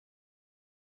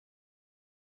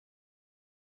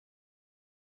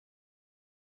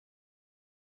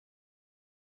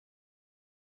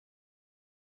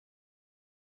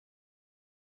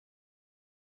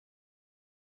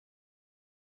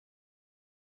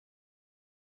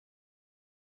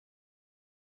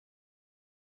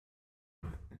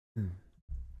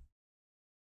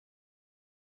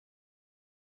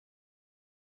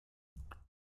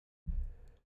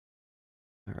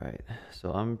All right,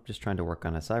 so I'm just trying to work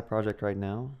on a side project right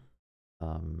now.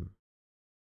 Um,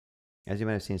 as you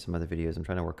might have seen some other videos, I'm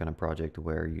trying to work on a project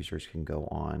where users can go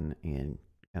on and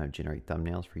kind of generate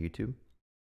thumbnails for YouTube.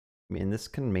 I mean, this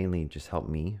can mainly just help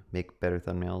me make better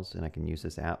thumbnails, and I can use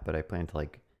this app, but I plan to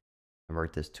like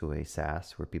convert this to a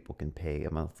SaaS where people can pay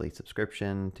a monthly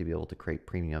subscription to be able to create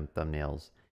premium thumbnails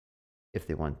if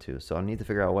they want to. So I need to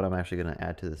figure out what I'm actually going to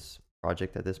add to this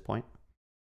project at this point.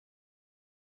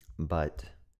 But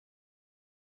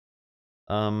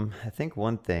I think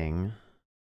one thing,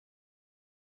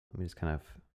 let me just kind of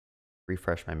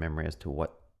refresh my memory as to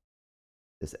what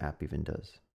this app even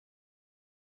does.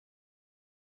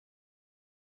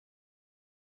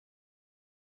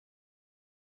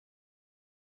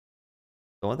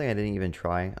 The one thing I didn't even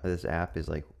try of this app is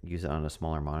like use it on a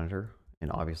smaller monitor.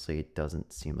 And obviously it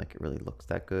doesn't seem like it really looks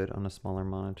that good on a smaller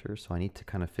monitor. So I need to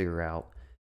kind of figure out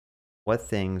what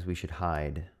things we should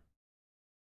hide.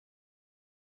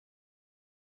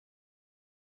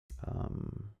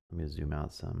 Let me zoom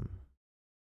out some.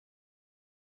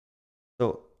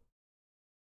 So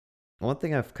one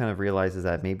thing I've kind of realized is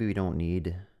that maybe we don't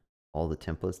need all the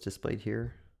templates displayed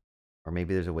here. Or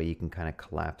maybe there's a way you can kind of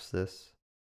collapse this.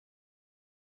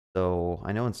 So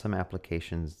I know in some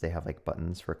applications they have like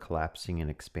buttons for collapsing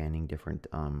and expanding different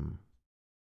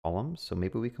columns. So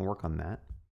maybe we can work on that.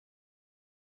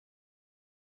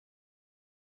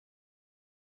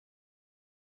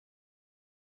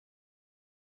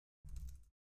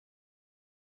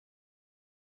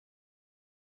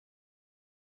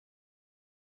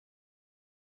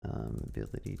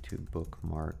 Ability to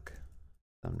bookmark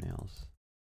thumbnails.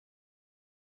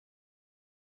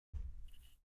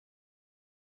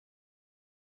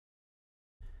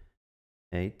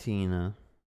 Hey Tina,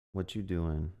 what you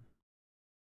doing?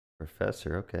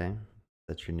 Professor, okay.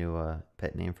 That's your new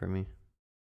pet name for me?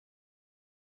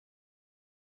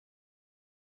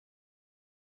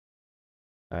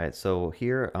 Alright, so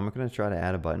here I'm gonna try to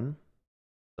add a button.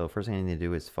 So first thing I need to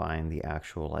do is find the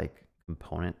actual like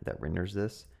component that renders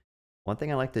this. One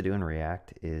thing I like to do in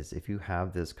React is if you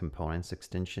have this components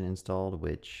extension installed,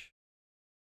 which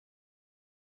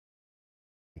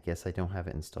I guess I don't have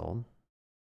it installed.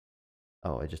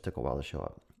 Oh, it just took a while to show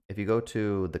up. If you go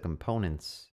to the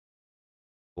components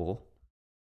tool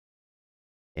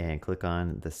and click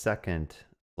on the second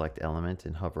select element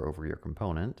and hover over your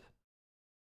component,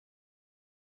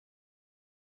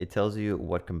 it tells you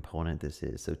what component this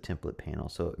is. So template panel.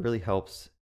 So it really helps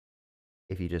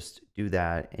if you just do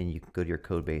that and you can go to your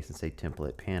code base and say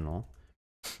template panel,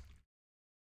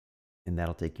 and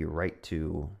that'll take you right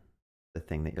to the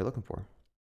thing that you're looking for.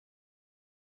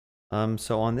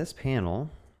 So on this panel,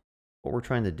 what we're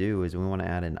trying to do is we want to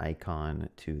add an icon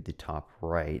to the top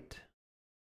right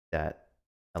that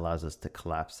allows us to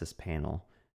collapse this panel.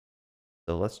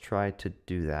 So let's try to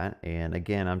do that. And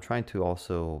again, I'm trying to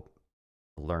also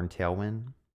learn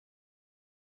Tailwind.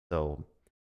 So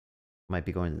I might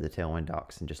be going to the Tailwind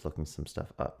docs and just looking some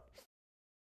stuff up.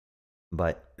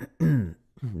 But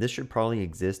this should probably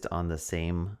exist on the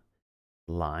same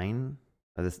line,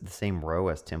 or the same row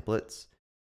as templates.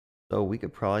 So we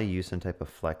could probably use some type of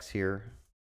flex here.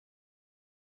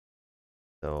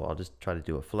 So I'll just try to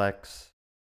do a flex.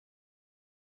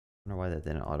 I wonder why that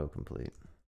didn't autocomplete.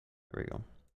 There we go.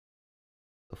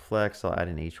 So flex, I'll add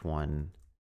an H1.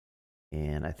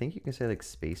 And I think you can say like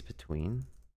space between.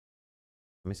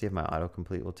 Let me see if my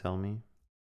autocomplete will tell me.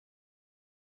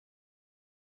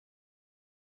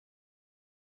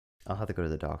 I'll have to go to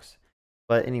the docs.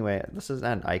 But anyway, this is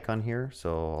an icon here.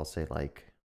 So I'll say like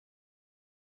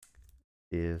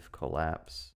div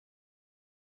collapse.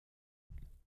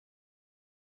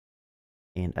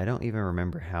 And I don't even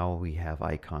remember how we have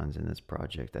icons in this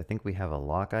project. I think we have a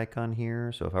lock icon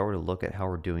here. So if I were to look at how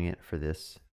we're doing it for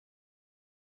this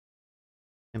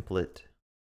template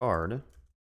card,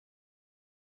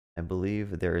 I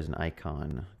believe there is an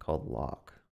icon called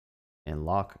lock. And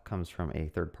lock comes from a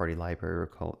third-party library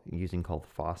called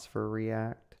Phosphor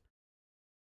React.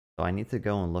 So I need to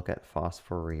go and look at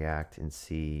Phosphor React and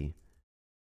see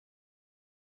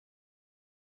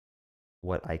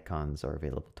what icons are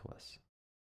available to us.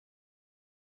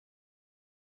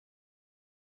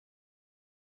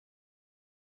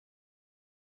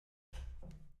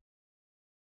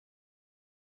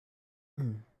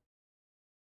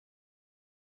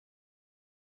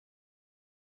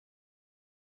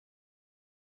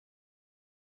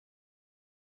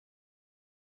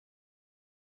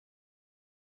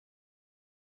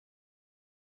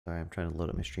 Sorry, I'm trying to load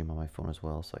up my stream on my phone as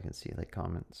well so I can see like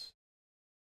comments.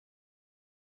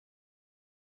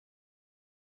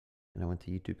 And I went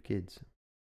to YouTube Kids.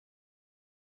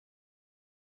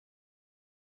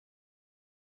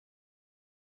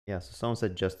 Yeah, so someone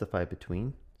said justify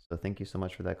between. So thank you so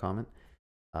much for that comment.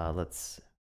 Let's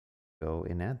go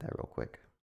and add that real quick.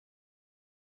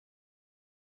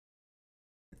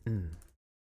 And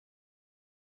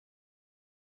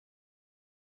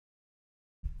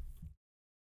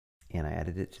I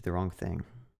added it to the wrong thing.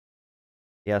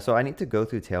 Yeah, so I need to go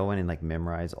through Tailwind and like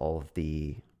memorize all of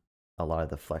a lot of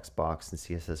the Flexbox and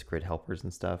CSS grid helpers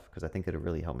and stuff, because I think it'll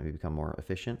really help me become more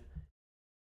efficient.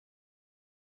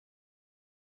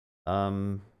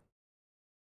 Zoom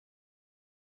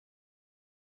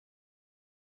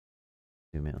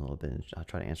in a little bit and I'll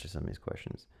try to answer some of these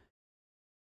questions.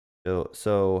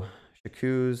 So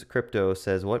Shaku's Crypto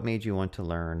says, what made you want to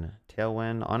learn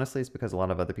Tailwind? Honestly, it's because a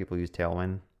lot of other people use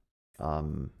Tailwind.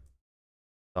 So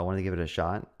I wanted to give it a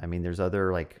shot. I mean, there's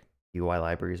other like UI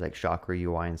libraries like Chakra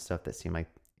UI and stuff that seem like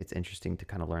it's interesting to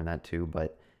kind of learn that too.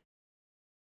 But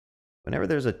whenever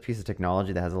there's a piece of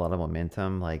technology that has a lot of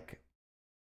momentum, like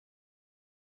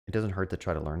it doesn't hurt to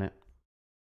try to learn it.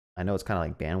 I know it's kind of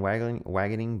like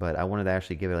bandwagoning, but I wanted to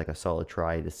actually give it like a solid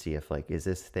try to see if like, is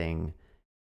this thing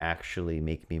actually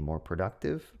make me more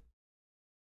productive?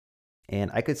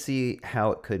 And I could see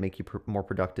how it could make you more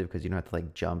productive because you don't have to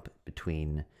like jump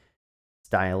between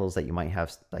styles that you might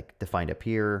have like defined up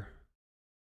here.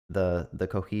 The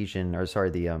cohesion, or sorry,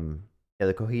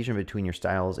 the cohesion between your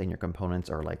styles and your components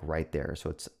are like right there.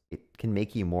 So it can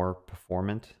make you more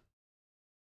performant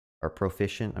or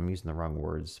proficient. I'm using the wrong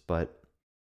words, but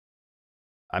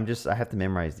I have to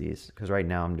memorize these because right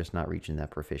now I'm just not reaching that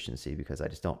proficiency because I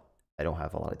don't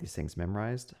have a lot of these things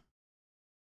memorized.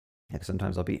 Like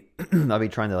sometimes I'll be I'll be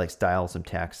trying to like style some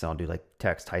text and I'll do like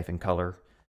text hyphen color.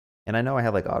 And I know I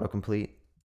have like autocomplete.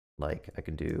 Like I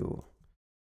can do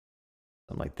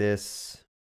something like this.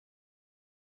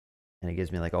 And it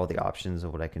gives me like all the options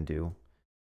of what I can do.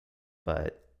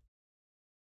 But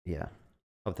yeah,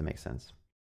 hope that makes sense.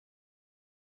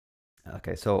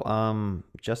 Okay, so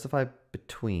justify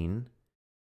between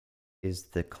is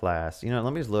the class. You know,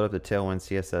 let me just load up the Tailwind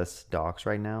CSS docs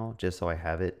right now, just so I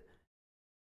have it.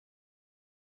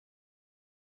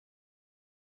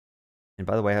 And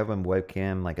by the way, I have my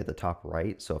webcam like at the top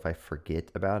right, so if I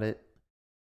forget about it,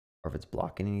 or if it's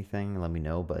blocking anything, let me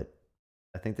know. But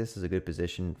I think this is a good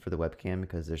position for the webcam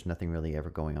because there's nothing really ever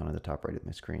going on in the top right of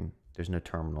my screen. There's no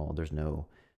terminal, there's no,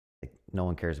 like, no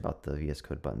one cares about the VS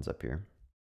Code buttons up here.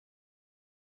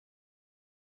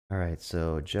 All right,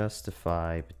 so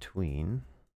justify between.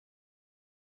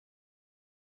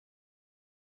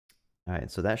 All right,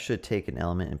 so that should take an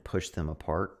element and push them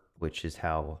apart, which is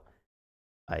how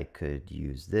I could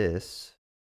use this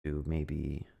to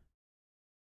maybe,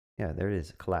 yeah, there it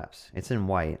is, collapse. It's in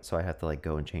white, so I have to like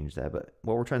go and change that. But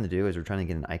what we're trying to do is we're trying to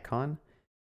get an icon.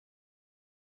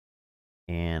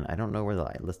 And I don't know where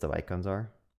the list of icons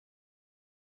are.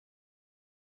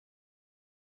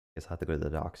 Guess I'll have to go to the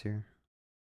docs here.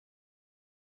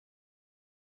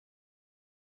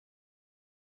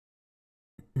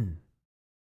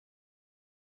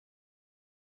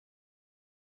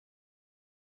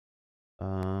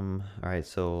 All right,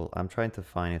 so I'm trying to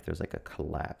find if there's like a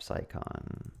collapse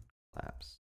icon.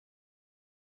 Collapse.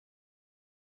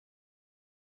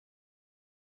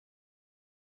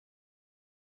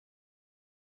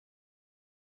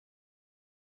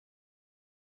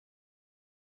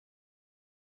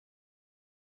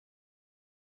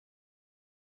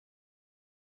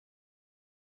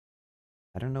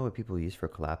 I don't know what people use for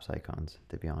collapse icons,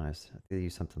 to be honest. I think they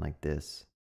use something like this.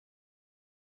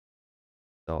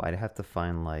 So I'd have to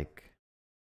find like,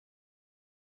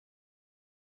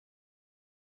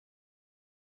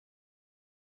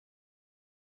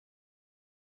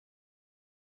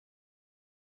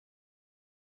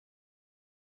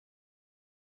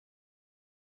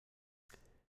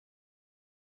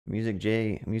 Music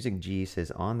G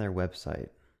says on their website.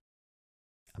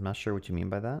 I'm not sure what you mean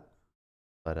by that,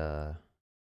 but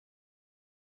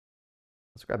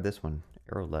let's grab this one,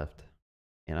 arrow left.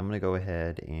 And I'm gonna go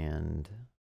ahead and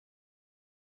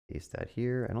paste that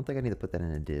here. I don't think I need to put that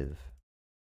in a div.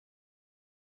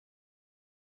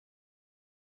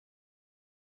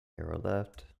 Arrow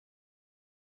left.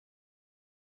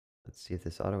 Let's see if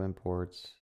this auto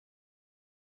imports.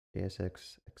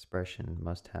 JSX expression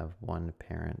must have one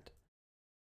parent.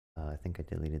 I think I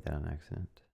deleted that on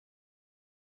accident.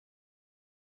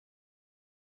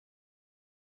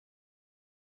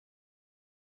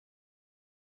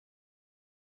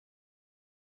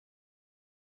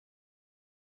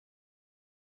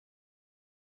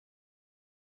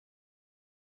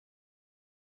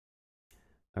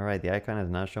 All right, the icon is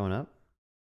not showing up.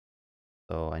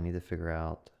 So I need to figure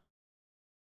out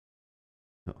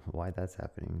why that's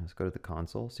happening. Let's go to the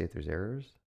console, see if there's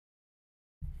errors.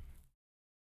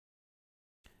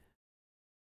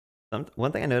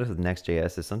 One thing I noticed with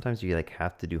Next.js is sometimes you like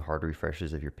have to do hard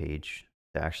refreshes of your page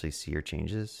to actually see your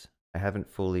changes. I haven't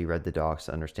fully read the docs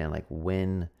to understand like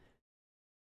when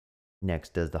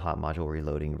Next does the hot module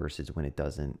reloading versus when it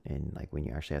doesn't, and like when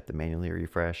you actually have to manually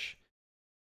refresh,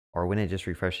 or when it just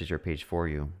refreshes your page for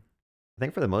you. I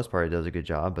think for the most part it does a good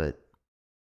job, but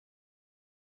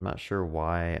I'm not sure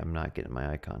why I'm not getting my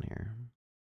icon here.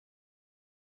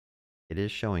 It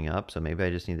is showing up, so maybe I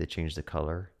just need to change the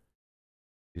color,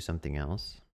 do something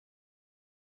else.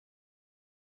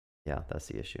 Yeah, that's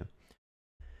the issue.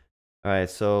 All right,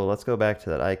 so let's go back to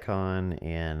that icon,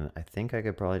 and I think I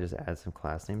could probably just add some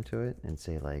class name to it and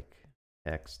say like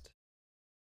text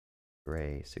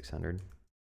gray 600.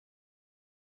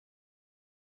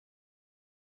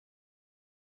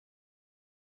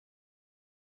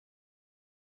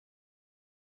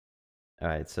 All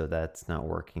right, so that's not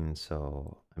working.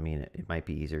 So, I mean, it might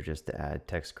be easier just to add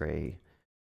text gray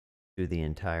to the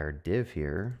entire div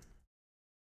here.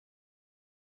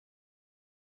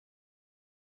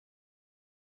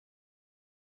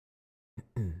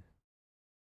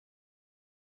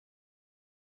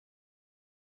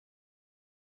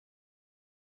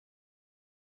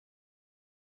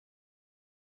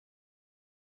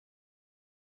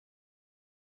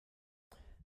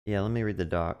 Yeah, let me read the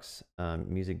docs.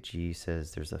 Music G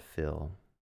says there's a fill.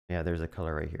 Yeah, there's a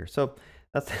color right here. So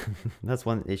that's that's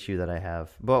one issue that I have.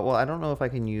 But well, I don't know if I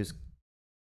can use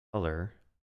color.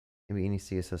 Maybe any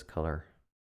CSS color.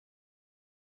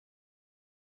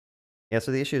 Yeah,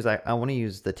 so the issue is I want to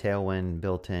use the Tailwind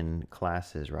built-in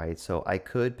classes, right? So I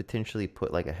could potentially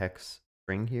put like a hex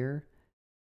string here,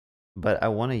 but I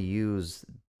want to use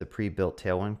the pre-built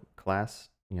Tailwind class,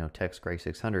 you know, text gray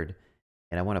 600,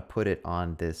 and I want to put it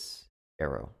on this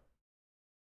arrow.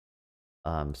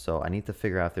 So I need to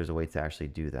figure out if there's a way to actually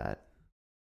do that.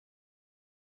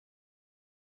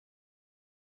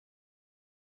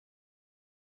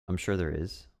 I'm sure there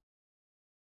is.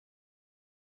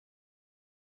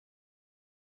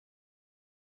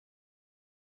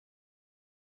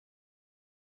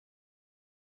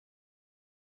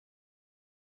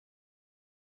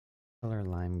 Color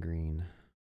lime green.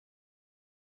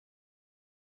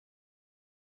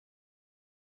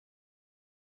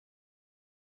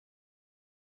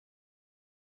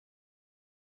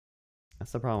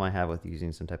 That's the problem I have with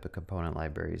using some type of component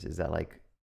libraries, is that like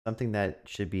something that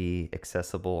should be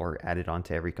accessible or added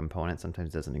onto every component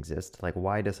sometimes doesn't exist. Like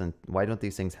why don't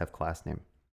these things have class name?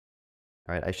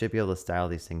 All right, I should be able to style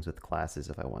these things with classes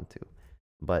if I want to,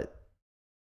 but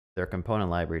their component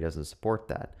library doesn't support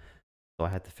that. So I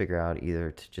had to figure out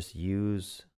either to just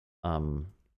use, oh,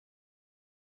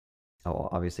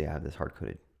 obviously I have this hard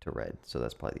coded to red, so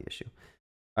that's probably the issue.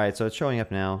 All right, so it's showing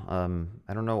up now.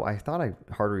 I don't know. I thought I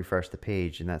hard refreshed the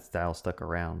page and that style stuck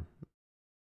around.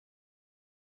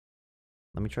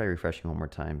 Let me try refreshing one more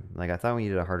time. Like I thought when you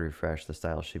did a hard refresh, the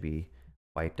style should be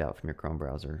wiped out from your Chrome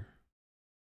browser.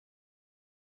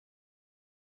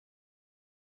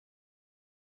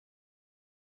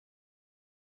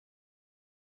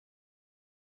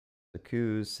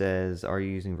 Saku says, "Are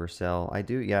you using Vercel?" I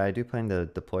do. Yeah, I do plan to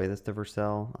deploy this to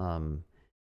Vercel.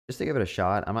 Just to give it a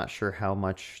shot. I'm not sure how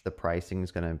much the pricing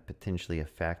is going to potentially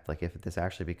affect. Like if this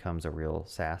actually becomes a real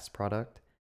SaaS product.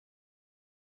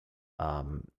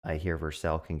 I hear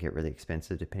Vercel can get really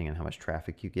expensive depending on how much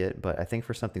traffic you get. But I think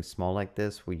for something small like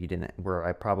this, where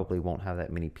I probably won't have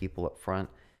that many people up front,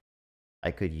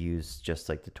 I could use just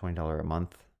like the $20 a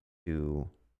month to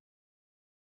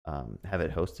have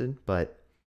it hosted. But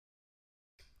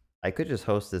I could just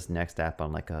host this Next app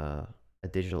on like a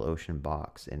DigitalOcean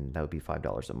box, and that would be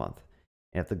 $5 a month.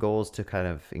 And if the goal is to kind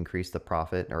of increase the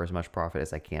profit or as much profit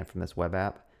as I can from this web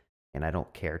app, and I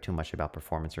don't care too much about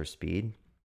performance or speed,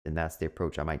 then that's the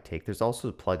approach I might take. There's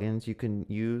also plugins you can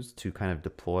use to kind of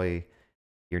deploy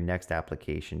your Next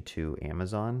application to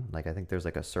Amazon. Like I think there's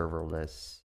like a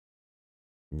serverless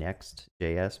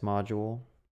Next.js module.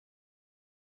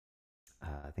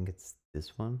 I think it's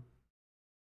this one.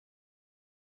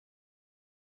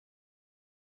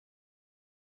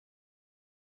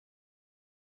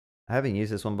 I haven't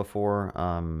used this one before.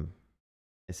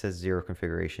 It says 0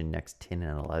 configuration Next 10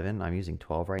 and 11. I'm using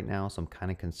 12 right now, so I'm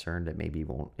kind of concerned that maybe it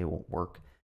won't work.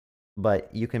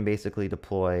 But you can basically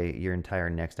deploy your entire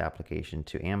Next application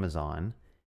to Amazon,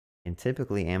 and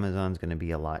typically Amazon's going to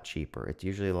be a lot cheaper. It's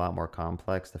usually a lot more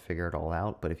complex to figure it all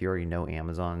out, but if you already know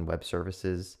Amazon Web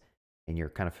Services and you're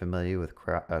kind of familiar with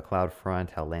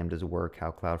CloudFront, how Lambdas work,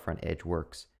 how CloudFront Edge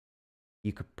works,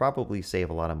 you could probably save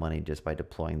a lot of money just by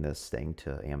deploying this thing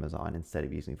to Amazon instead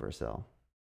of using Vercel.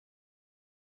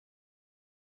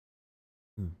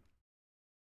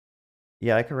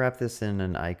 Yeah, I could wrap this in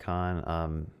an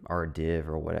icon or a div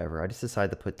or whatever. I just decided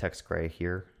to put text gray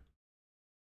here.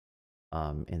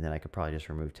 And then I could probably just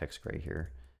remove text gray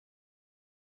here.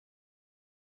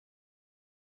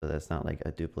 So that's not like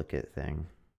a duplicate thing.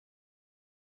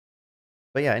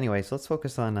 But yeah, anyway, so let's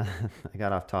focus on, I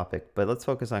got off topic, but let's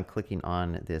focus on clicking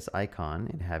on this icon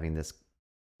and having this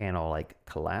panel like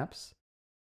collapse.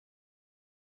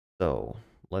 So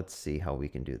let's see how we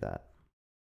can do that.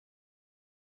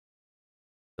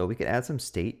 So we could add some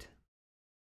state.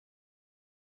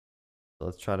 So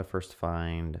let's try to first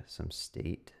find some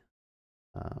state.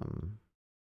 I'll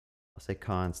say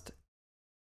const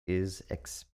is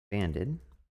expanded.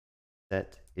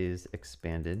 Set is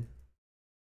expanded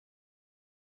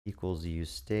equals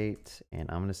use state, and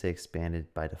I'm going to say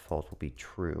expanded by default will be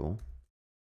true.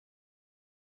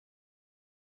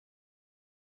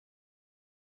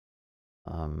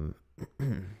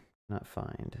 Not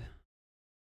find.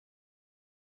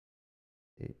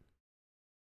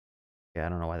 Yeah, I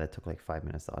don't know why that took like 5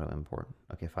 minutes to auto import.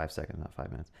 Okay, 5 seconds, not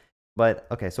 5 minutes. But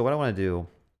okay, so what I want to do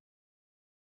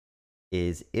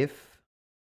is if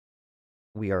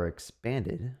we are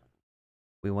expanded,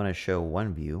 we want to show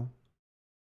one view.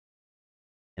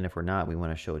 And if we're not, we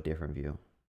want to show a different view.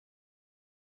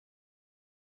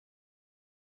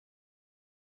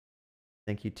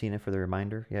 Thank you, Tina, for the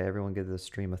reminder. Yeah, everyone give the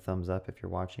stream a thumbs up if you're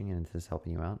watching and this is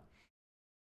helping you out.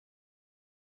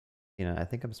 You know, I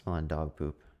think I'm smelling dog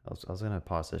poop. I was going to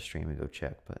pause the stream and go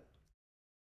check, but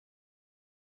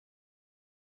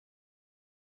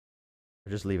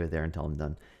I'll just leave it there until I'm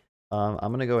done. I'm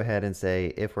going to go ahead and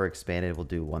say if we're expanded, we'll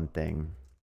do one thing.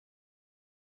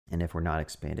 And if we're not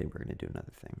expanded, we're going to do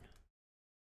another thing.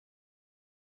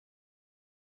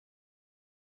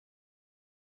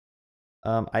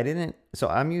 So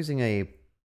I'm using a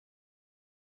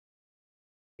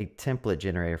template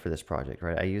generator for this project,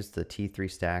 right? I used the T3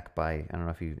 stack by, I don't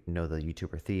know if you know the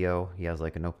YouTuber Theo. He has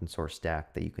like an open source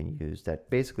stack that you can use that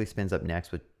basically spins up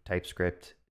Next with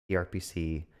TypeScript,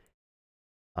 gRPC,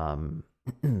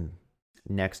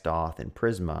 Next-Auth, and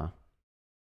Prisma.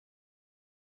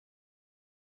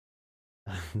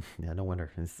 Yeah, no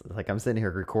wonder. It's like I'm sitting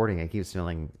here recording, I keep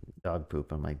smelling dog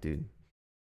poop. I'm like, dude,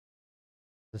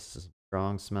 this is a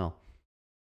strong smell.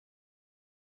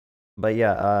 But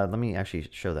yeah, let me actually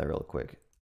show that real quick.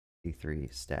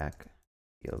 T3 stack,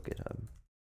 yo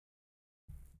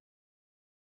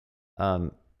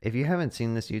GitHub. If you haven't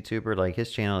seen this YouTuber, like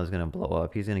his channel is gonna blow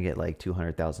up. He's gonna get like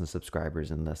 200,000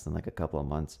 subscribers in less than like a couple of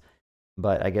months.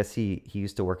 But I guess he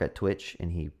used to work at Twitch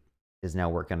and he is now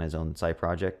working on his own side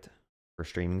project for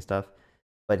streaming stuff.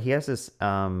 But he has this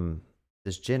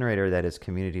this generator that his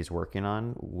community is working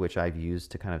on, which I've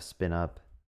used to kind of spin up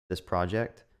this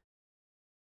project.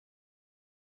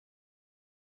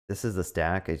 This is the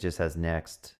stack. It just has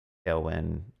Next,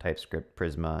 Tailwind, TypeScript,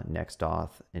 Prisma,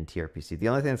 Next-Auth, and TRPC. The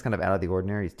only thing that's kind of out of the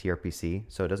ordinary is TRPC.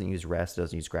 So it doesn't use REST, it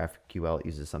doesn't use GraphQL, it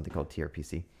uses something called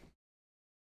TRPC.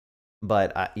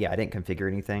 But yeah, I didn't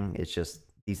configure anything. It's just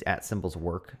these @ symbols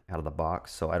work out of the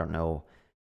box. So I don't know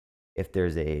if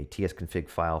there's a tsconfig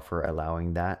file for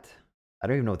allowing that. I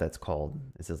don't even know what that's called.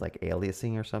 This is like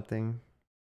aliasing or something.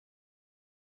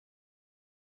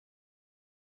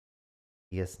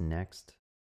 Next.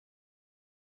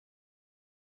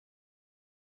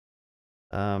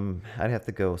 I'd have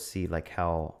to go see like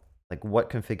how, like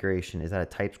what configuration. Is that a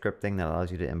TypeScript thing that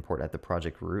allows you to import at the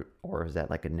project root, or is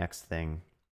that like a Next thing?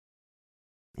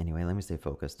 Anyway, let me stay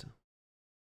focused.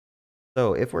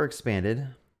 So if we're expanded,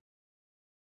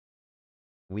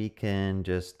 we can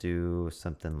just do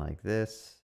something like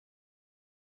this.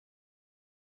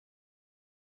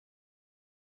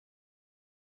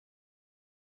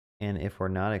 And if we're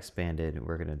not expanded,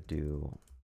 we're gonna do,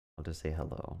 I'll just say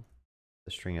hello.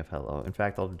 The string of hello. In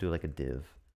fact, I'll do like a div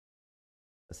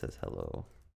that says hello.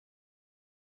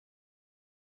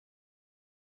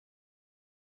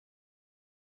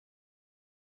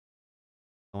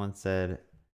 Someone said,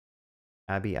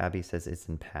 Abby says it's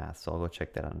in path, so I'll go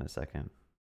check that out in a second.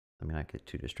 I mean, I get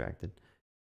too distracted.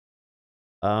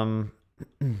 I'm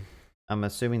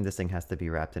assuming this thing has to be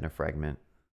wrapped in a fragment.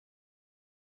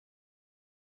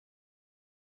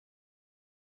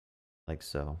 Like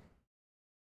so.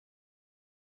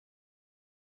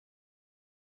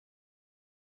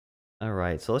 All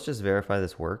right, so let's just verify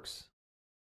this works.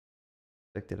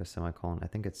 Expected a semicolon. I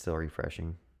think it's still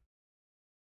refreshing.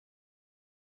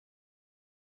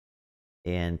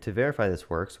 And to verify this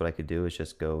works, what I could do is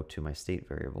just go to my state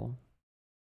variable.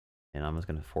 And I'm just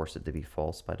going to force it to be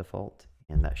false by default.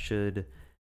 And that should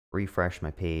refresh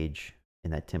my page.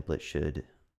 And that template should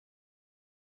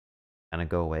kind of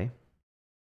go away.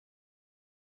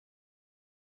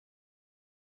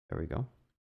 There we go.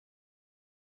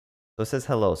 So it says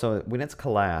hello. So when it's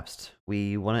collapsed,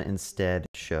 we want to instead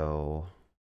show,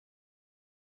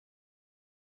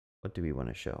 what do we want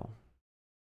to show?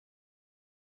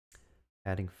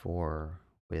 Adding 4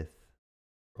 with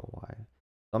row Y. So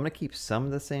I'm going to keep some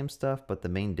of the same stuff, but the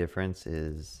main difference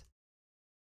is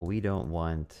we don't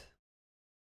want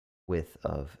width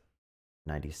of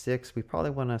 96. We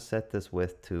probably want to set this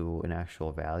width to an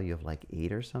actual value of like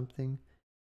 8 or something.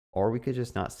 Or we could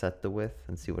just not set the width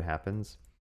and see what happens.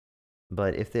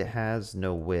 But if it has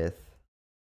no width,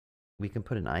 we can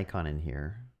put an icon in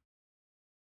here.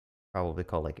 Probably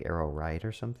called like arrow right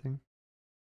or something.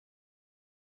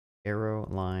 Arrow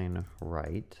line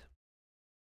right.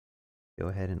 Go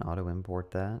ahead and auto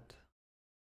import that.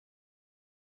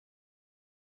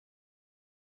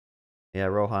 Yeah,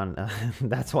 Rohan,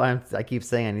 that's why I keep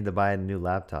saying I need to buy a new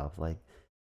laptop. Like,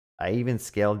 I even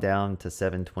scaled down to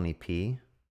 720p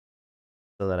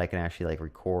so that I can actually like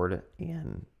record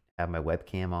and have my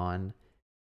webcam on.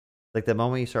 Like the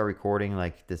moment you start recording,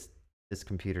 like this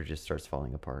computer just starts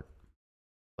falling apart.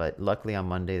 But luckily on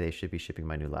Monday they should be shipping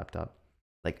my new laptop.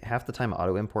 Like half the time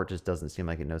auto import just doesn't seem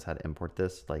like it knows how to import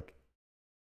this. Like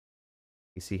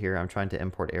you see here, I'm trying to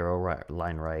import arrow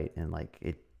line right and like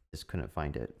it just couldn't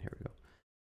find it. Here we go.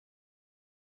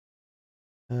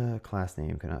 Class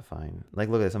name cannot find. Like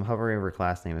look at this, I'm hovering over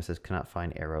class name. It says cannot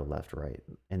find arrow left right.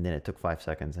 And then it took 5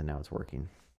 seconds and now it's working.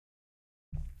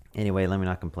 Anyway, let me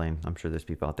not complain. I'm sure there's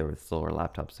people out there with slower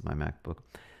laptops than my MacBook.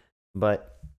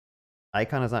 But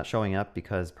icon is not showing up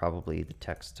because probably the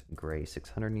text gray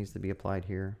 600 needs to be applied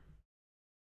here.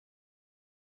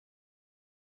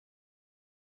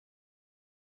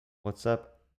 What's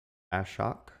up,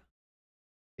 Ashok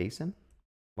Basin?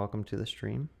 Welcome to the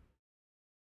stream.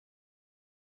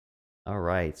 All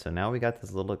right, so now we got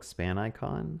this little expand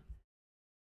icon.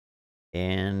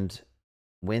 And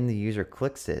when the user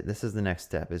clicks it, this is the next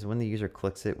step, is when the user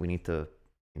clicks it, we need to,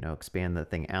 expand the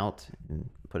thing out and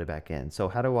put it back in. So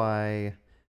how do I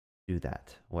do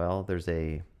that? Well, there's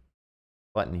a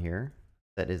button here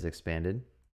that is expanded.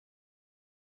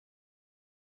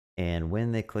 And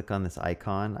when they click on this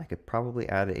icon, I could probably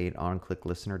add an on-click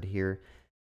listener to here.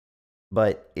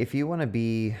 But if you want to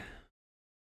be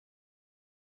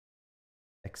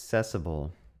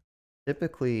accessible,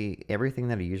 typically everything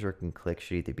that a user can click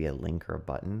should either be a link or a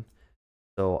button.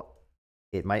 So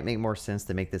it might make more sense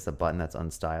to make this a button that's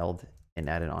unstyled and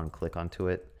add an on-click onto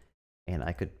it. And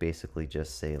I could basically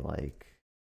just say like,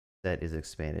 set is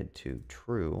expanded to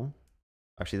true.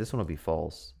 Actually, this one will be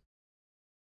false.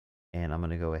 And I'm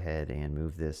going to go ahead and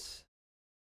move this,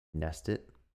 nest it.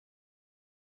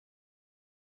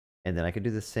 And then I could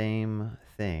do the same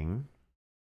thing.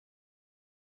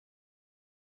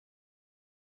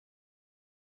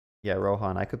 Yeah,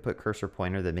 Rohan, I could put cursor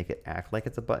pointer that make it act like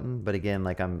it's a button. But again,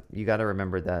 like you got to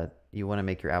remember that you want to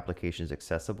make your applications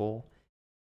accessible.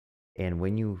 And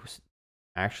when you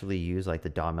actually use like the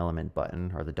DOM element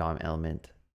button or the DOM element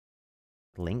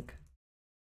link,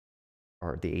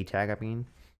 or the A tag, I mean,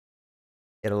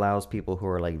 it allows people who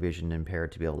are like vision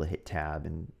impaired to be able to hit tab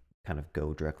and kind of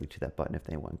go directly to that button if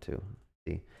they want to.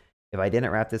 See, if I didn't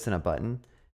wrap this in a button,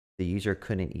 the user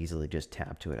couldn't easily just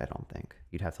tab to it, I don't think.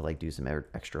 You'd have to like do some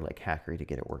extra like hackery to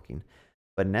get it working.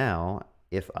 But now,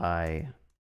 if I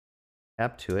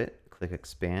tap to it, click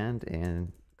expand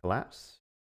and collapse,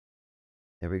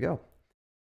 there we go.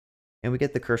 And we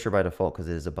get the cursor by default because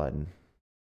it is a button.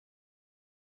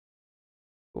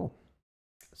 Cool.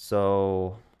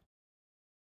 So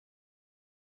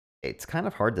it's kind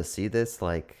of hard to see this.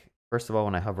 Like, first of all,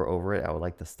 when I hover over it, I would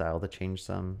like the style to change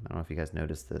some. I don't know if you guys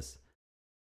noticed this.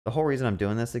 The whole reason I'm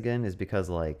doing this again is because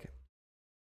like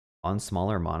on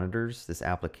smaller monitors, this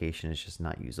application is just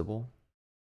not usable.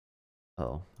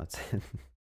 Oh, that's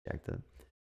jacked up.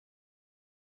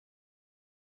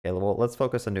 Okay, well, let's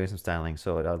focus on doing some styling.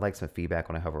 So I'd like some feedback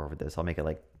when I hover over this. I'll make it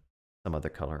like some other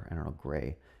color. I don't know,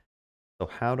 gray. So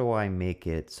how do I make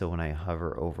it so when I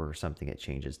hover over something, it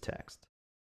changes text?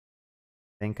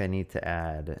 I think I need to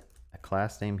add a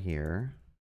class name here.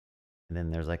 And then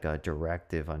there's like a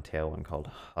directive on Tailwind called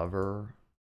hover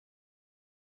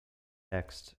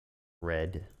text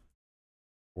red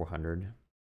 400. I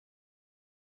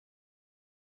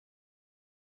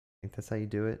think that's how you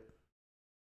do it.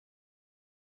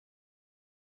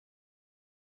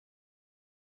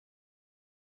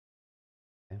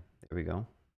 Okay, there we go.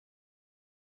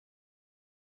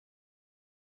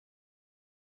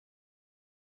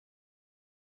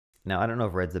 Now, I don't know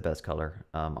if red's the best color.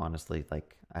 Honestly,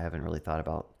 like I haven't really thought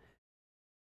about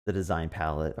the design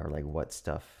palette or like what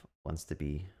stuff wants to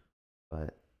be,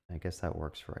 but I guess that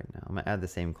works for right now. I'm gonna add the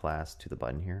same class to the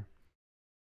button here.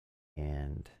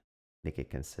 and make it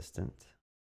consistent.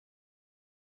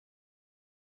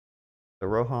 So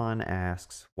Rohan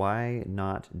asks, why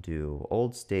not do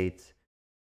old state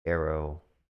arrow,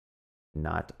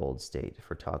 not old state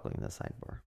for toggling the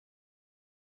sidebar?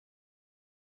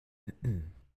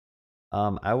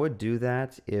 I would do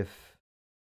that if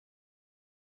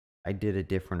I did a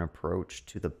different approach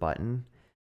to the button.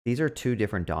 These are two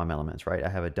different DOM elements, right? I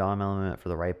have a DOM element for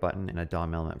the right button and a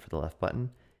DOM element for the left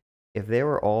button. If they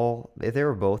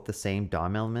were both the same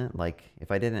DOM element, like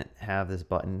if I didn't have this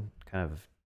button kind of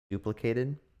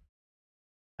duplicated,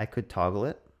 I could toggle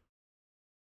it.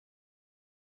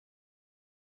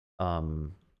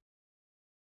 I'm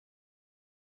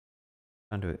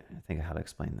trying to think of how to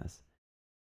explain this.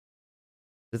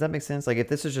 Does that make sense? Like if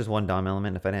this is just one DOM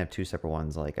element, if I didn't have two separate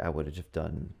ones, like I would have just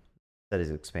done that is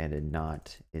expanded,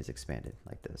 not is expanded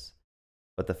like this.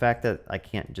 But the fact that I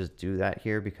can't just do that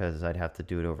here because I'd have to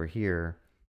do it over here,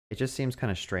 it just seems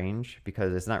kind of strange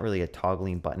because it's not really a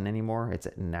toggling button anymore. It's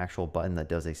an actual button that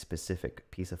does a specific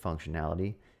piece of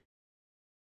functionality.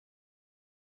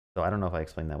 So I don't know if I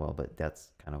explained that well, but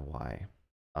that's kind of why.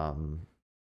 I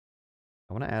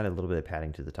want to add a little bit of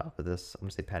padding to the top of this. I'm going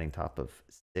to say padding top of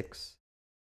 6,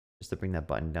 just to bring that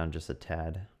button down just a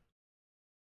tad.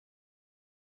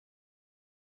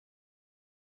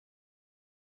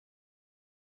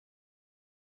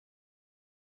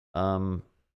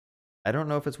 I don't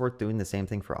know if it's worth doing the same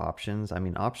thing for options. I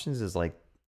mean, options is like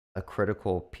a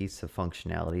critical piece of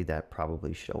functionality that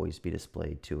probably should always be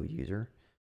displayed to a user.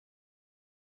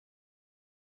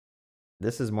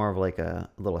 This is more of like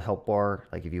a little help bar,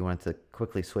 like if you wanted to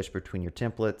quickly switch between your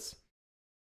templates.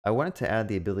 I wanted to add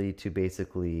the ability to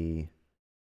basically,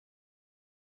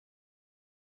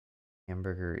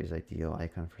 hamburger is ideal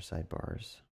icon for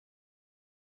sidebars.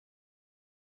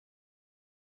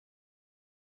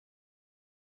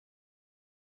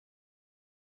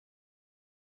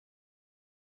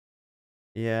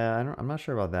 Yeah, I'm not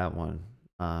sure about that one.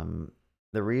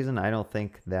 The reason I don't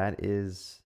think that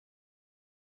is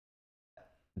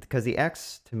because the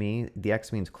X, to me, the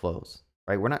X means close,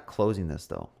 right? We're not closing this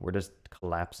though. We're just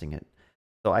collapsing it.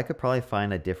 So I could probably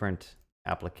find a different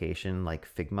application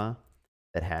like Figma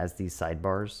that has these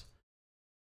sidebars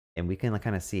and we can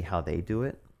kind of see how they do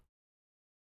it.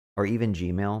 Or even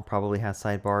Gmail probably has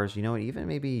sidebars. You know what? Even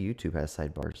maybe YouTube has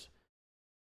sidebars.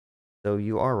 So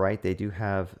you are right. They do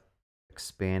have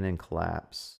expand and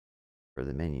collapse for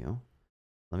the menu.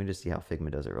 Let me just see how Figma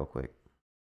does it real quick.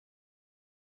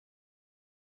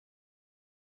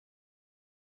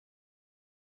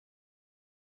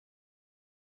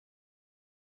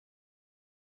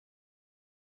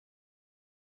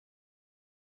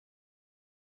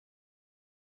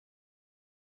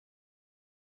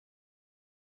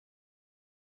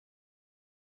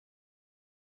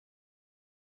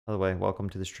 By the way, welcome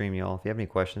to the stream, y'all. If you have any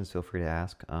questions, feel free to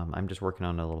ask. I'm just working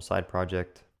on a little side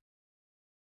project.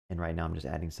 And right now I'm just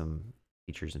adding some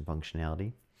features and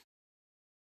functionality.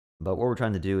 But what we're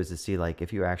trying to do is to see like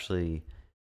if you actually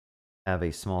have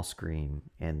a small screen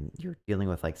and you're dealing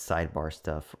with like sidebar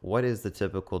stuff, what is the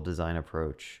typical design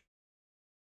approach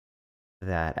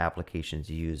that applications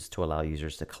use to allow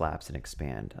users to collapse and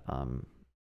expand? I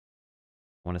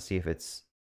want to see if it's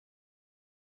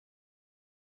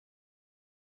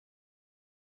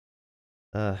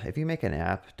if you make an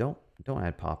app, don't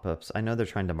add pop-ups. I know they're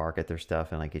trying to market their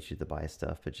stuff and like get you to buy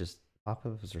stuff, but just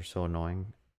pop-ups are so annoying.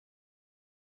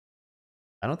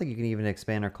 I don't think you can even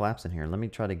expand or collapse in here. Let me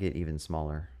try to get even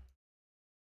smaller.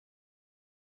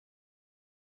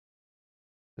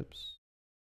 Oops.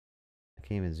 I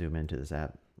can't even zoom into this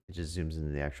app. It just zooms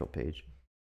into the actual page.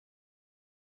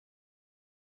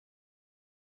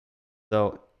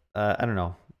 So, I don't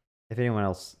know. If anyone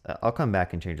else, I'll come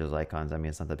back and change those icons. I mean,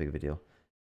 it's not that big of a deal.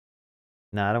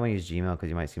 No, I don't want to use Gmail because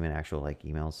you might see them in actual like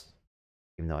emails,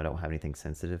 even though I don't have anything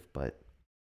sensitive, but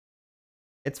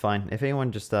it's fine. If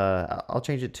anyone just, I'll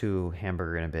change it to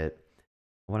hamburger in a bit.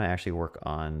 I want to actually work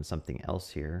on something else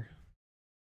here.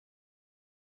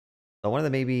 So I wanted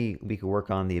to maybe we could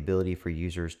work on the ability for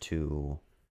users to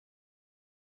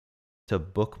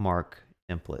bookmark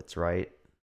templates, right?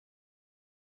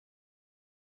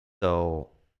 So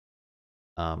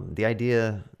the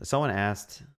idea, someone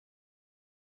asked,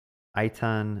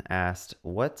 Aitan asked,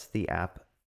 what's the app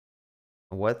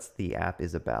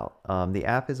is about? The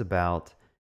app is about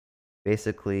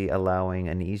basically allowing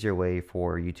an easier way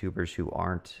for YouTubers who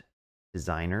aren't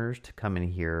designers to come in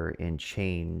here and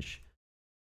change,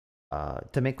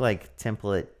 to make like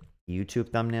template YouTube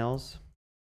thumbnails,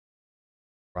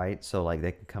 right? So like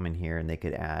they can come in here and they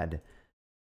could add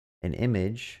an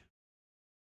image.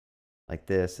 like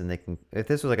this, and they can, if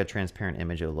this was like a transparent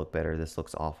image, it would look better. This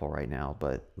looks awful right now,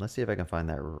 but let's see if I can find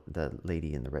that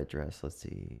lady in the red dress. Let's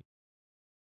see.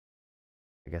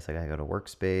 I guess I gotta go to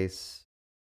workspace.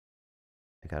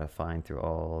 I gotta find through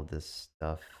all this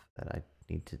stuff that I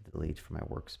need to delete from my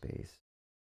workspace.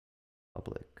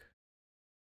 Public.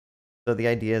 So the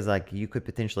idea is like you could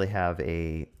potentially have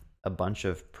a bunch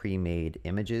of pre-made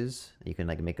images. You can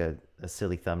like make a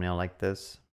silly thumbnail like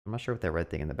this. I'm not sure what that red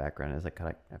thing in the background is. Like,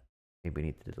 maybe we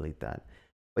need to delete that.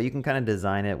 But you can kind of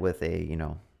design it with a, you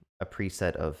know, a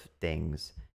preset of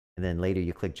things. And then later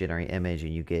you click generate image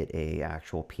and you get a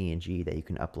actual PNG that you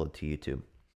can upload to YouTube.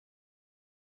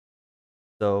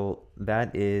 So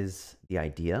that is the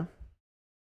idea.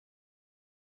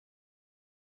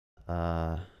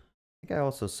 I think I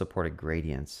also supported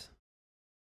gradients.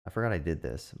 I forgot I did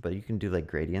this, but you can do like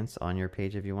gradients on your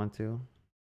page if you want to.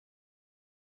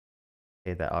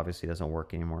 Okay, that obviously doesn't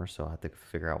work anymore, so I have to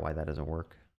figure out why that doesn't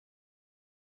work.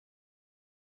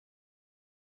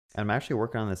 And I'm actually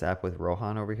working on this app with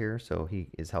Rohan over here, so he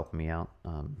is helping me out.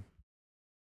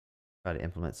 Try to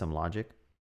implement some logic.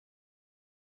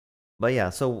 But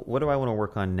yeah, so what do I want to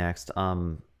work on next?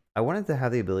 I wanted to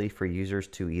have the ability for users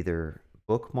to either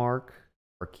bookmark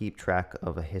or keep track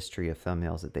of a history of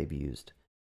thumbnails that they've used.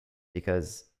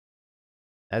 Because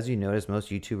as you notice, most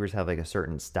YouTubers have like a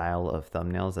certain style of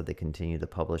thumbnails that they continue to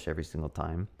publish every single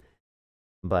time.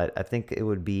 But I think it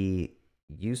would be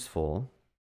useful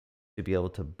to be able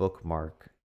to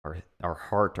bookmark our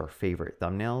heart, our favorite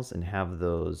thumbnails, and have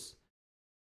those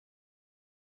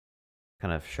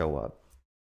kind of show up.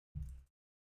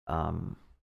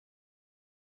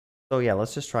 So yeah,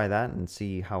 let's just try that and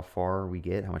see how far we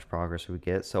get, how much progress we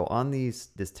get. So on this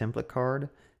template card,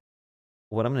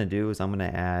 what I'm going to do is I'm going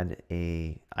to add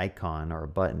a icon or a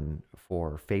button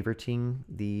for favoriting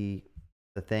the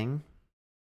thing.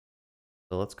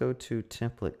 So let's go to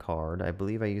template card. I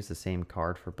believe I use the same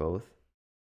card for both.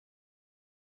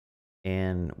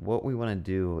 And what we want to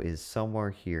do is somewhere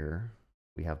here,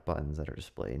 we have buttons that are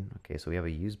displayed. Okay, so we have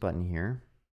a use button here.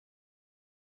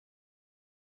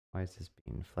 Why is this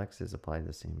being flexes apply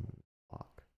the same block?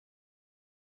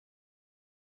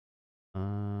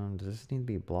 Does this need to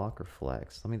be block or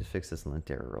flex? Let me just fix this lint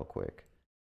error real quick.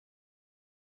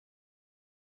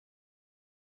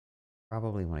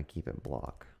 Probably want to keep it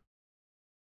block.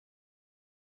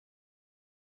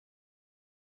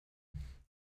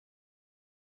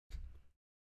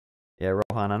 Yeah,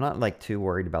 Rohan, I'm not like too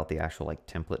worried about the actual like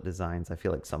template designs. I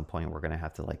feel like some point we're gonna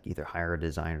have to like either hire a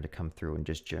designer to come through and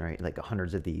just generate like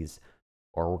hundreds of these,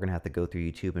 or we're gonna have to go through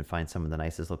YouTube and find some of the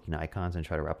nicest looking icons and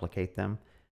try to replicate them.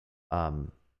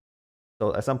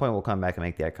 So at some point we'll come back and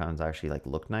make the icons actually like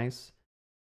look nice.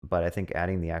 But I think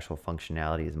adding the actual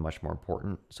functionality is much more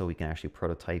important, so we can actually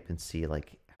prototype and see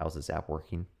like how's this app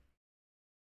working.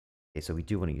 Okay, so we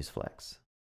do want to use flex,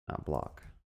 not block.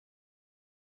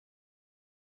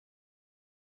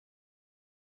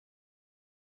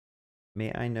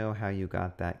 May I know how you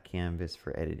got that canvas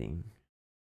for editing?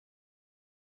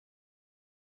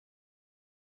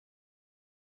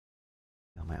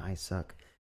 Oh, my eyes suck.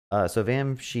 So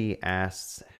Vamshi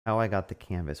asks how I got the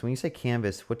canvas. When you say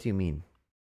canvas, what do you mean?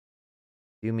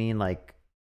 Do you mean like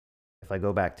if I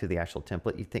go back to the actual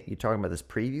template, you think you're talking about this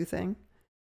preview thing?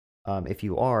 If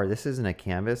you are, this isn't a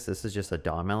canvas. This is just a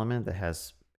DOM element that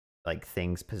has like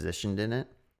things positioned in it.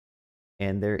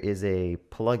 And there is a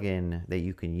plugin that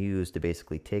you can use to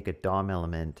basically take a DOM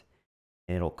element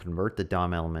and it'll convert the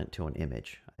DOM element to an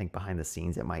image. I think behind the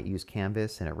scenes it might use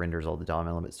canvas and it renders all the DOM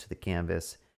elements to the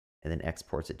canvas and then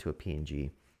exports it to a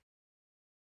PNG.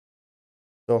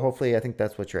 So hopefully I think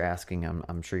that's what you're asking.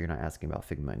 I'm sure you're not asking about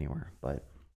Figma anywhere, but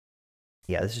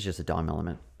yeah, this is just a DOM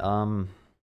element.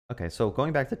 Okay, so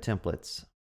going back to templates,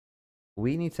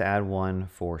 we need to add one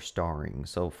for starring.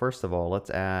 So first of all, let's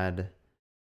add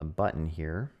a button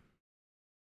here.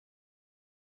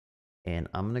 And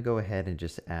I'm going to go ahead and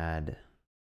just add,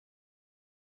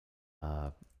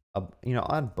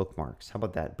 add bookmarks. How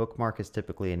about that? Bookmark is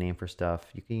typically a name for stuff.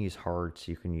 You can use hearts,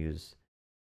 you can use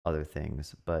other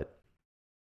things, but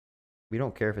we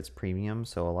don't care if it's premium.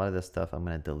 So a lot of this stuff I'm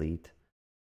going to delete.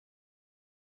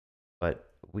 But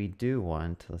we do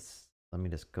want, let me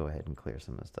just go ahead and clear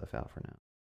some of the stuff out for now.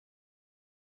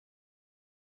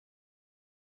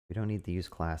 We don't need to use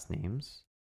class names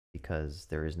because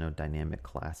there is no dynamic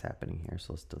class happening here.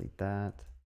 So let's delete that.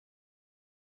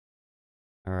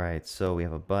 All right, so we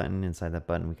have a button. Inside that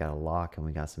button, we got a lock and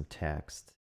we got some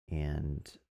text. And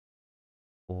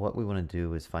what we want to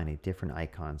do is find a different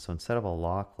icon. So instead of a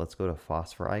lock, let's go to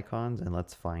phosphor icons and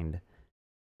let's find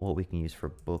what we can use for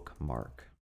bookmark.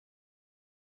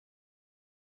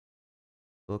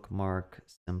 bookmark,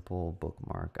 simple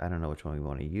bookmark. I don't know which one we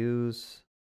want to use.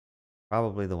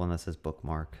 Probably the one that says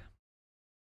bookmark.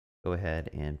 Go ahead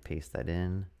and paste that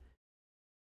in.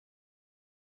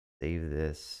 Save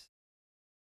this.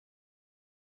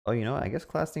 Oh, you know what? I guess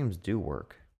class names do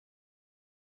work.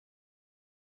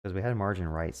 Because we had margin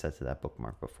right set to that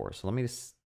bookmark before. So let me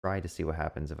just try to see what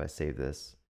happens if I save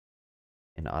this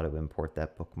and auto import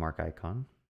that bookmark icon.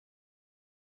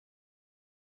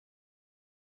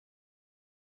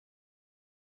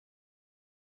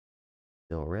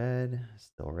 Still red,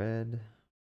 still red.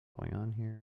 What's going on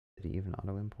here? Did he even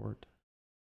auto import?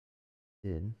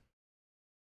 Did.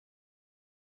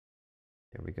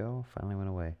 There we go. Finally went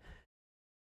away.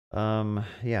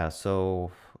 Yeah, so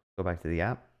go back to the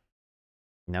app.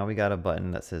 Now we got a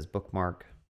button that says bookmark.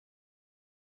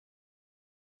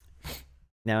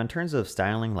 Now, in terms of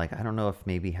styling, like, I don't know if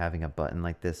maybe having a button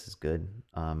like this is good.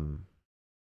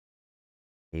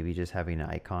 Maybe just having an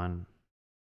icon,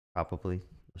 probably.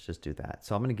 Let's just do that.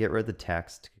 So I'm going to get rid of the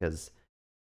text because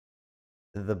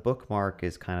the bookmark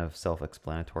is kind of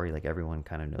self-explanatory. Like, everyone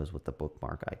kind of knows what the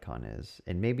bookmark icon is.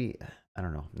 And maybe, I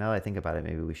don't know, now that I think about it,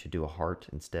 maybe we should do a heart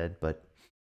instead, but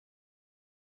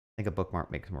I think a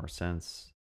bookmark makes more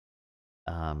sense.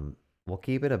 We'll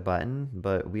keep it a button,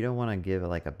 but we don't want to give it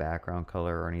like a background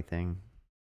color or anything.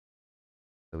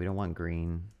 So we don't want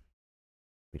green.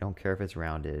 We don't care if it's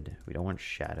rounded. We don't want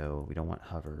shadow. We don't want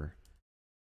hover.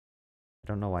 I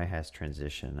don't know why it has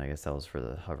transition. I guess that was for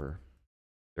the hover.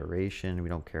 Duration, we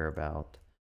don't care about.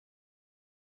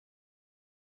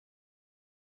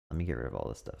 Let me get rid of all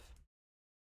this stuff.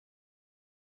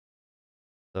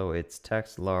 So it's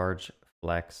text large,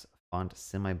 flex, font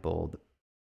semi-bold,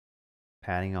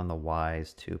 padding on the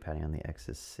Y's 2, padding on the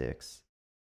X's 6.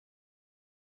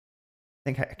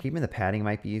 I think keeping the padding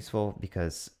might be useful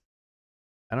because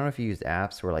I don't know if you used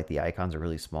apps where like the icons are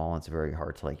really small and it's very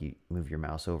hard to like you move your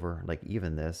mouse over. Like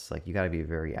even this, like you got to be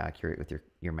very accurate with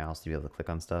your mouse to be able to click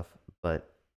on stuff.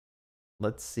 But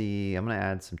let's see, I'm going to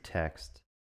add some text.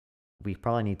 We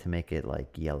probably need to make it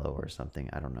like yellow or something.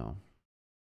 I don't know.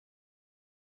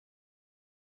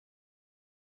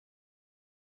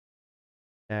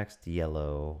 Text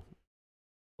yellow.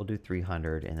 We'll do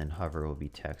 300 and then hover will be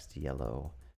text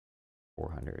yellow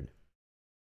 400.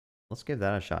 Let's give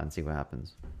that a shot and see what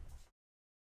happens.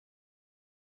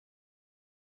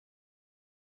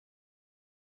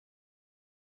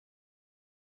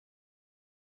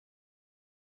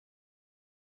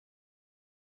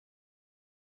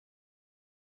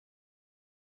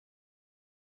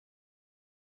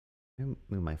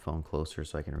 Move my phone closer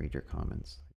so I can read your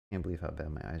comments. I can't believe how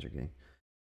bad my eyes are getting.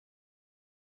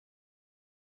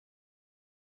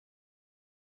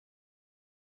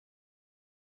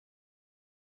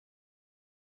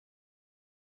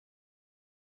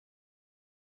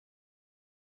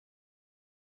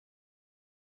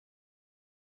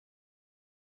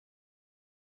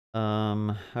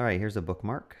 All right, here's a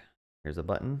bookmark. Here's a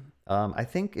button. I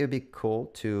think it'd be cool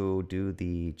to do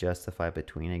the justify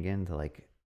between again to like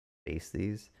base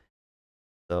these.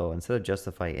 So instead of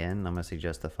justify in, I'm gonna say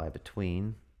justify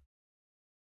between.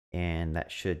 And that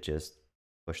should just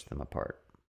push them apart.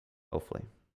 Hopefully.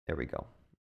 There we go.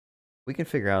 We can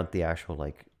figure out the actual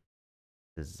like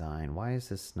design. Why is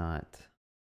this not?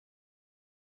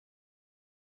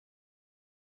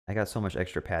 I got so much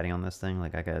extra padding on this thing,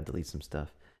 like I gotta delete some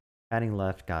stuff. Padding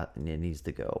left it needs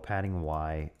to go. Padding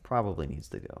Y probably needs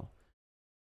to go.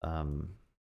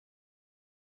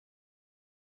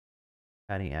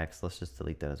 Padding X, let's just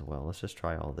delete that as well. Let's just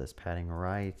try all this. Padding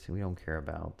right, we don't care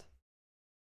about.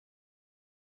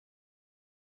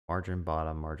 Margin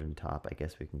bottom, margin top, I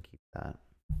guess we can keep that.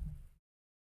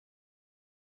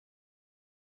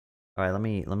 All right, let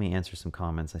me answer some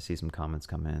comments. I see some comments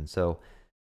coming in. So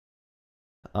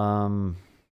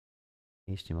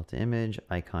HTML to image,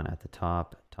 icon at the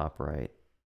top right.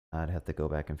 I'd have to go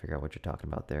back and figure out what you're talking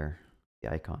about there.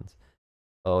 The icons.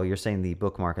 Oh, you're saying the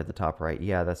bookmark at the top right.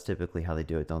 Yeah, that's typically how they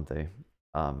do it, don't they?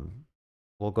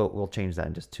 We'll change that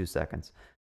in just 2 seconds.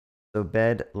 So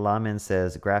Bed Lamin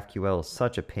says GraphQL is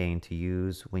such a pain to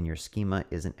use when your schema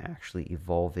isn't actually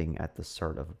evolving at the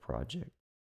start of a project.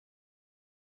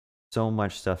 So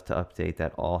much stuff to update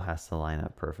that all has to line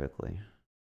up perfectly.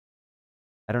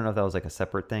 I don't know if that was like a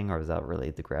separate thing or is that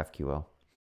related to GraphQL?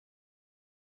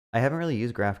 I haven't really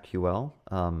used GraphQL,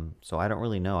 so I don't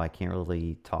really know. I can't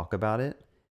really talk about it.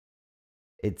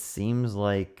 It seems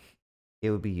like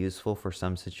it would be useful for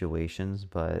some situations,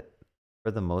 but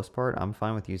for the most part, I'm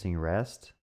fine with using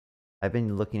REST. I've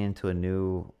been looking into a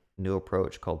new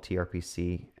approach called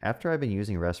TRPC. After I've been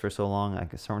using REST for so long, I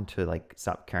started to like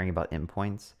stop caring about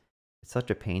endpoints. it's such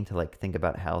a pain to like think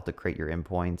about how to create your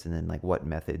endpoints and then like what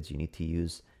methods you need to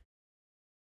use.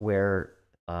 Where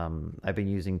I've been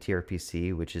using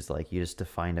TRPC, which is like you just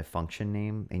define a function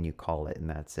name and you call it and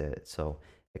that's it. So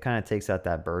it kind of takes out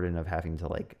that burden of having to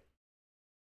like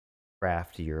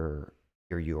craft your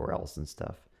URLs and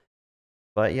stuff.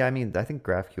 But yeah, I mean, I think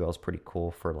GraphQL is pretty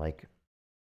cool for like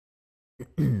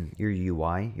your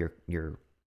UI, your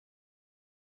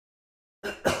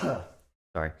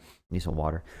sorry, need some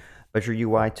water. But your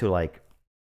UI to like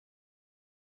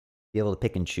be able to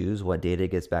pick and choose what data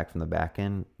gets back from the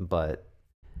backend. But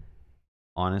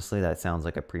honestly, that sounds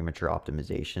like a premature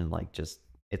optimization. Like just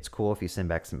it's cool if you send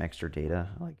back some extra data.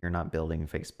 Like you're not building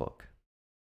Facebook.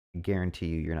 I guarantee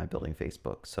you're not building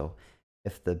Facebook. So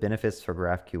if the benefits for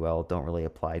GraphQL don't really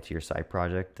apply to your side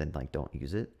project, then like don't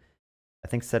use it. I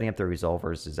think setting up the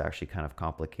resolvers is actually kind of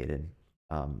complicated.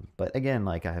 But again,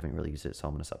 like I haven't really used it, so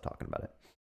I'm gonna stop talking about it.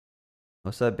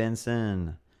 What's up,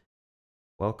 Benson?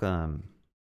 Welcome.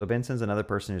 So Benson's another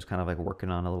person who's kind of like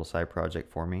working on a little side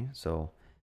project for me. So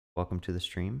welcome to the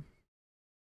stream.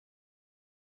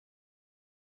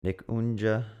 Nick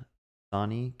Unja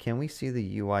Sani, can we see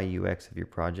the UI UX of your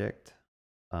project?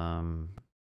 Not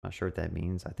sure what that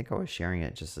means. I think I was sharing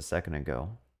it just a second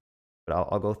ago, but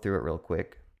I'll go through it real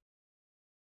quick.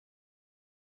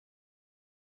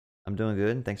 I'm doing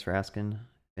good. Thanks for asking,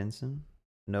 Benson.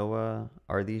 Noah,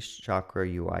 are these Chakra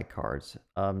UI cards?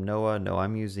 Noah, no,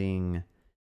 I'm using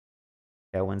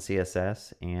Tailwind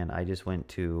CSS, and I just went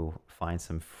to find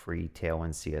some free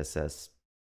Tailwind CSS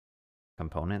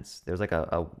components. There's like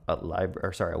a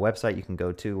website you can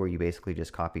go to where you basically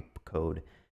just copy code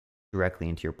directly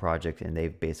into your project, and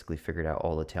they've basically figured out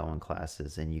all the Tailwind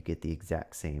classes, and you get the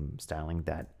exact same styling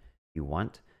that you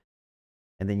want.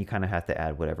 And then you kind of have to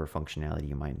add whatever functionality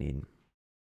you might need.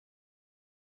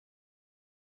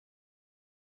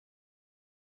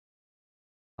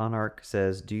 Anarch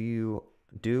says, do you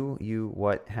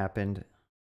what happened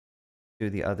to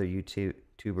the other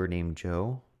YouTuber named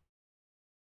Joe?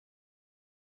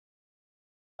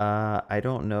 I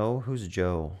don't know. Who's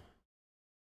Joe?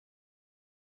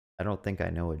 I don't think I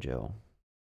know a Joe.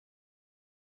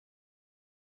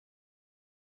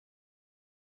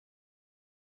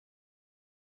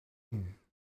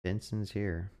 Benson's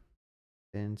here.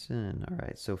 Benson. All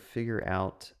right. So figure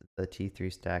out the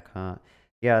T3 stack, huh?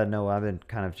 Yeah, no, I've been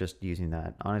kind of just using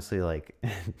that. Honestly, like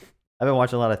I've been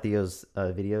watching a lot of Theo's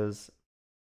videos.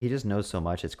 He just knows so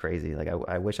much. It's crazy. Like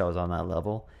I wish I was on that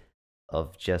level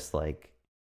of just like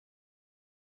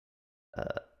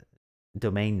uh,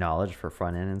 domain knowledge for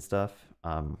front end and stuff.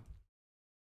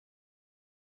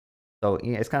 So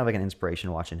yeah, it's kind of like an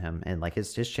inspiration watching him, and like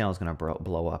his channel is gonna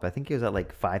blow up. I think he was at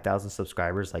like 5,000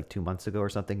 subscribers like 2 months ago or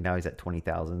something. Now he's at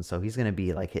 20,000, so he's gonna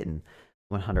be like hitting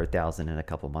 100,000 in a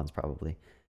couple months probably.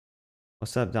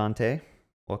 What's up, Dante?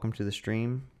 Welcome to the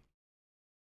stream.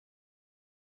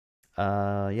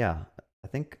 Yeah, I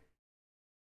think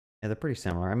yeah, they're pretty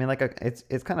similar. I mean, like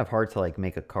it's kind of hard to like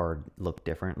make a card look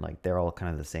different. Like they're all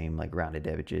kind of the same, like rounded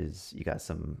edges. You got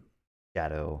some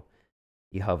shadow.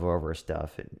 You hover over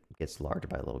stuff, it gets large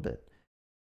by a little bit.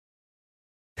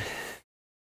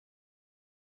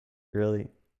 Really?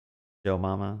 Yo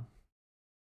mama?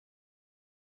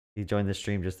 You joined the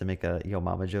stream just to make a yo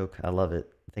mama joke? I love it.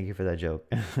 Thank you for that joke.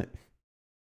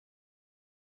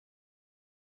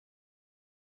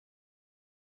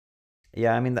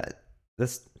 Yeah, I mean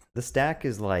the stack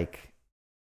is like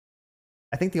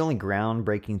I think the only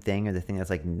groundbreaking thing or the thing that's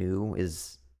like new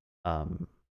is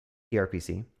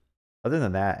TRPC. Other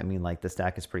than that, I mean like the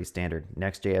stack is pretty standard.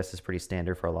 Next.js is pretty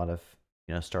standard for a lot of,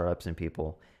 startups and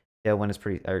people. Tailwind is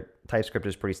pretty or TypeScript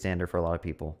is pretty standard for a lot of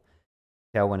people.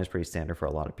 Tailwind is pretty standard for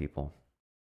a lot of people.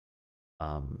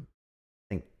 I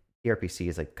think TRPC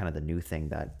is like kind of the new thing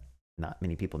that not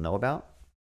many people know about.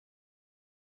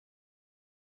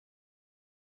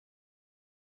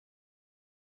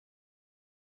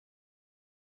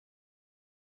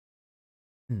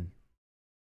 Hmm.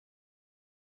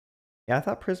 Yeah, I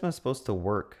thought Prisma was supposed to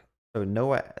work. So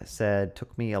Noah said,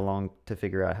 took me along to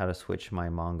figure out how to switch my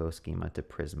Mongo schema to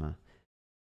Prisma.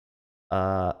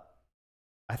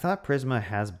 I thought Prisma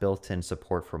has built-in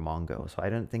support for Mongo, so I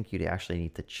don't think you'd actually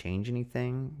need to change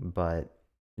anything, but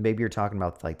maybe you're talking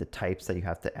about like the types that you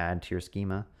have to add to your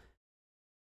schema.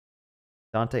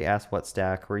 Dante asked what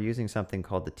stack. We're using something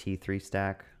called the T3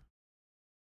 stack,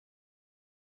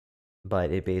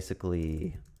 but it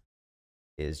basically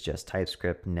is just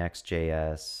TypeScript,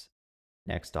 Next.js,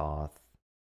 Next-Auth,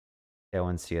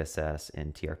 Tailwind CSS,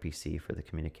 and TRPC for the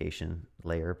communication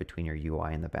layer between your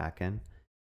UI and the backend.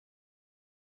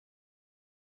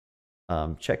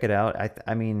 Check it out.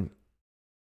 I mean,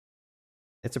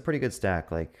 It's a pretty good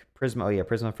stack. Like Prisma, oh yeah,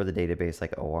 Prisma for the database,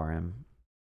 like ORM.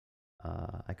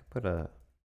 I could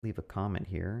leave a comment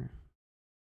here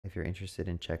if you're interested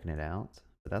in checking it out.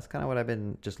 But that's kind of what I've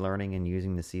been just learning and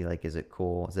using to see, like, is it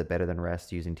cool? Is it better than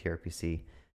REST using TRPC?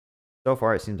 So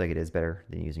far, it seems like it is better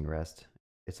than using REST.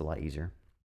 It's a lot easier.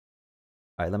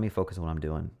 All right, let me focus on what I'm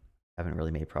doing. I haven't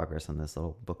really made progress on this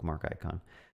little bookmark icon.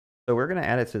 So we're going to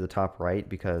add it to the top right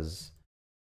because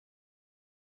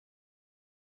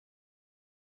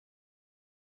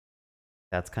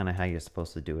that's kind of how you're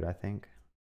supposed to do it, I think.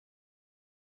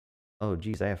 Oh,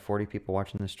 geez, I have 40 people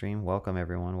watching the stream. Welcome,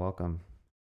 everyone. Welcome.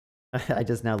 I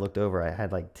just now looked over. I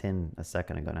had like 10 a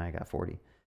second ago. Now I got 40.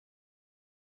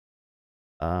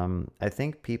 I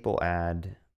think people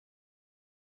add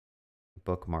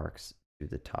bookmarks to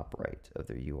the top right of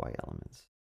their UI elements.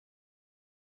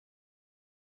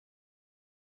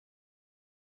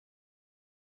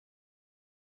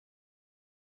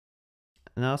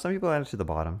 No, some people add it to the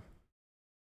bottom.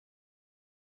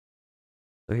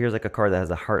 So here's like a card that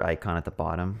has a heart icon at the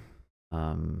bottom.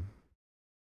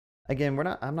 Again,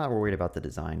 I'm not worried about the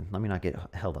design. Let me not get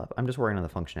held up. I'm just worrying on the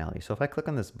functionality. So if I click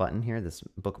on this button here, this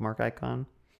bookmark icon,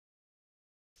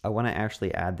 I want to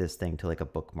actually add this thing to like a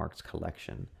bookmarks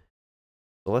collection.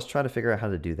 So let's try to figure out how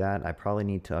to do that. I probably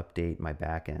need to update my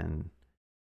backend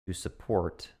to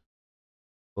support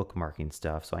bookmarking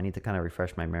stuff. So I need to kind of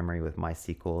refresh my memory with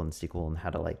MySQL and SQL and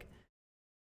how to like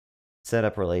set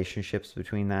up relationships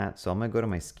between that. So I'm going to go to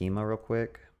my schema real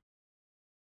quick.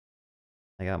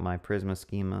 I got my Prisma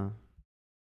schema.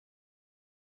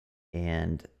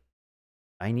 And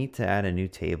I need to add a new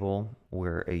table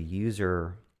where a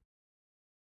user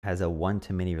has a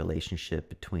one-to-many relationship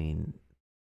between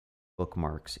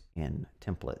bookmarks and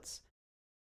templates.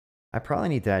 I probably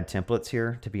need to add templates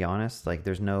here, to be honest. Like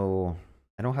I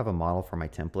don't have a model for my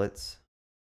templates.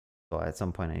 So at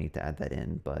some point I need to add that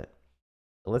in, but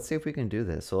let's see if we can do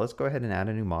this. So let's go ahead and add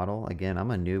a new model. Again,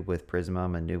 I'm a noob with Prisma,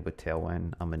 I'm a noob with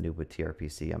Tailwind, I'm a noob with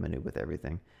TRPC, I'm a noob with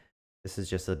everything. This is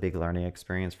just a big learning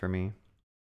experience for me.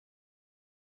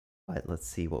 But let's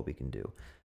see what we can do.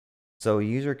 So a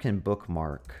user can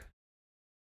bookmark.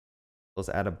 Let's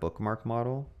add a bookmark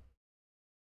model.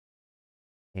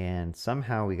 And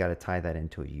somehow we got to tie that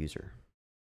into a user.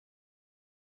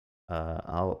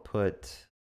 I'll put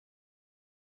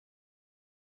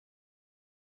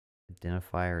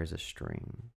identifier as a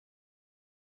string.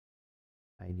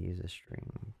 ID is a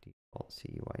string. Default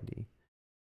CUID.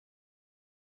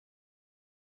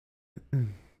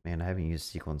 Man, I haven't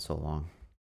used SQL in so long.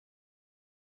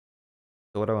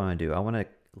 So what do I want to do? I want to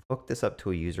hook this up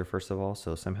to a user first of all.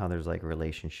 So somehow there's like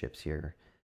relationships here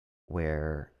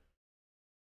where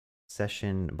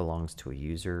session belongs to a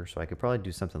user. So I could probably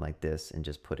do something like this and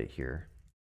just put it here.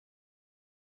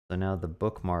 So now the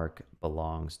bookmark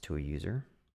belongs to a user.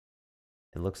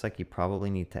 It looks like you probably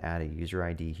need to add a user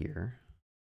ID here.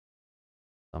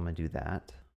 So I'm going to do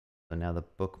that. So now the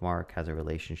bookmark has a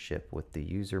relationship with the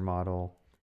user model,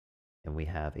 and we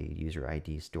have a user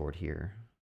ID stored here.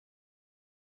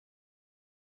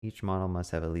 Each model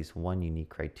must have at least one unique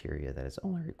criteria that is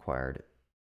only required.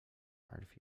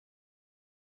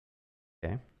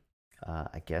 Okay.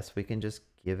 I guess we can just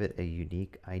give it a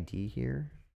unique ID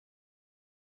here.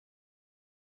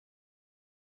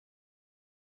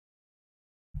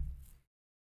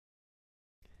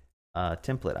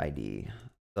 Template ID.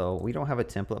 So we don't have a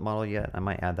template model yet. I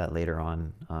might add that later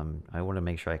on. I want to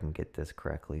make sure I can get this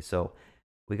correctly. So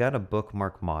we got a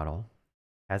bookmark model,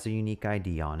 has a unique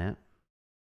ID on it.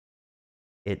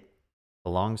 It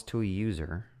belongs to a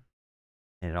user,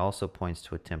 and it also points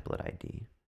to a template ID.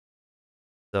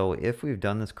 So if we've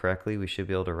done this correctly, we should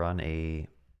be able to run a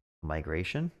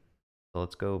migration. So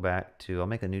let's go back to, I'll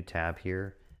make a new tab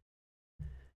here.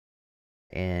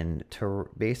 And to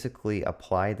basically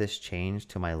apply this change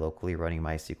to my locally running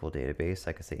MySQL database,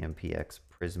 I could say npx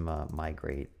prisma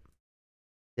migrate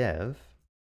dev.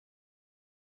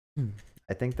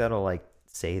 I think that'll like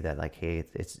say that like, hey,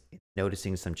 it's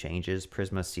noticing some changes.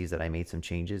 Prisma sees that I made some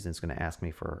changes and it's going to ask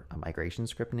me for a migration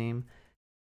script name.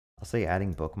 I'll say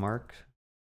adding bookmark,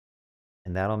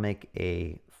 and that'll make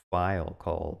a file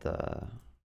called,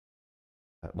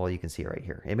 well, you can see it right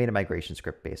here. It made a migration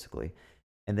script basically.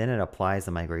 And then it applies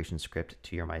the migration script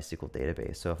to your MySQL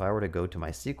database. So if I were to go to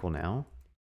MySQL now,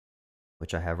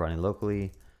 which I have running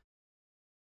locally,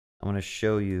 I want to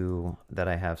show you that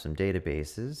I have some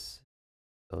databases.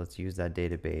 So let's use that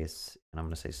database. And I'm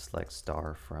going to say select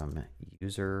star from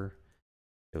user,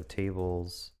 show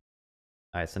tables.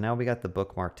 All right, so now we got the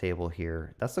bookmark table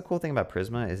here. That's the cool thing about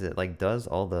Prisma is it like does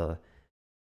all the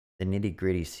the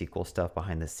nitty-gritty SQL stuff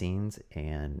behind the scenes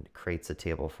and creates a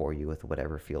table for you with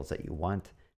whatever fields that you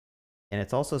want. And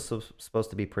it's also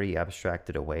supposed to be pretty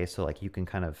abstracted away, so like you can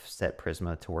kind of set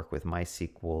Prisma to work with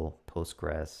MySQL,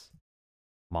 Postgres,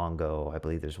 Mongo. I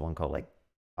believe there's one called like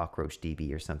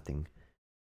CockroachDB or something.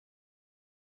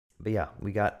 But yeah,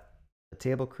 we got a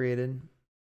table created.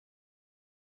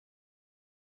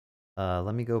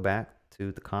 Let me go back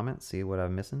to the comments, see what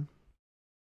I'm missing.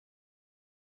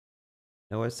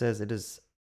 Noah says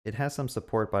it has some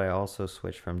support, but I also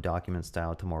switched from document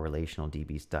style to more relational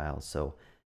DB styles, so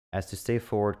as to stay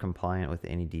forward compliant with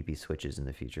any DB switches in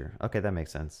the future. Okay, that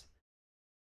makes sense.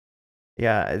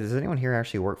 Yeah, does anyone here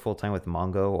actually work full-time with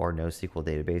Mongo or NoSQL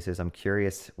databases? I'm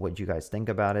curious what you guys think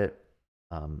about it.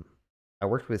 I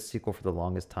worked with SQL for the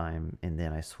longest time, and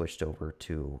then I switched over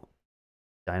to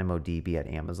DynamoDB at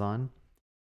Amazon.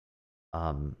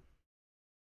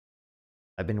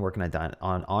 I've been working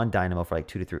on Dynamo for like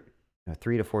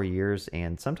 3 to 4 years,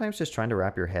 and sometimes just trying to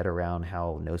wrap your head around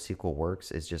how NoSQL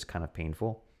works is just kind of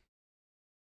painful.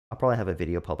 I'll probably have a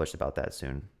video published about that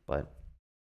soon, but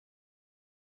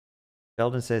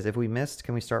Sheldon says, if we missed,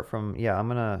 can we start from, yeah,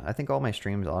 I think all my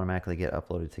streams automatically get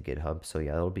uploaded to GitHub, so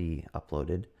yeah, it'll be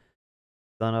uploaded.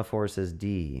 Son4 says,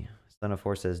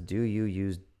 Son4 says, do you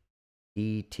use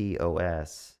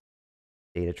DTOS,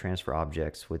 data transfer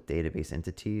objects with database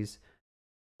entities,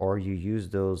 or you use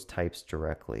those types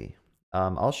directly?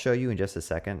 I'll show you in just a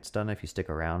second, Stun, if you stick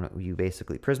around. You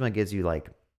basically, Prisma gives you like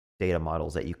data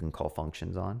models that you can call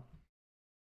functions on.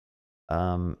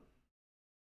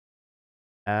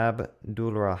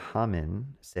 Abdulrahman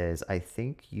says, I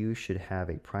think you should have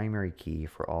a primary key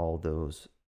for all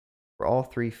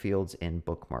 3 fields in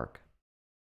bookmark.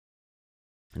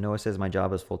 Noah says, my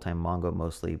job is full-time Mongo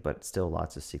mostly, but still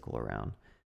lots of SQL around.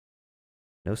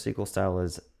 NoSQL style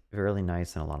is really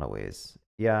nice in a lot of ways.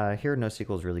 Yeah, I hear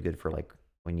NoSQL is really good for like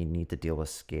when you need to deal with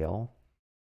scale.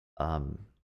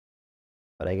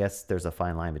 But I guess there's a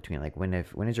fine line between like when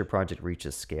does your project reach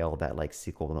a scale that like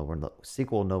I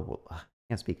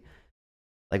can't speak.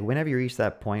 Like whenever you reach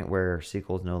that point where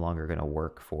SQL is no longer going to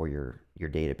work for your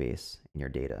database and your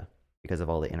data because of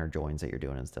all the inner joins that you're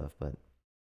doing and stuff. But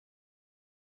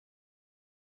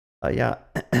yeah,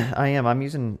 I am. I'm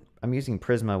using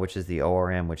Prisma, which is the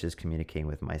ORM, which is communicating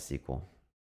with MySQL.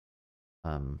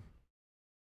 All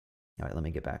right, let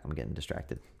me get back. I'm getting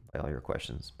distracted by all your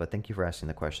questions, but thank you for asking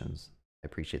the questions. I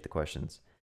appreciate the questions,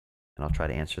 and I'll try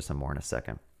to answer some more in a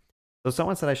second. So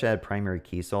someone said I should add primary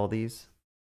keys to all these.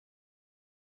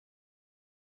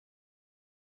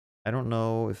 I don't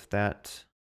know if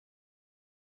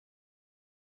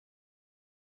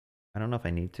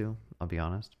I need to, I'll be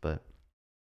honest, but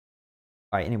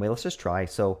all right, anyway, let's just try.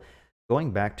 So going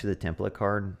back to the template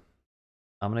card,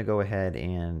 I'm going to go ahead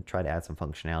and try to add some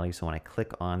functionality. So when I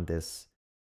click on this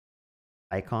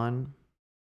icon,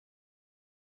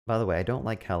 by the way, I don't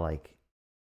like how like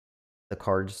the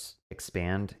cards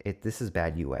expand. This is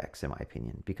bad UX in my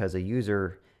opinion, because a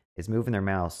user is moving their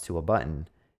mouse to a button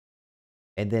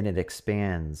and then it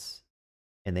expands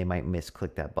and they might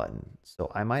misclick that button.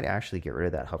 So I might actually get rid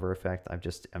of that hover effect. I'm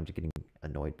just getting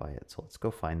annoyed by it. So let's go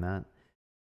find that.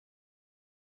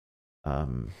 How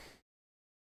do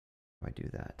I do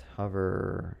that?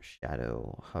 Hover,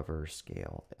 shadow, hover,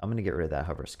 scale. I'm going to get rid of that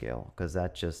hover scale because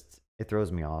that just, it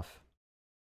throws me off.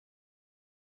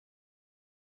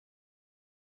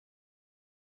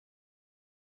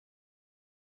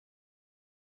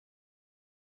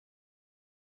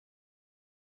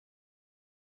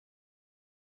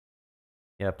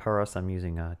 Yeah, Paros, I'm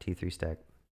using T3 stack.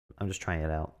 I'm just trying it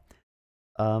out.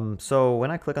 So when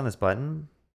I click on this button,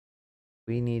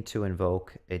 we need to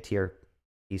invoke a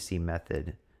TRPC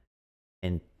method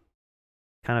and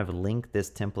kind of link this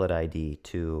template ID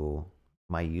to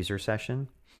my user session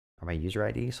or my user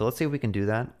ID. So let's see if we can do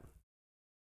that.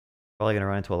 Probably going to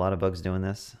run into a lot of bugs doing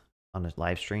this on this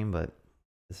live stream, but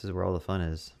this is where all the fun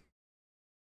is.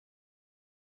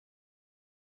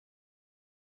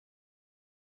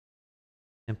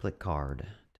 Template card.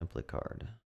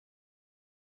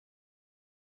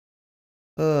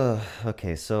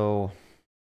 Okay, so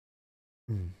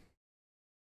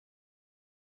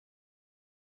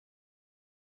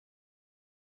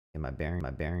my bearing,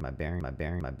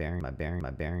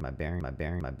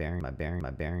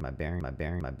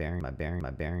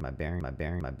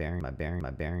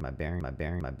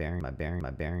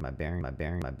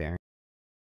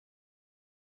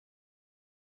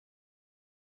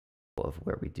 of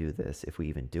where we do this, if we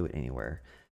even do it anywhere.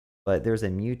 But there's a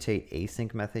mutate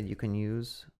async method you can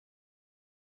use,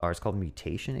 or it's called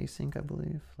mutation async, I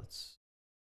believe.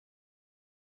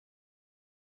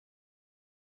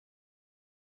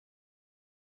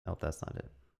 Oh, that's not it.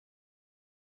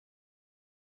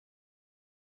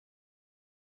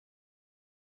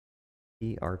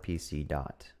 trpc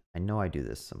dot. I know I do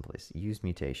this someplace. Use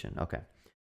mutation. Okay.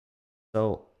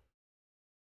 So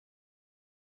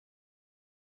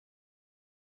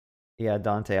yeah,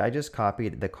 Dante, I just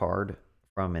copied the card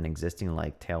from an existing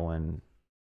like Tailwind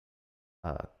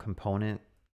component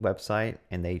website,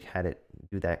 and they had it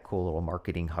do that cool little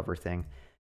marketing hover thing.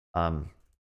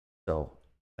 So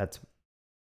that's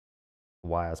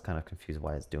why I was kind of confused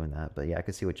why it's doing that. But yeah, I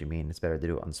can see what you mean. It's better to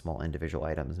do it on small individual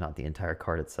items, not the entire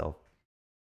card itself.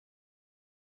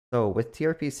 So with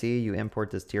trpc, you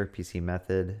import this trpc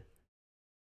method,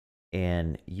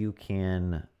 and you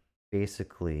can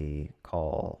basically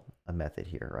call a method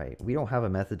here, right? We don't have a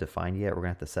method defined yet. We're gonna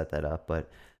have to set that up,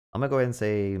 but I'm gonna go ahead and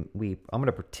say I'm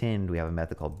gonna pretend we have a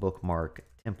method called bookmark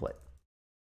template.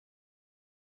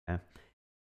 Okay.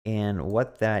 And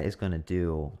what that is going to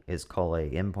do is call a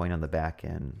endpoint on the back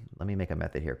end. Let me make a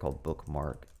method here called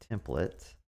bookmark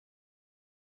template.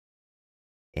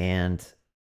 And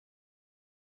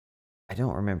I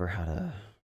don't remember how to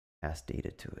pass data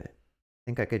to it. I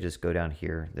think I could just go down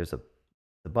here. There's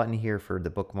the button here for the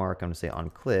bookmark. I'm going to say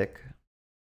on click.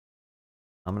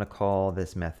 I'm going to call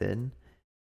this method,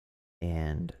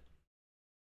 and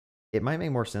it might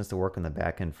make more sense to work on the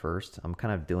back end first. I'm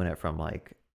kind of doing it from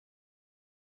like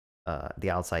the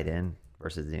outside in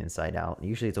versus the inside out.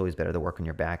 Usually it's always better to work on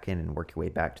your back end and work your way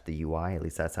back to the UI. At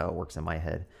least that's how it works in my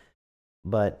head.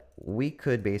 But we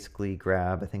could basically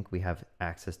grab, I think we have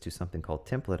access to something called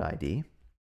template ID.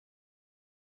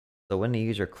 So when the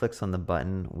user clicks on the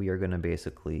button, we are going to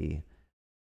basically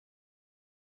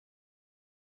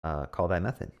call that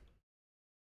method.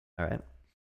 All right.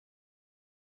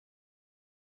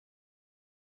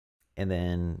 And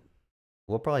then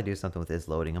we'll probably do something with is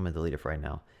loading. I'm going to delete it for right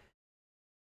now.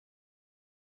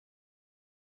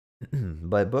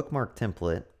 But bookmark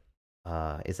template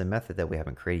is a method that we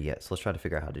haven't created yet. So let's try to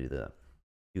figure out how to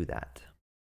do that.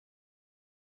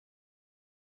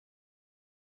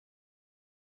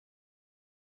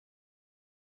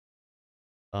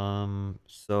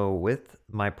 So with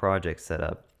my project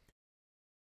setup,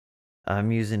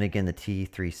 I'm using again the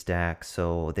T3 stack.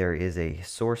 So there is a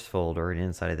source folder, and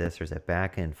inside of this there's a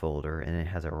backend folder, and it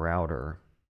has a router.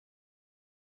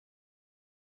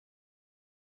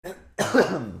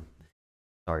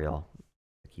 Sorry, y'all.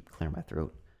 I keep clearing my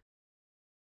throat.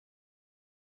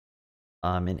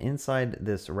 And inside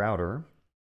this router,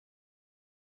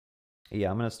 yeah,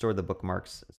 I'm gonna store the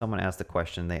bookmarks. Someone asked the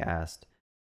question. They asked,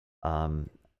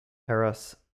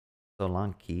 Taras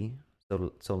Solanki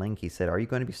said, "Are you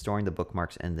going to be storing the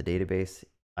bookmarks in the database?"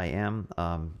 I am.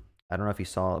 I don't know if you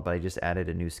saw it, but I just added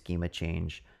a new schema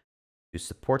change to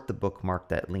support the bookmark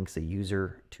that links a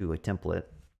user to a template.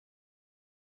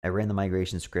 I ran the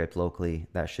migration script locally.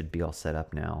 That should be all set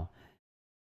up now.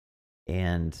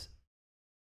 And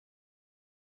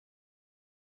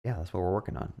yeah, that's what we're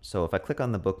working on. So if I click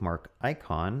on the bookmark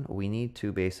icon, we need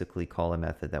to basically call a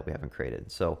method that we haven't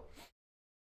created. So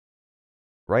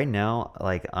right now,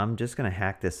 like I'm just going to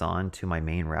hack this on to my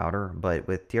main router, but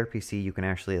with TRPC, you can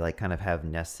actually like kind of have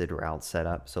nested routes set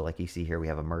up. So like you see here, we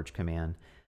have a merge command,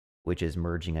 which is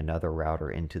merging another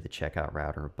router into the checkout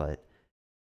router. But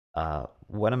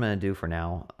what I'm going to do for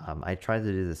now, I tried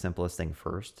to do the simplest thing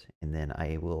first, and then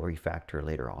I will refactor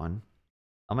later on.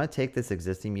 I'm going to take this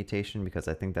existing mutation because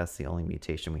I think that's the only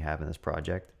mutation we have in this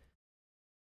project,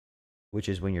 which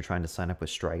is when you're trying to sign up with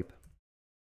Stripe.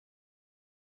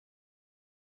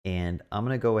 And I'm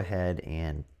going to go ahead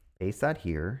and paste that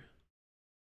here.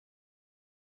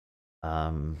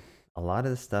 A lot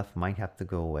of the stuff might have to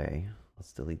go away.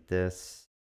 Let's delete this.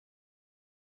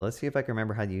 Let's see if I can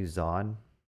remember how to use Zod.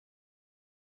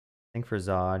 I think for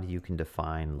Zod, you can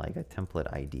define like a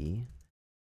template ID.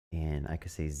 And I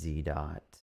could say z dot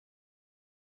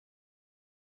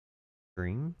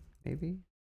string, maybe?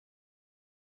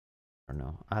 I don't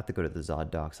know. I have to go to the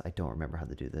Zod docs. I don't remember how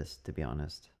to do this, to be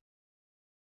honest.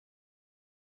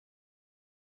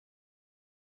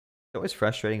 It's always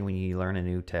frustrating when you learn a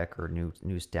new tech or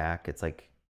new stack. It's like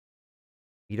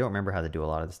you don't remember how to do a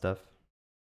lot of the stuff,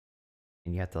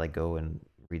 and you have to like go and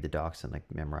read the docs and like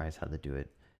memorize how to do it.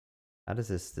 How does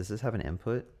this? Does this have an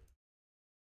input?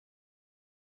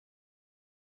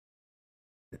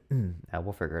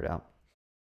 We'll figure it out.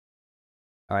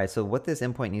 All right. So what this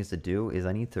endpoint needs to do is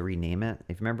I need to rename it.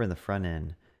 If you remember in the front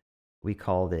end, we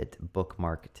called it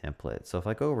bookmark template. So if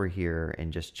I go over here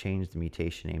and just change the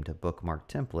mutation name to bookmark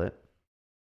template,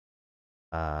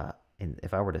 and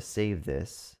if I were to save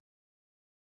this,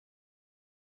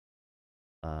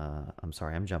 I'm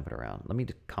sorry, I'm jumping around. Let me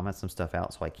comment some stuff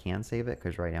out so I can save it,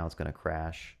 because right now it's going to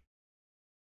crash.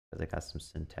 because I got some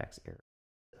syntax error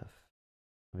stuff.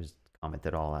 I'll just comment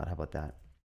it all out. How about that?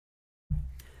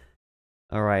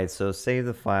 All right, so save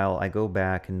the file. I go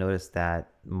back and notice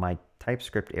that my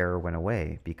TypeScript error went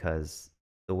away because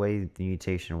the way the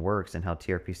mutation works and how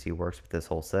TRPC works with this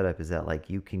whole setup is that like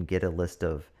you can get a list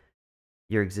of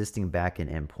your existing backend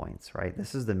endpoints, right?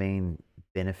 This is the main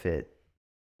benefit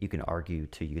you can argue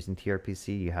to using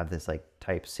TRPC. You have this like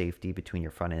type safety between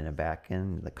your front end and back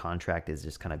end. The contract is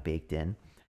just kind of baked in.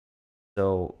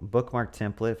 So bookmark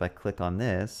template, if I click on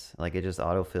this, like it just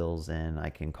autofills and I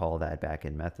can call that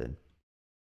backend method.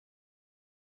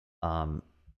 And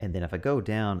then if I go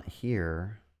down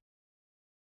here,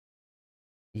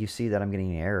 you see that I'm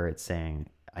getting an error. It's saying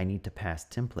I need to pass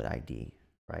template ID,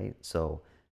 right? So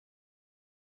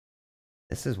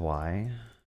this is why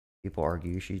people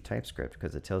argue you should use TypeScript,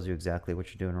 because it tells you exactly what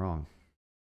you're doing wrong.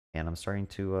 And I'm starting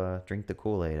to drink the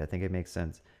Kool-Aid. I think it makes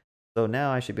sense. So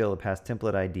now I should be able to pass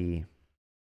template ID.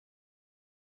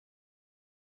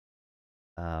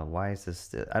 Why is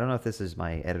this? I don't know if this is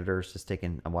my editor's just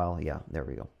taking a while. Yeah, there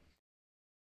we go.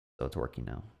 So it's working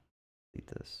now. Delete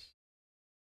this.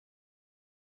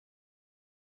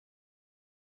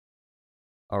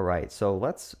 All right, so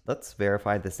let's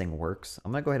verify this thing works.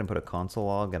 I'm gonna go ahead and put a console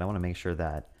log, and I want to make sure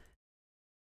that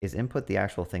is input the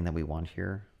actual thing that we want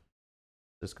here.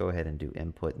 Just go ahead and do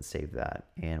input and save that.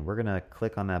 And we're gonna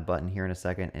click on that button here in a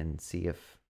second and see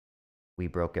if we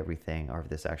broke everything or if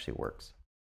this actually works.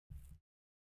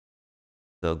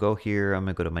 So go here, I'm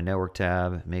gonna go to my network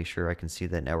tab, make sure I can see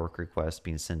that network request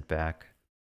being sent back.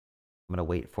 I'm gonna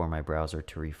wait for my browser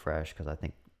to refresh because I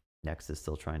think Next is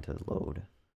still trying to load.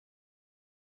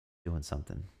 Doing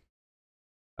something.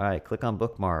 All right, click on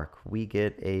bookmark. We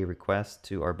get a request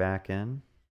to our backend.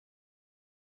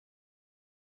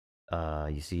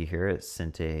 You see here it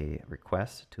sent a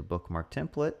request to bookmark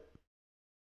template.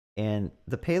 And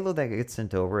the payload that gets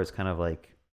sent over is kind of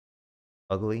like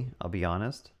ugly, I'll be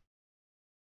honest.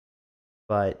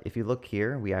 But if you look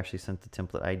here, we actually sent the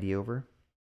template ID over.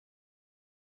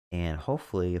 And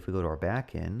hopefully, if we go to our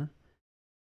backend,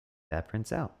 that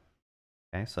prints out.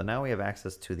 Okay, so now we have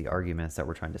access to the arguments that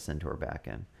we're trying to send to our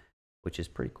backend, which is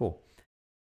pretty cool.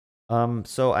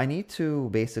 So I need to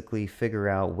basically figure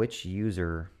out which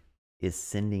user is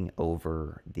sending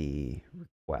over the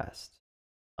request.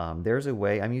 There's a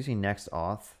way, I'm using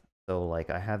Next-Auth. So like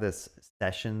I have this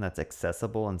session that's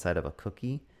accessible inside of a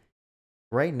cookie.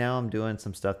 Right now I'm doing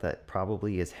some stuff that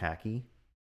probably is hacky.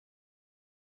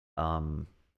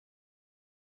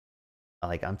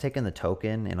 Like I'm taking the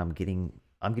token and I'm getting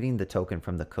the token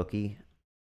from the cookie.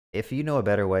 If you know a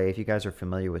better way, if you guys are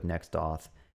familiar with Next-Auth,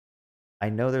 I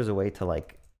know there's a way to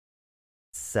like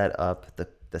set up the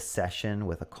session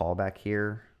with a callback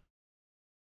here.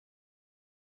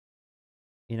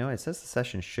 You know, it says the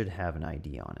session should have an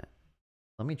ID on it.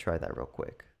 Let me try that real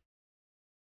quick.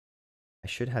 I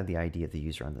should have the ID of the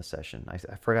user on the session. I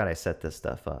forgot I set this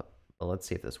stuff up, but let's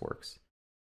see if this works.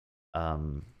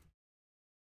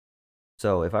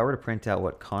 So if I were to print out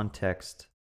what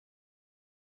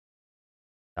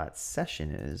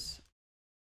context.session is,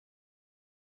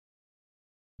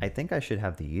 I think I should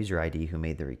have the user ID who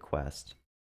made the request.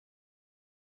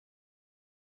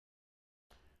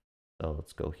 So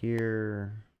let's go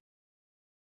here.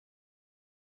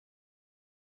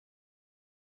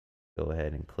 Go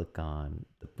ahead and click on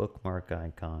the bookmark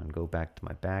icon, go back to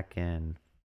my backend.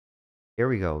 Here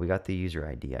we go, we got the user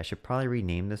ID. I should probably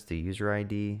rename this to user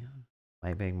ID.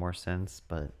 Might make more sense,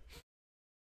 but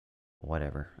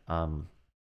whatever.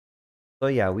 So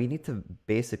yeah, we need to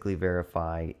basically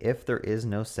verify if there is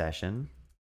no session,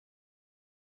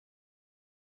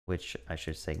 which I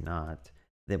should say not,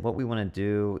 then what we want to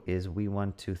do is we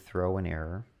want to throw an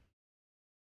error.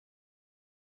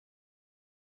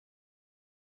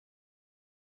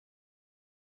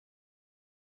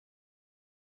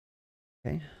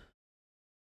 Okay.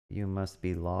 You must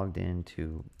be logged in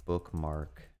to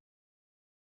bookmark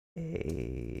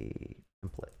a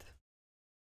template.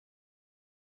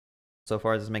 So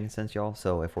far, this is making sense, y'all?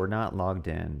 So if we're not logged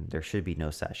in, there should be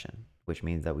no session, which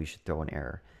means that we should throw an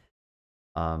error.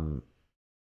 And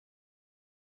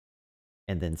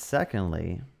then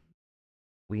secondly,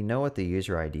 we know what the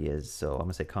user ID is. So I'm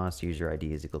gonna say const user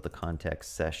ID is equal to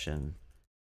context session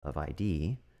of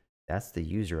ID. That's the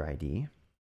user ID.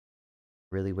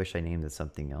 Really wish I named it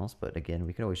something else, but again,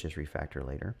 we can always just refactor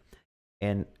later.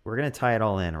 And we're gonna tie it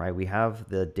all in, right? We have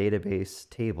the database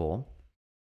table,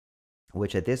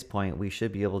 which at this point we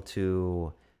should be able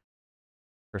to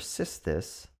persist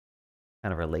this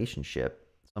kind of relationship.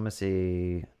 So I'm gonna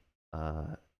say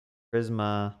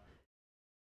Prisma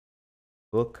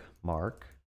bookmark.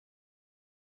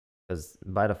 because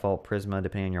by default, Prisma,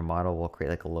 depending on your model, will create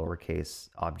like a lowercase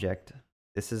object.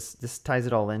 This ties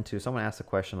it all into. Someone asked a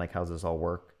question like, "How does this all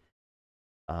work?"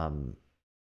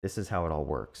 This is how it all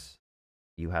works.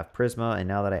 You have Prisma, and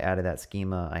now that I added that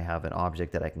schema, I have an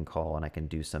object that I can call, and I can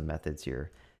do some methods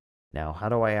here. Now, how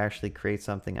do I actually create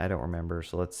something? I don't remember.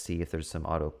 So let's see if there's some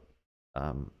auto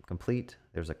complete.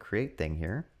 There's a create thing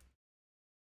here.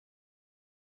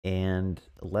 And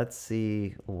let's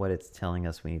see what it's telling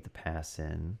us we need to pass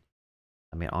in.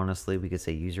 I mean, honestly, we could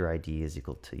say user ID is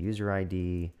equal to user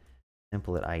ID,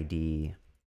 template ID.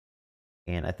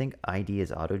 And I think ID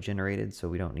is auto-generated, so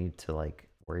we don't need to like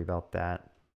worry about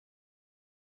that.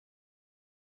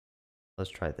 Let's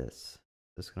try this.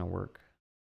 Is this gonna work?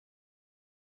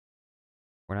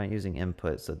 We're not using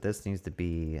input, so this needs to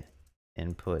be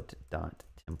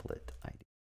input.template ID.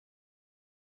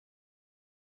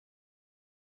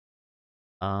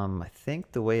 I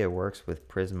think the way it works with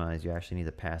Prisma is you actually need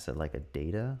to pass it like a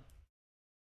data.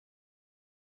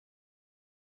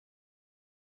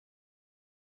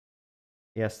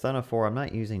 Yeah, Stun04, I'm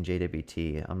not using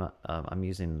JWT. I'm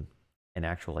using an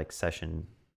actual like session,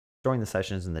 storing the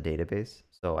sessions in the database.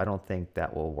 So I don't think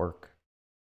that will work.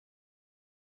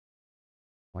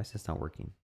 Why is this not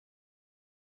working?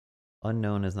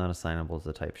 Unknown is not assignable as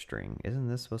a type string. Isn't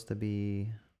this supposed to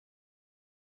be?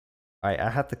 All right,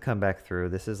 I have to come back through.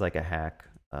 This is like a hack.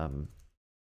 All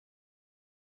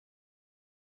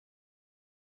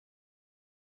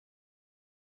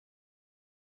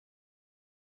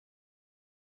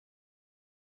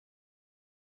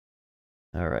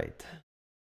right,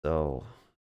 so I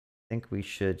think we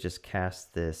should just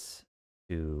cast this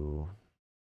to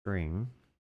string.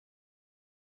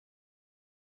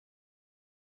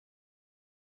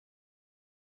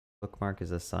 Bookmark is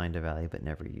assigned a value but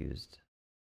never used.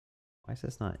 Why is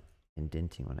this not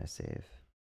indenting when I save?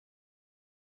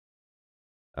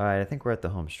 All right, I think we're at the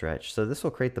home stretch. So this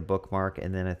will create the bookmark,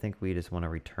 and then I think we just want to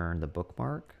return the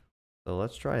bookmark. So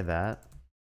let's try that.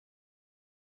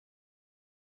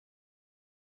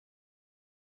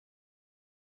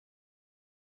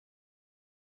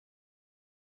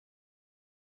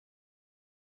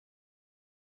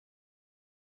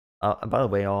 By the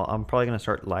way, I'm probably going to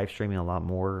start live streaming a lot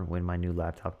more when my new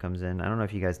laptop comes in. I don't know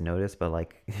if you guys noticed, but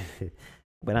like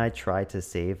when I try to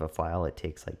save a file, it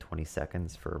takes like 20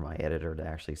 seconds for my editor to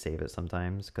actually save it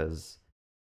sometimes because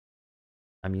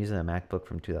I'm using a MacBook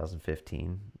from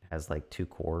 2015. It has like 2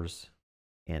 cores,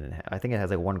 and I think it has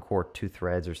like 1 core, 2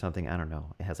 threads or something. I don't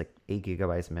know. It has like 8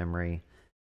 gigabytes memory.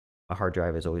 My hard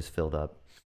drive is always filled up.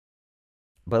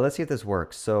 But let's see if this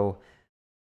works. So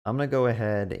I'm going to go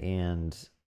ahead and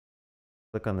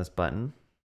click on this button.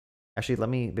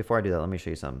 Actually, before I do that, let me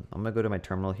show you something. I'm going to go to my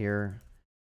terminal here,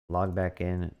 log back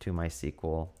in to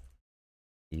MySQL,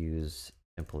 use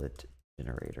template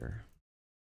generator.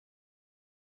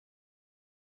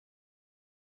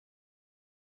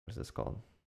 What is this called?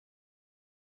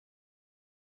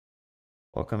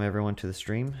 Welcome everyone to the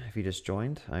stream. If you just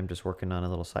joined, I'm just working on a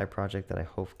little side project that I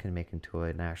hope can make into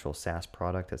an actual SaaS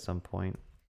product at some point.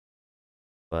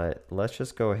 But let's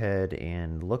just go ahead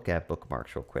and look at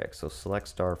bookmarks real quick. So select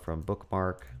star from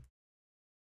bookmark,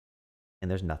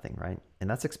 and there's nothing, right? And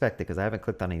that's expected because I haven't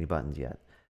clicked on any buttons yet.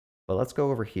 But let's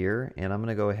go over here, and I'm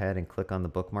going to go ahead and click on the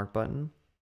bookmark button,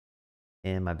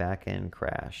 and my backend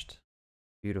crashed.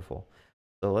 Beautiful.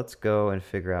 So let's go and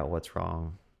figure out what's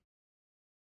wrong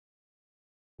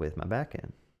with my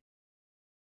backend,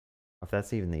 if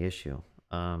that's even the issue.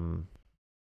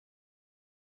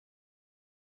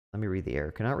 Let me read the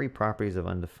error. Cannot read properties of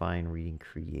undefined reading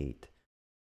create.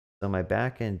 So my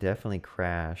backend definitely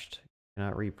crashed.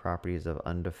 Cannot read properties of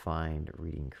undefined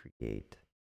reading create.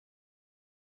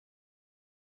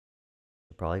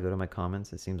 I'll probably go to my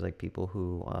comments. It seems like people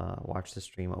who watch the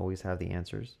stream always have the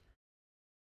answers.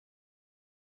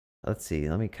 Let's see.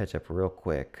 Let me catch up real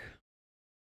quick.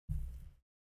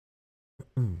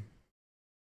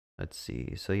 Let's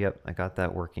see. So yep, I got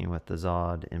that working with the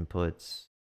Zod inputs.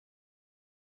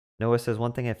 Noah says,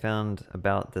 one thing I found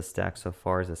about the stack so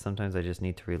far is that sometimes I just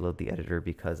need to reload the editor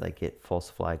because I get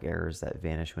false flag errors that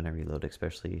vanish when I reload,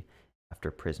 especially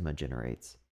after Prisma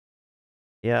generates.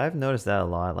 Yeah, I've noticed that a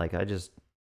lot. Like I just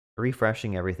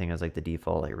refreshing everything is like the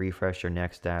default. Like refresh your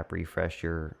Next app, refresh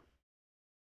your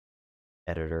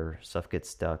editor, stuff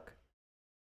gets stuck.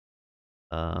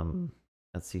 Let's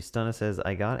see. Stunna says,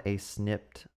 I got a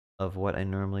snipped of what I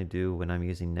normally do when I'm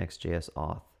using Next.js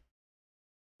auth.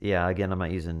 Yeah, again, I'm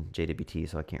not using JWT,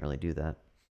 so I can't really do that.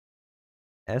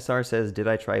 SR says, did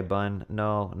I try Bun?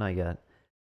 No, not yet.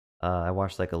 I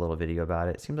watched like a little video about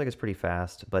it. Seems like it's pretty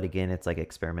fast, but again, it's like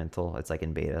experimental. It's like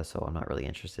in beta, so I'm not really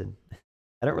interested.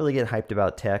 I don't really get hyped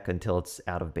about tech until it's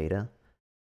out of beta,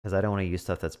 because I don't want to use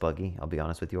stuff that's buggy. I'll be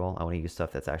honest with you all. I want to use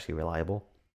stuff that's actually reliable.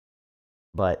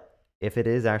 But if it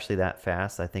is actually that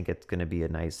fast, I think it's going to be a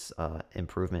nice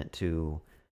improvement to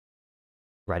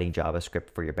writing JavaScript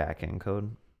for your backend code.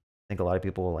 I think a lot of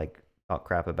people will like talk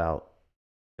crap about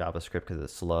JavaScript because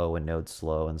it's slow and Node's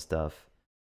slow and stuff.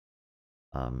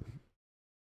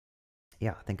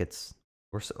 Yeah, I think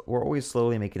we're always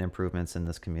slowly making improvements in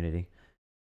this community.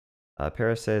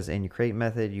 Paris says, in your create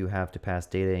method, you have to pass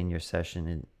data in your session,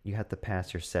 and you have to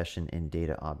pass your session in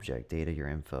data object, data your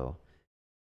info.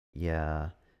 Yeah.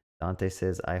 Dante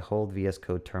says, I hold VS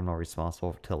Code terminal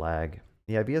responsible to lag.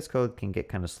 Yeah, VS Code can get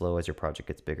kind of slow as your project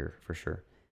gets bigger, for sure.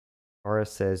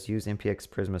 Horace says, use NPX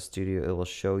Prisma Studio. It will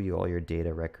show you all your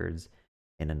data records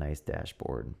in a nice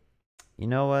dashboard. You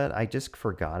know what? I just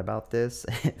forgot about this.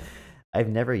 I've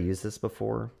never used this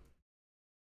before.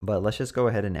 But let's just go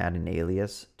ahead and add an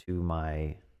alias to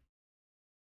my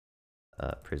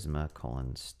Prisma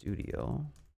 :studio.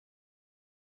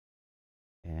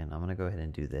 And I'm going to go ahead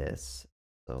and do this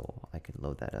so I can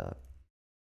load that up.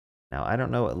 Now, I don't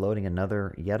know what loading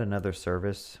yet another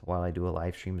service while I do a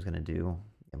live stream is going to do.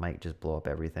 It might just blow up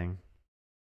everything.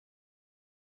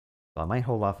 So I might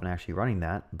hold off on actually running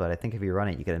that, but I think if you run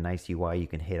it, you get a nice UI. You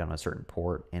can hit on a certain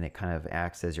port, and it kind of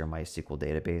acts as your MySQL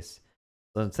database.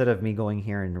 So instead of me going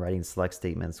here and writing select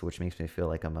statements, which makes me feel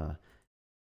like I'm a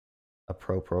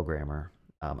pro programmer,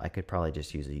 I could probably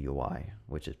just use a UI,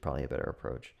 which is probably a better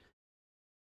approach.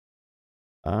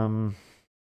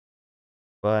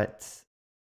 But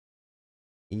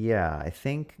yeah, I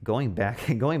think going back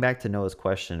to Noah's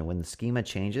question, when the schema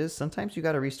changes, sometimes you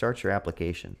got to restart your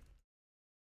application,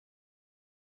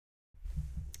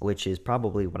 which is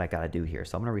probably what I got to do here.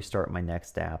 So I'm going to restart my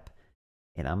next app,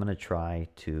 and I'm going to try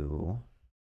to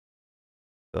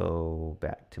go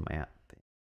back to my app.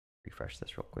 Refresh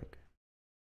this real quick.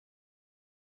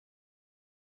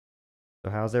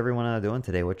 So how's everyone doing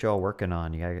today? What y'all working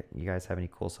on? You guys have any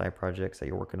cool side projects that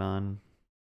you're working on?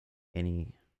 Any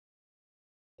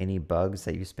bugs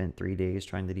that you spent 3 days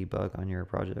trying to debug on your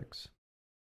projects?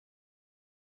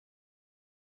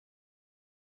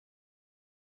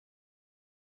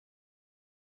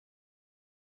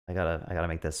 I gotta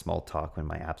make this small talk when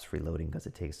my app's reloading because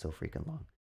it takes so freaking long.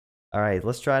 All right,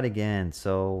 let's try it again.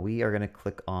 So we are gonna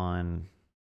click on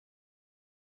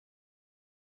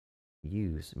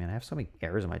use. Man, I have so many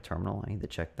errors in my terminal. I need to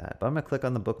check that. But I'm gonna click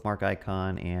on the bookmark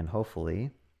icon, and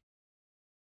hopefully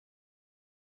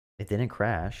it didn't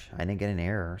crash. I didn't get an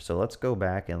error. So let's go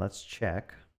back and let's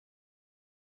check.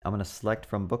 I'm gonna select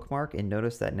from bookmark, and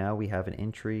notice that now we have an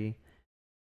entry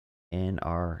in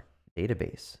our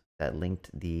database that linked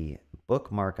the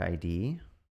bookmark ID,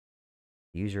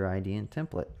 user ID, and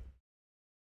template.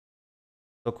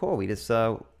 So cool, we just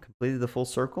completed the full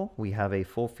circle. We have a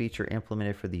full feature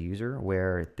implemented for the user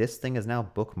where this thing is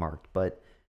now bookmarked, but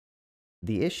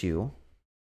the issue,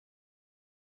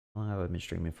 how long have I been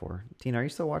streaming for? Tina, are you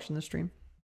still watching the stream?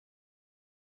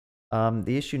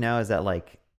 The issue now is that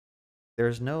like,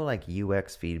 there's no like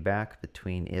UX feedback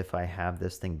between if I have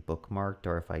this thing bookmarked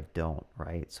or if I don't,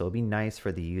 right? So it'd be nice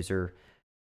for the user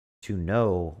to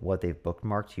know what they've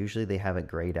bookmarked. Usually they have it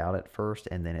grayed out at first,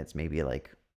 and then it's maybe like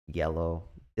yellow.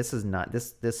 This is not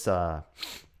this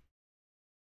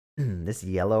this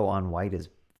yellow on white is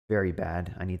very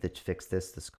bad. I need to fix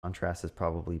this. This contrast is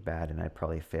probably bad, and I'd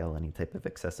probably fail any type of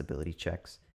accessibility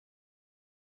checks.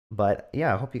 But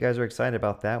yeah, I hope you guys are excited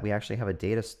about that. We actually have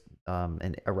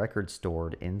a record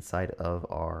stored inside of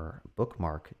our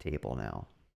bookmark table now.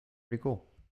 Pretty cool.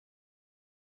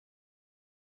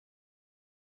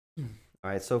 All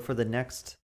right, so for the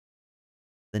next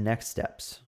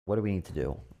steps, what do we need to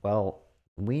do? Well,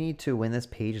 we need to, when this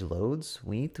page loads,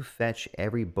 we need to fetch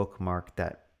every bookmark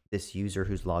that this user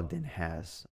who's logged in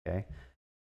has, okay?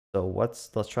 So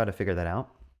let's try to figure that out.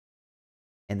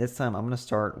 And this time I'm going to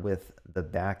start with the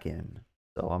backend.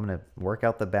 So I'm going to work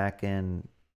out the backend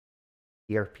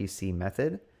gRPC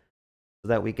method so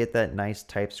that we get that nice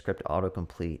TypeScript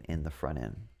autocomplete in the front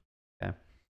end, okay?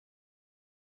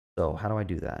 So how do I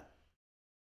do that?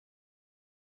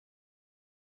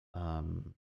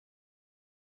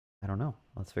 I don't know.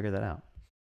 Let's figure that out.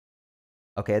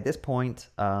 Okay, at this point,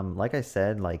 like I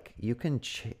said, like you can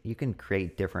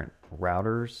create different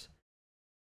routers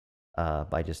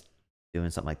by just doing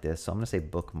something like this. So I'm gonna say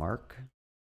bookmark.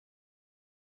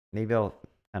 Maybe I'll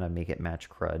kind of make it match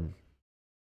CRUD.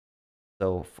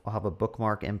 So I'll have a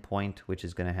bookmark endpoint, which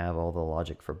is gonna have all the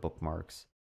logic for bookmarks.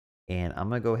 And I'm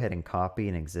gonna go ahead and copy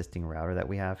an existing router that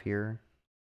we have here.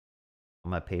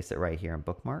 I'm gonna paste it right here in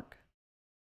bookmark.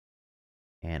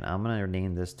 And I'm going to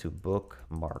name this to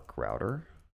bookmark router.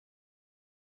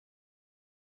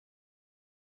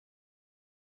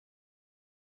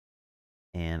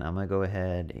 And I'm going to go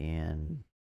ahead and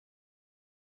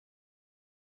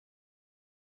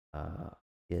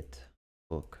get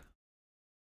book.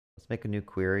 Let's make a new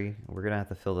query. We're going to have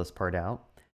to fill this part out.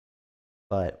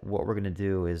 But what we're going to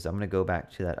do is I'm going to go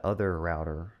back to that other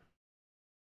router,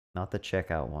 not the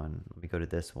checkout one. Let me go to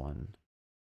this one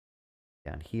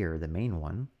down here, the main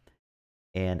one.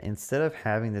 And instead of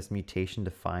having this mutation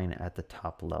defined at the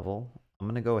top level, I'm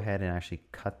going to go ahead and actually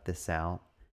cut this out.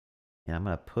 And I'm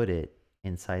going to put it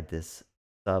inside this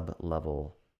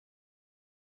sub-level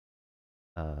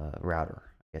router,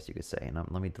 I guess you could say. And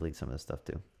let me delete some of this stuff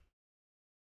too.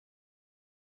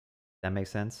 That makes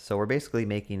sense? So we're basically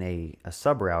making a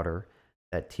sub-router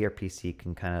that TRPC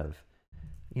can kind of,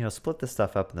 you know, split this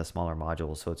stuff up into smaller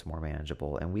modules so it's more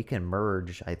manageable. And we can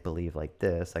merge, I believe, like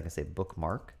this. I can say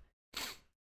bookmark.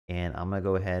 And I'm going to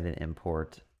go ahead and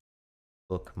import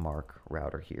bookmark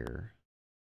router here.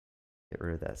 Get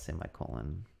rid of that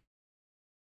semicolon.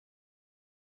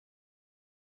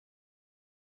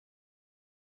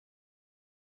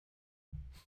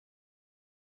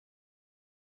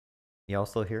 Y'all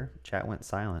still here? Chat went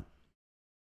silent.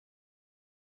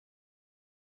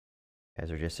 You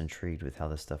guys are just intrigued with how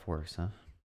this stuff works, huh?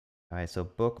 All right, so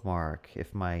bookmark.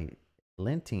 If my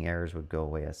linting errors would go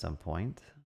away at some point.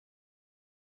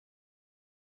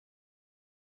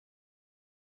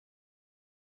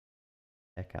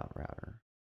 Checkout router.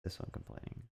 This one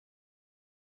complaining.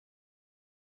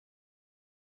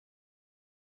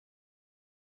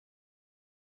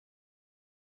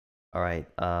 All right,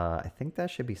 I think that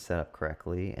should be set up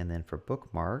correctly. And then for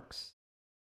bookmarks,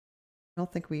 I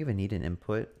don't think we even need an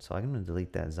input, so I'm going to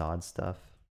delete that Zod stuff.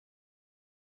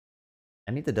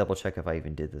 I need to double check if I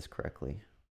even did this correctly.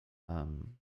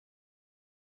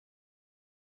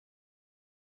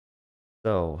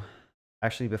 So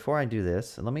actually, before I do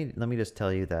this, let me just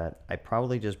tell you that I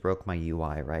probably just broke my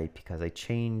UI, right? Because I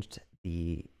changed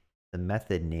the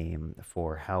method name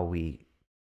for how we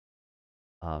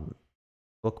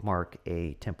bookmark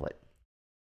a template.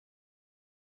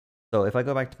 So if I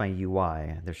go back to my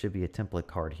UI, there should be a template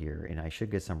card here, and I should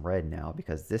get some red now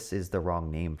because this is the wrong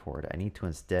name for it. I need to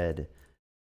instead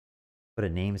put a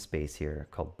namespace here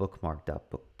called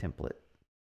bookmark.booktemplate.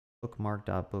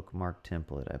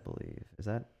 Bookmark.bookmarktemplate, I believe. Is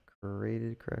that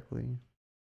created correctly?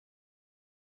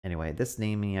 Anyway, this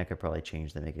naming I could probably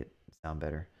change to make it sound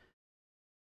better.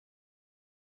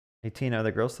 Hey Tina, are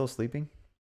the girls still sleeping?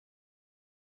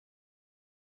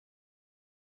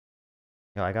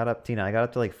 Yo, I got up, Tina, I got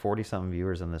up to like 40 something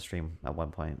viewers on the stream at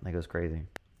one point. Like it was crazy.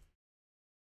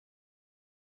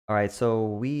 All right, so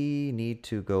we need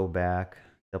to go back,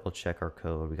 double check our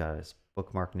code. We got a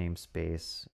bookmark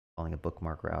namespace, calling a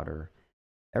bookmark router.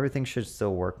 Everything should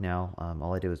still work now.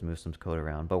 All I did was move some code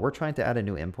around, but we're trying to add a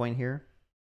new endpoint here.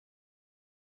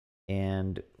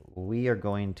 And we are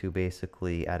going to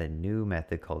basically add a new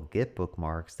method called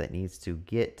getBookmarks that needs to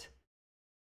get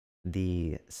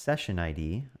the session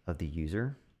ID of the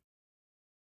user.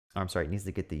 I'm sorry, it needs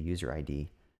to get the user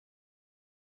ID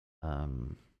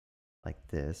like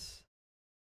this.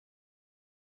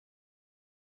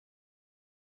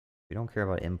 We don't care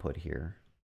about input here.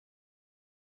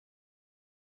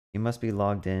 You must be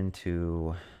logged in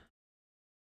to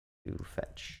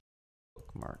fetch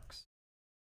bookmarks.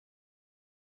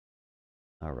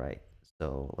 All right,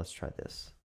 so let's try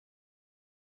this.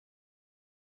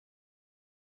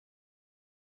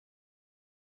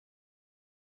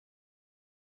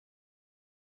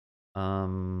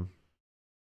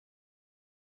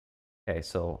 Okay,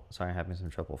 so sorry, I'm having some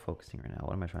trouble focusing right now.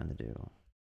 What am I trying to do?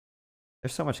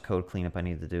 There's so much code cleanup I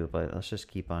need to do, but let's just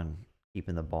keep on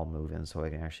keeping the ball moving so I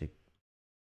can actually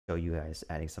show you guys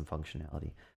adding some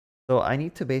functionality. So I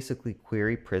need to basically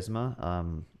query Prisma. I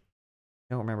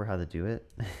don't remember how to do it.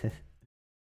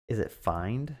 Is it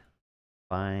find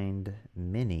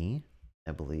mini,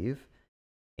 I believe,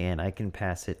 and I can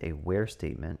pass it a where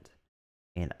statement.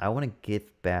 And I want to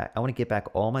get back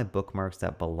all my bookmarks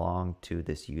that belong to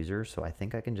this user. So I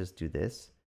think I can just do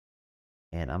this.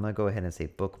 And I'm going to go ahead and say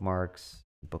bookmarks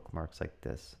like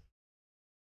this.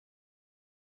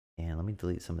 And let me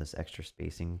delete some of this extra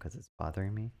spacing because it's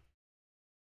bothering me.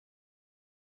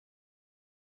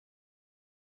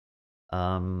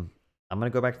 I'm going to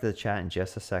go back to the chat in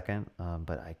just a second,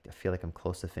 but I feel like I'm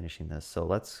close to finishing this. So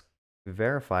let's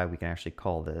verify we can actually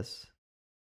call this.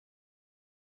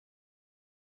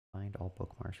 Find all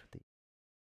bookmarks with the. Does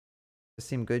this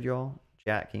seem good, y'all?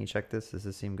 Chat, can you check this? Does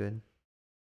this seem good?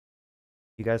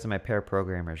 You guys are my pair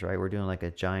programmers, right? We're doing like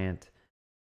a giant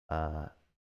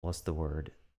what's the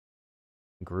word?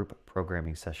 Group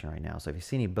programming session right now. So if you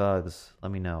see any bugs,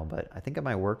 let me know, but I think it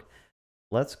might work.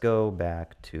 Let's go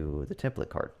back to the template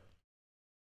card.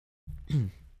 All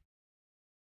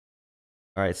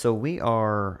right, so we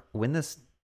are, when the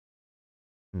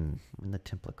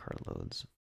template card loads.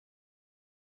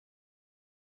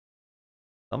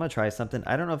 I'm gonna try something.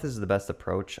 I don't know if this is the best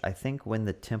approach. I think when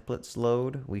the templates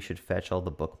load, we should fetch all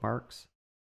the bookmarks.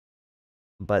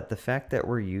 But the fact that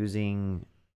we're using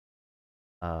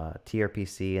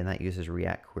TRPC and that uses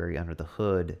React Query under the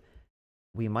hood,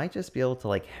 we might just be able to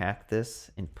like hack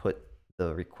this and put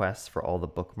the requests for all the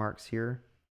bookmarks here.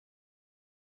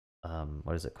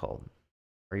 What is it called?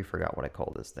 I already forgot what I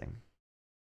called this thing.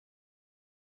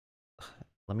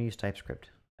 Let me use TypeScript.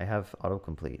 I have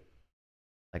autocomplete.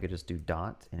 I could just do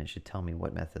dot and it should tell me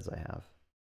what methods I have.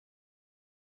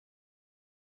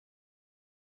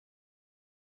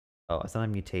 Oh, it's not a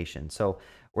mutation. So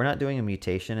we're not doing a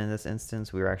mutation in this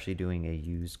instance. We're actually doing a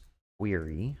use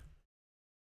query.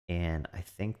 And I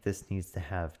think this needs to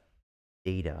have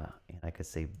data. And I could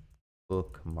say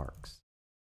bookmarks.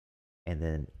 And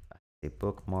then I say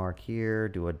bookmark here,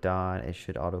 do a dot. It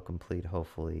should autocomplete,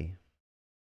 hopefully.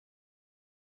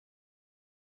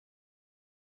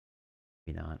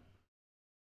 Maybe not.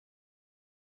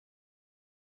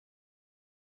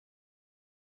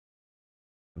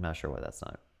 I'm not sure why that's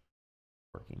not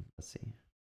working. Let's see.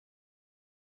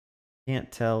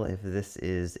 Can't tell if this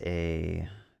is a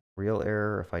real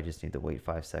error or if I just need to wait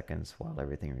 5 seconds while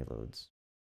everything reloads.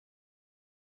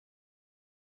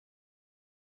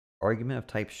 Argument of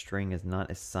type string is not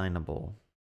assignable.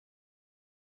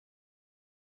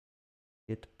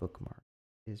 Get bookmark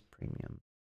is premium.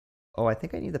 Oh, I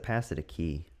think I need to pass it a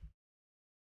key.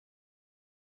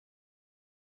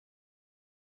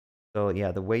 So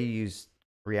yeah, the way you use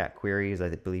React queries, I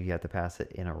believe you have to pass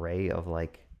it an array of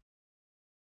like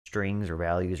strings or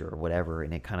values or whatever,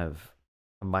 and it kind of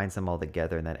combines them all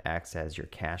together and that acts as your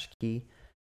cache key.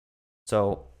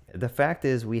 So the fact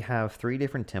is we have 3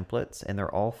 different templates and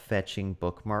they're all fetching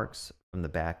bookmarks from the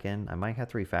backend. I might have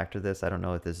to refactor this. I don't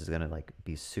know if this is going to like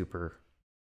be super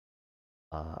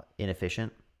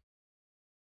inefficient.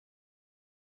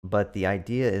 But the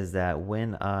idea is that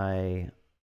when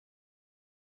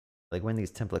when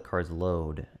these template cards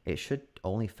load, it should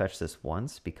only fetch this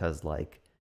once because like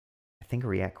I think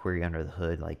React Query under the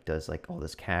hood like does like all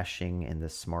this caching and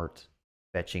this smart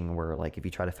fetching where like if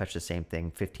you try to fetch the same thing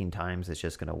 15 times, it's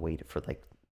just gonna wait for like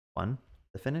 1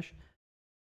 to finish.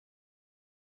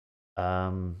 I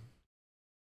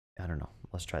don't know.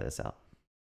 Let's try this out.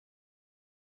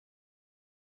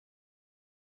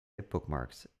 Get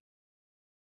bookmarks.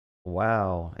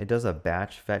 Wow, it does a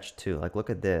batch fetch too. Like look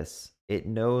at this. It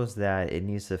knows that it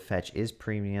needs to fetch is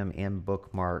premium and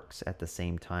bookmarks at the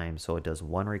same time. So it does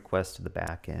 1 request to the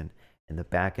backend, and the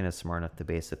backend is smart enough to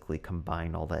basically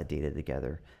combine all that data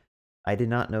together. I did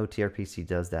not know TRPC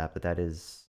does that, but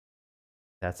that's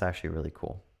actually really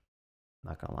cool.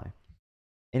 Not gonna lie.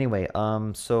 Anyway,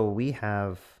 so we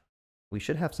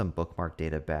should have some bookmark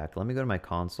data back. Let me go to my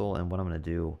console, and what I'm gonna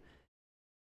do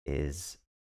is,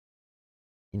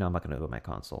 I'm not gonna go to my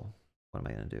console. What am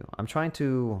I gonna do? I'm trying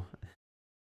to.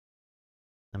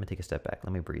 Let me take a step back.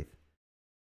 Let me breathe.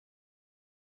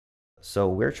 So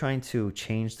we're trying to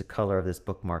change the color of this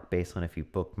bookmark based on if you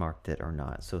bookmarked it or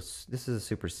not. So this is a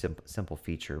super simple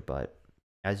feature, but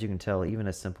as you can tell, even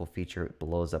a simple feature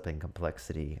blows up in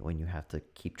complexity when you have to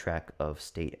keep track of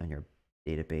state on your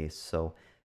database. So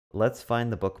let's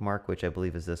find the bookmark, which I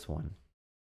believe is this one.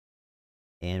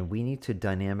 And we need to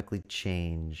dynamically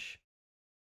change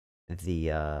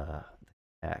the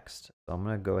text. So I'm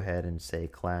going to go ahead and say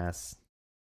class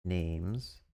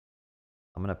names.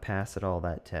 I'm going to pass it all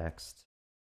that text.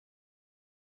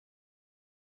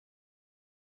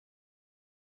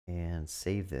 And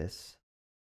save this.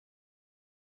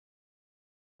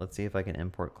 Let's see if I can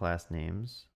import class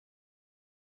names.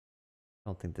 I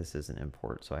don't think this is an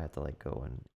import, so I have to like go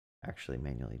and actually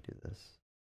manually do this.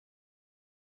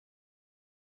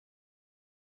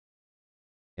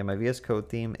 Yeah, my VS Code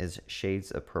theme is shades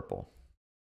of purple.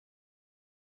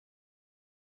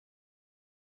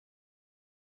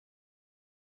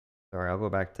 Sorry, I'll go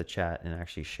back to chat and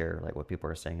actually share like what people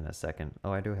are saying in a second.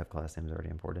 Oh, I do have class names already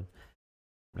imported.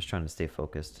 I'm just trying to stay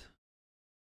focused.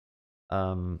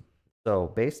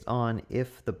 So based on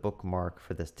if the bookmark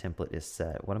for this template is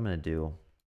set, what I'm going to do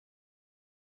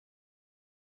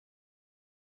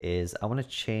is I want to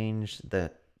change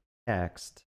the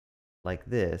text like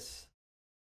this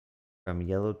from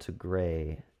yellow to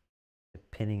gray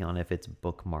depending on if it's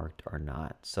bookmarked or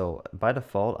not. So by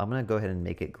default, I'm going to go ahead and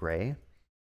make it gray.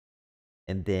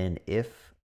 And then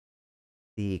if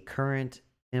the current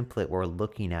template we're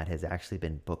looking at has actually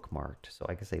been bookmarked. So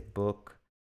I can say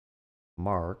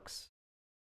bookmarks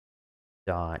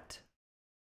dot,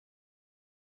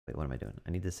 wait, what am I doing? I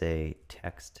need to say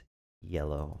text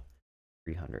yellow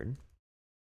 300.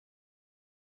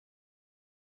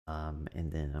 And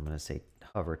then I'm going to say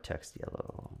hover text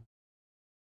yellow.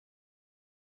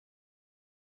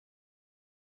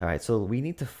 All right, so we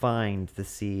need to find to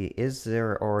see, is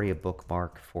there already a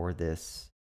bookmark for this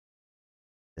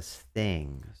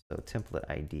thing? So template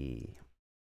ID.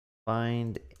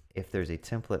 Find if there's a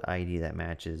template ID that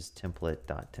matches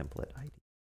template.template ID.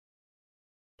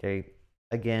 Okay,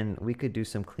 again, we could do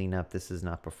some cleanup. This is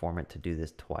not performant to do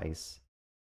this twice.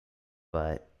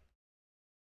 But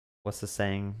what's the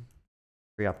saying?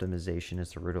 Pre-optimization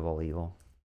is the root of all evil.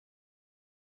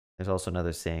 There's also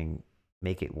another saying,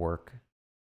 make it work,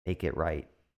 make it right,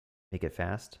 make it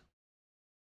fast.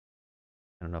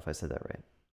 I don't know if I said that right.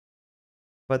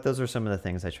 But those are some of the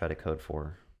things I try to code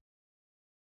for.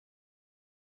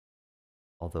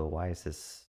 Although, why is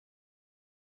this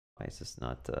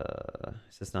not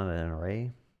an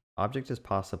array? Object is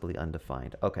possibly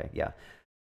undefined. Okay, yeah.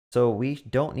 So we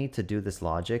don't need to do this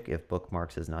logic if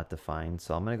bookmarks is not defined.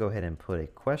 So I'm going to go ahead and put a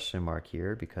question mark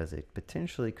here because it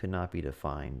potentially could not be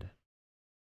defined.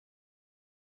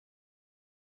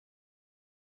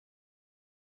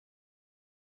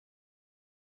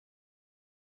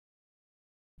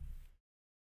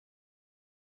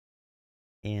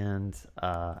 And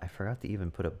I forgot to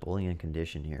even put a Boolean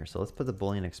condition here. So let's put the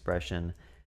Boolean expression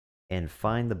and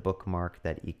find the bookmark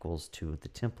that equals to the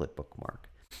template bookmark.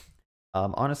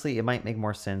 Honestly, it might make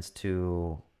more sense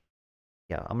to,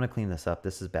 yeah, I'm going to clean this up.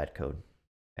 This is bad code.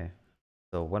 Okay.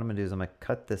 So what I'm going to do is I'm going to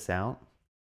cut this out.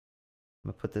 I'm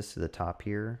going to put this to the top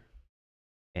here.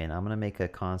 And I'm going to make a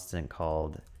constant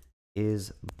called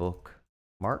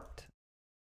isBookmarked.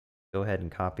 Go ahead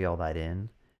and copy all that in.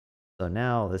 So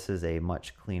now this is a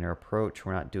much cleaner approach.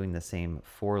 We're not doing the same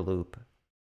for loop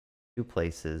two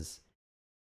places.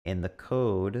 And the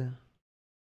code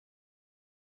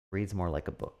reads more like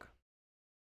a book.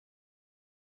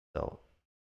 So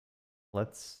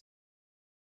let's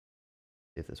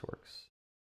see if this works.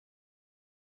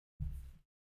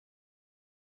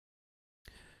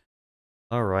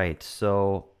 All right,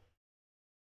 so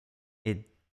I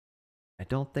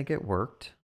don't think it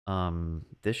worked.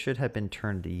 This should have been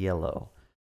turned yellow.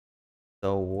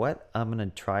 So what I'm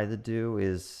gonna try to do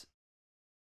is,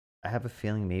 I have a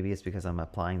feeling maybe it's because I'm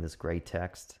applying this gray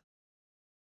text.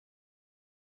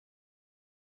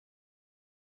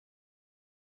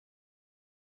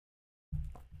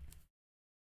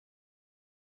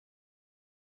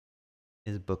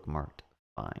 Is bookmarked.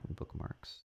 Fine,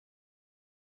 bookmarks.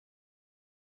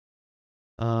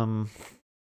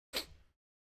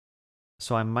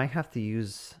 So I might have to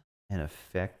use an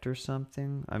effect or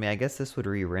something. I mean, I guess this would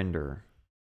re-render,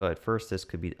 but first this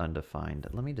could be undefined.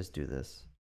 Let me just do this.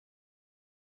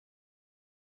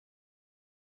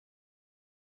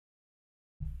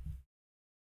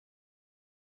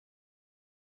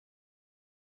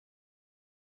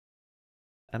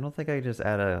 I don't think I just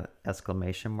add a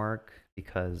exclamation mark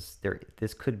because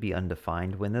this could be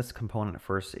undefined. When this component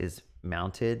first is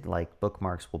mounted, like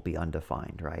bookmarks will be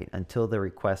undefined, right? Until the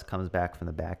request comes back from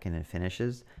the backend and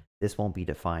finishes, this won't be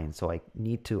defined. So I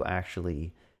need to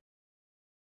actually,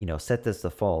 set this to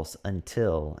false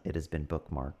until it has been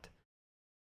bookmarked.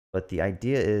 But the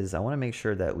idea is I want to make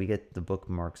sure that we get the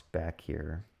bookmarks back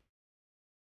here.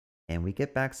 And we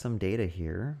get back some data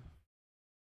here.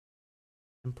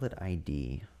 Template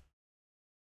ID.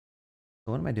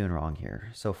 So what am I doing wrong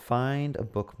here? So find a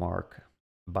bookmark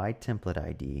by template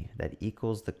ID that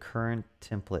equals the current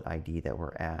template ID that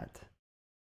we're at.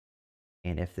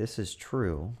 And if this is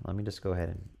true, let me just go ahead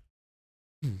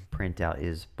and print out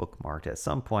is bookmarked. At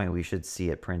some point, we should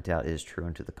see it print out is true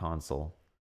into the console.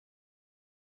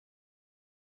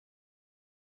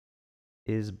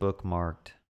 Is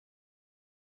bookmarked.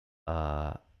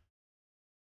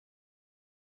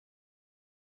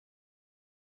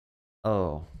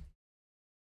 Oh.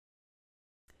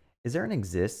 Is there an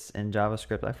exists in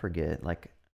JavaScript? I forget.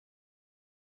 Like,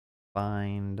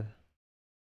 find.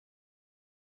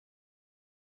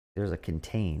 There's a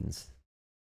contains.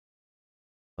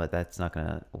 But that's not going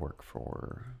to work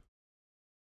for.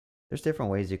 There's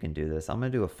different ways you can do this. I'm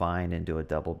going to do a find and do a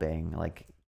double bang. Like,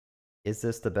 is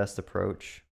this the best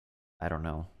approach? I don't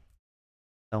know.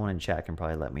 Someone in chat can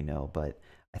probably let me know, but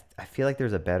I feel like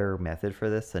there's a better method for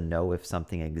this to know if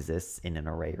something exists in an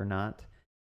array or not.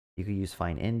 You could use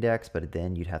find index, but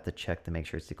then you'd have to check to make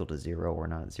sure it's equal to 0 or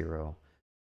not 0.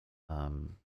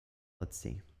 Let's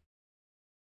see.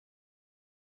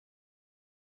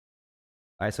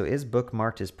 All right, so is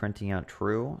bookmarked is printing out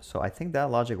true. So I think that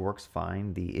logic works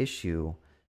fine. The issue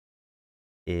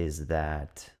is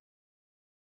that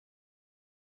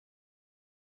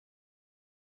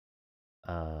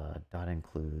dot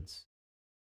includes.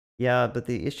 Yeah, but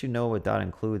the issue with dot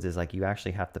includes is like you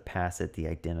actually have to pass it the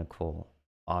identical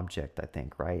object, I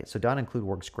think, right? So dot include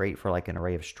works great for like an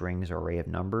array of strings or array of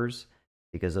numbers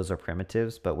because those are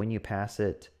primitives. But when you pass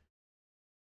it,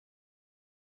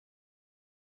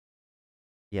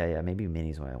 yeah, maybe mini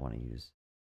is what I want to use.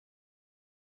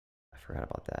 I forgot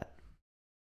about that.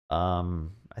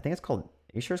 I think it's called.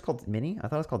 Are you sure it's called mini? I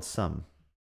thought it was called sum.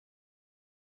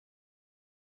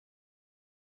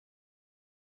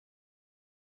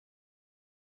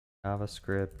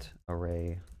 JavaScript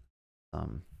array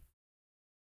sum.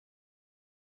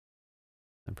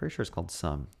 I'm pretty sure it's called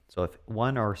sum. So if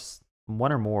one or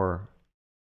more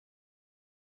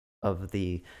of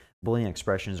the Boolean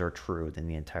expressions are true, then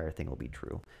the entire thing will be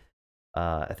true.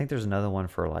 I think there's another one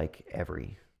for like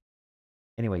every.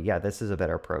 Anyway, yeah, this is a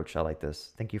better approach. I like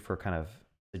this. Thank you for kind of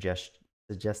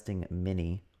suggesting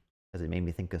mini, because it made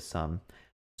me think of sum.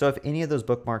 So if any of those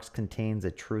bookmarks contains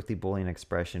a truthy Boolean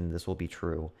expression, this will be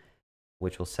true,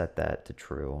 which will set that to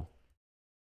true.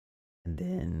 And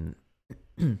then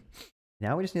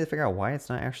now we just need to figure out why it's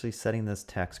not actually setting this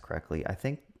text correctly. I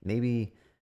think maybe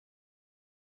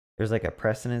there's like a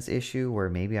precedence issue where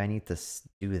maybe I need to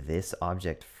do this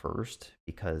object first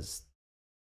because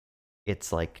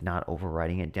it's like not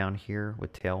overriding it down here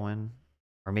with Tailwind.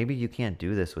 Or maybe you can't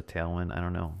do this with Tailwind. I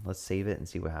don't know. Let's save it and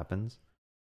see what happens.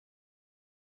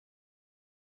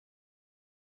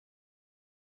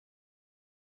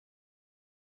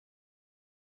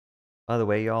 By the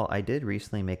way, y'all, I did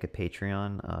recently make a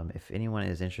Patreon. If anyone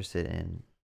is interested in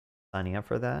signing up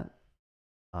for that,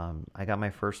 I got my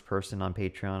first person on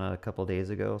Patreon a couple days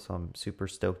ago, so I'm super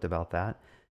stoked about that.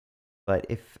 But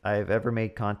if I've ever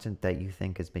made content that you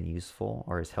think has been useful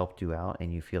or has helped you out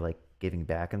and you feel like giving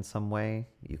back in some way,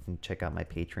 you can check out my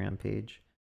Patreon page.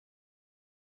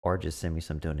 Or just send me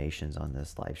some donations on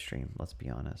this live stream, let's be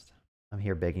honest. I'm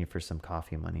here begging for some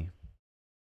coffee money.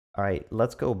 All right,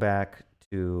 let's go back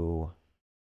to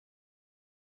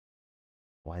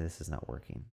why this is not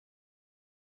working.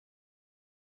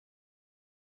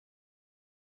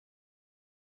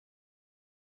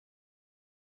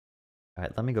 All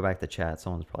right, let me go back to chat.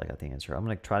 Someone's probably got the answer. I'm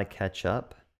going to try to catch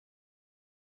up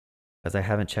because I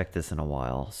haven't checked this in a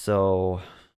while. So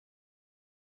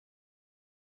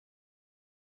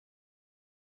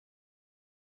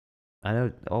I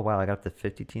know. Oh, wow. I got up to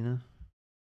 50, Tina.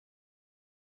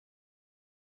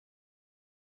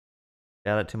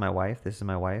 Shout out to my wife. This is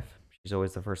my wife. She's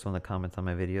always the first one that comments on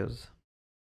my videos.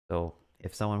 So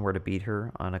if someone were to beat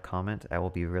her on a comment, I will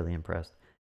be really impressed.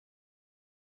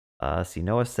 See,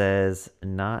 Noah says,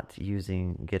 not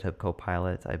using GitHub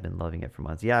Copilot. I've been loving it for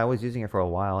months. Yeah, I was using it for a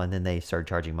while, and then they started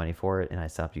charging money for it, and I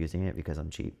stopped using it because I'm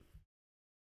cheap.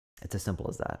 It's as simple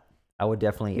as that. I would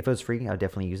definitely, if it was free, I would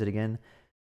definitely use it again.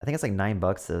 I think it's like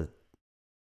 $9 to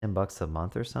 $10 a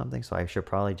month or something, so I should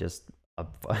probably just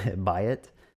buy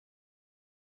it.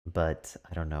 But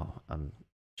I don't know. I'm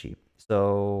cheap.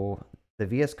 So the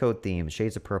VS Code theme,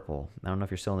 Shades of Purple. I don't know if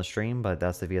you're still in the stream, but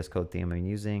that's the VS Code theme I'm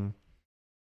using.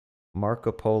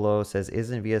 Marco Polo says,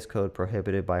 isn't VS Code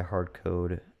prohibited by hard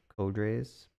code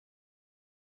rays?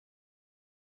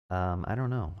 I don't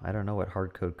know. I don't know what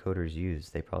hard code coders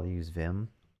use. They probably use Vim.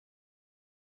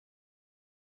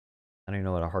 I don't even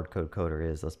know what a hard code coder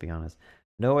is, let's be honest.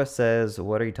 Noah says,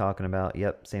 what are you talking about?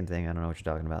 Yep, same thing. I don't know what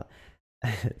you're talking about.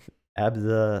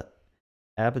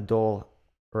 Abdul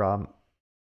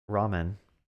Rahman.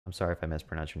 I'm sorry if I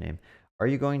mispronounced your name. Are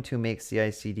you going to make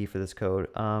CI/CD for this code?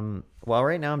 Well,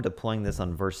 right now I'm deploying this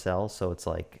on Vercel, so it's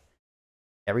like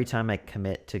every time I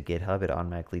commit to GitHub, it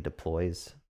automatically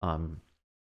deploys. And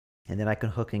then I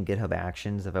can hook in GitHub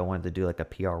Actions if I wanted to do like a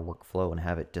PR workflow and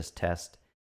have it just test,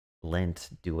 lint,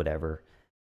 do whatever.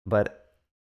 But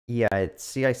yeah,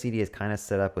 CI/CD is kind of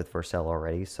set up with Vercel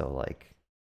already, so like,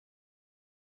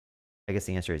 I guess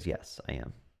the answer is yes, I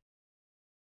am.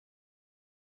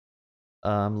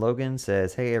 Logan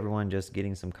says, hey everyone, just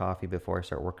getting some coffee before I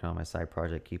start working on my side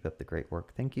project. Keep up the great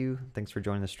work. Thank you. Thanks for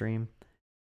joining the stream.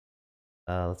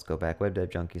 Let's go back. Web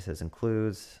Dev Junkie says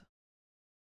includes.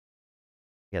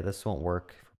 Yeah, this won't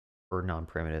work for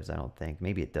non-primitives, I don't think.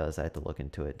 Maybe it does. I have to look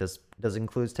into it. Does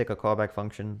includes take a callback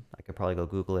function? I could probably go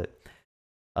Google it.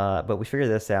 But we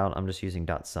figured this out. I'm just using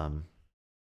 .sum.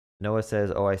 Noah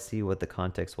says, oh, I see what the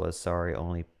context was. Sorry,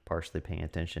 only partially paying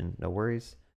attention. No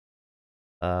worries.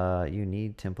 You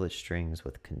need template strings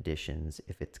with conditions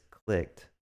if it's clicked.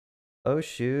 Oh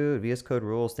shoot, VS Code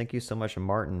rules. Thank you so much,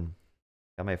 Martin.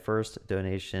 Got my first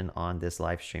donation on this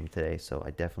live stream today, so I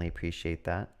definitely appreciate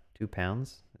that. £2.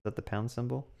 Is that the pound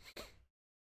symbol?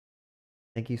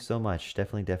 Thank you so much.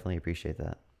 Definitely appreciate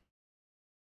that.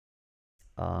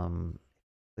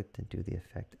 Click to do the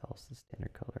effect, else the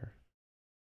standard color.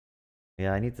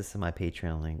 Yeah, I need to send my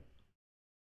Patreon link.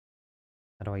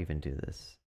 How do I even do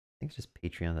this? I think it's just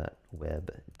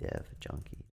patreon.web dev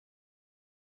junkie.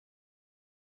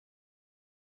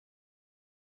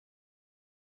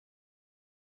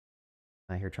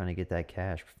 I'm here trying to get that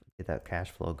cash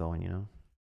flow going, you know?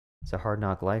 It's a hard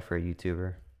knock life for a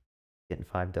YouTuber. Getting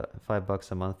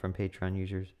 $5 a month from Patreon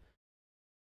users.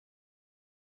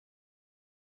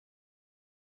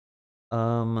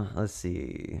 Let's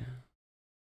see.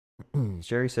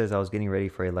 Sherry says, I was getting ready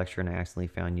for a lecture and I accidentally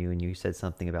found you and you said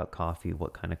something about coffee.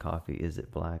 What kind of coffee? Is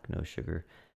it black? No sugar?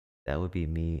 That would be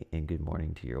me, and good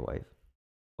morning to your wife.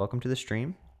 Welcome to the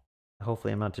stream.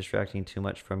 Hopefully I'm not distracting too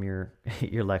much from your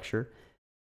your lecture.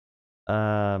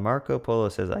 Marco Polo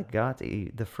says, I got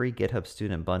the free GitHub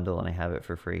student bundle and I have it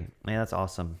for free. Man, that's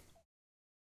awesome.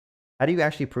 How do you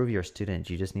actually prove you're a student?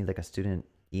 Do you just need like a student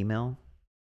email?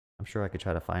 I'm sure I could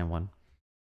try to find one.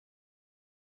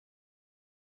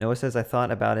 Noah says, I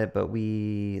thought about it, but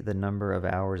the number of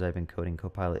hours I've been coding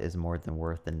Copilot is more than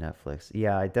worth than Netflix.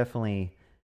 Yeah, I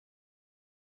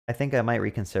think I might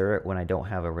reconsider it when I don't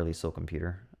have a really slow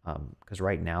computer. Because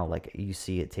right now, like you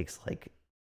see, it takes like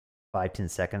 5-10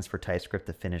 seconds for TypeScript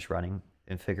to finish running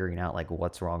and figuring out like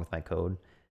what's wrong with my code.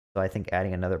 So I think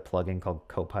adding another plugin called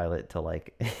Copilot to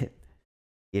like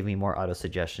give me more auto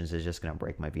suggestions is just gonna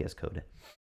break my VS Code.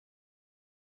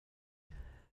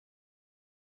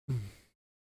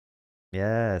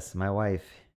 Yes, my wife.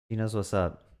 She knows what's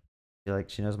up.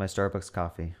 She knows my Starbucks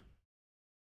coffee.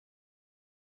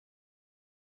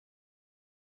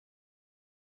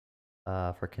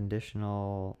 For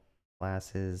conditional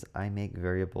classes, I make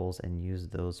variables and use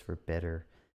those for better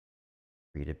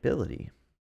readability.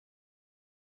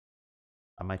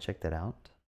 I might check that out.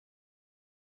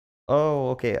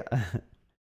 Oh, okay.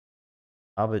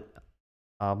 Abudi?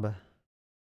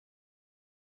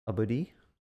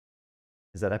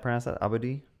 Is that how I pronounce that?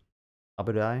 Abudi?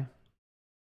 Abudai?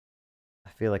 I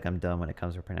feel like I'm dumb when it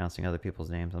comes to pronouncing other people's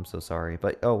names. I'm so sorry.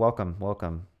 But oh, welcome.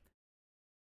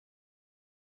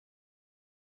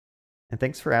 And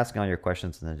thanks for asking all your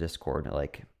questions in the Discord.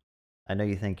 Like, I know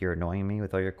you think you're annoying me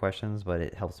with all your questions, but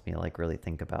it helps me like really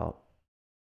think about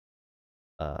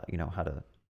how to,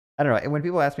 I don't know. When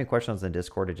people ask me questions in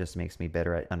Discord, it just makes me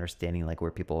better at understanding like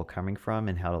where people are coming from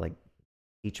and how to like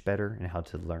teach better and how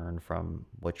to learn from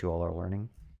what you all are learning.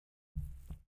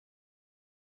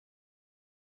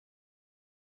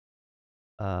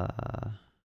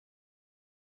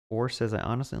 Or says, I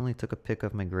honestly only took a pic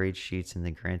of my grade sheets and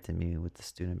they granted me with the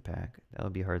student pack. That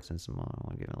would be hard since I'm the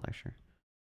one giving a lecture.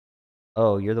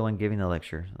 Oh, you're the one giving the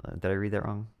lecture. Did I read that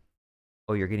wrong?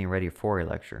 Oh, you're getting ready for a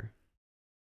lecture.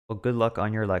 Well, good luck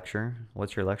on your lecture.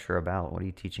 What's your lecture about? What are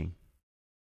you teaching?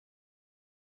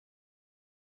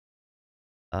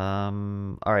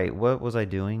 All right, what was I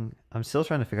doing? I'm still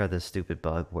trying to figure out this stupid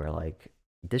bug where like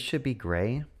this should be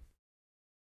gray.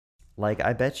 Like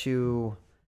I bet you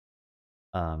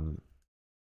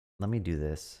let me do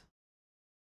this.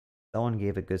 Someone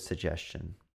gave a good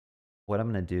suggestion. What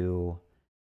I'm going to do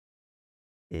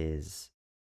is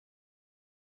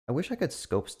I wish I could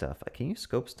scope stuff. Can you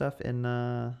scope stuff in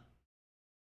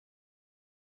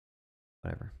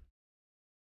whatever?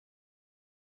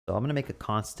 So I'm going to make a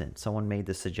constant. Someone made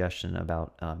the suggestion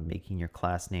about making your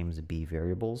class names be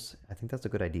variables. I think that's a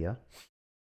good idea.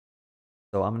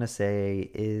 So I'm going to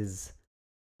say is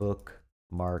book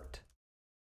marked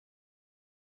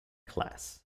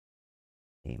class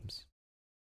names.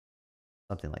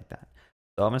 Something like that.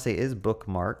 So I'm going to say is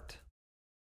bookmarked,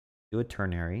 do a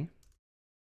ternary,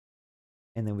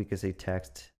 and then we could say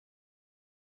text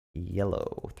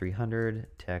yellow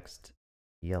 300, text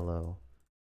yellow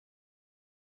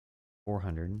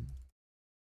 400. I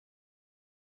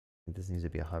think this needs to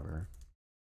be a hover.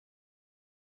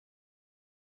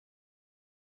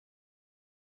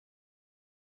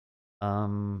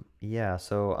 Yeah,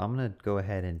 so I'm gonna go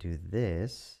ahead and do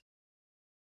this.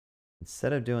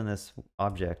 Instead of doing this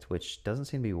object, which doesn't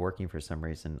seem to be working for some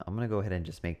reason, I'm gonna go ahead and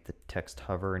just make the text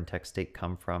hover and text state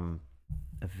come from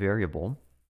a variable.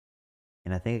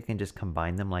 And I think I can just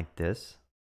combine them like this.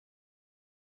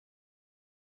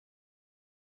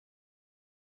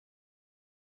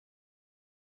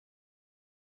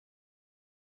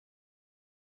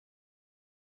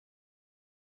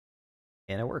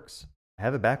 And it works. I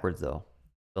have it backwards though.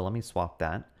 So let me swap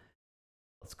that.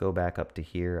 Let's go back up to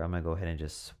here. I'm gonna go ahead and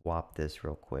just swap this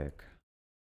real quick.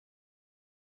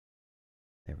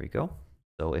 There we go.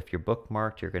 So if you're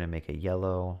bookmarked, you're going to make a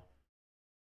yellow,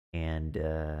 and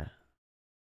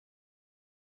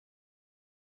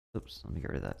oops, let me get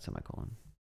rid of that semicolon.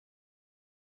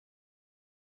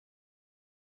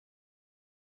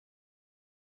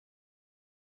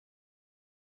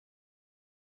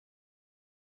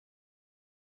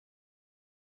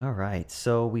 All right,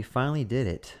 so we finally did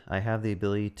it. I have the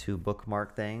ability to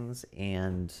bookmark things,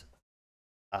 and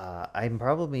I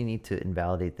probably need to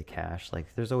invalidate the cache. Like,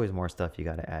 there's always more stuff you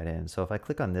got to add in. So if I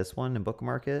click on this one and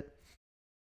bookmark it,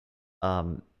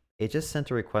 it just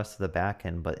sent a request to the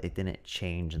backend, but it didn't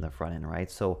change in the front end, right?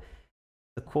 So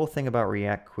the cool thing about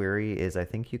React Query is I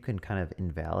think you can kind of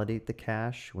invalidate the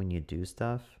cache when you do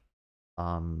stuff. I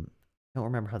don't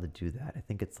remember how to do that. I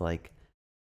think it's like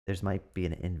there's might be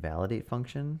an invalidate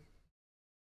function.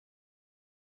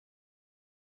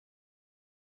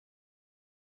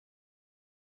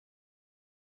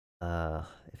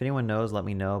 If anyone knows, let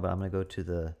me know, but I'm going to go to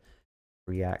the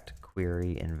React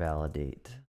Query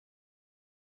invalidate.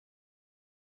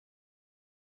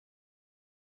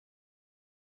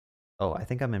 Oh, I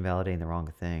think I'm invalidating the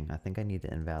wrong thing. I think I need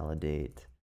to invalidate.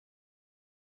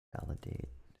 Validate.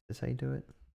 Is this how you do it?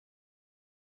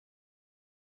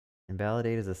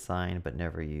 Invalidate is assigned but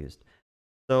never used.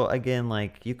 So again,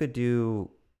 like you could do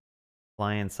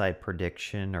client-side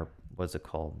prediction, or what's it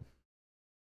called?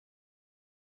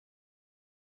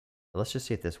 Let's just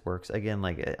see if this works. Again,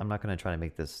 like I'm not going to try to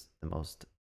make this the most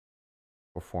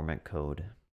performant code.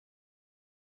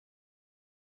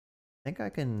 I think I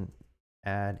can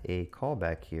add a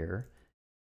callback here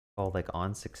called like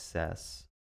on success,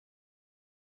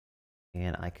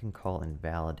 and I can call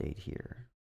invalidate here.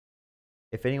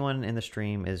 If anyone in the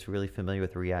stream is really familiar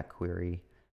with React Query,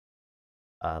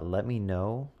 let me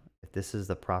know if this is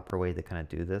the proper way to kind of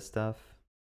do this stuff.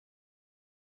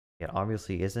 It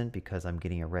obviously isn't, because I'm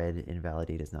getting a red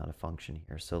invalidate is not a function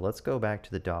here. So let's go back to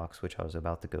the docs, which I was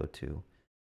about to go to.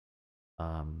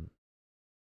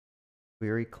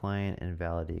 Query client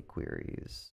invalidate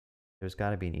queries. There's got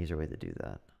to be an easier way to do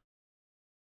that.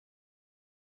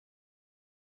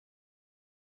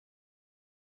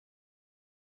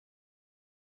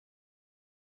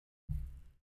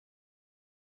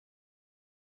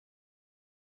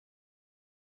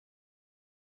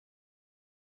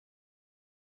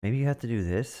 Maybe you have to do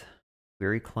this.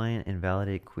 Query client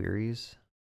invalidate queries.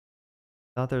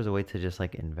 I thought there was a way to just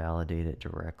like invalidate it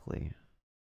directly.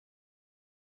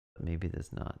 But maybe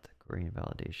there's not. Query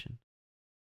invalidation.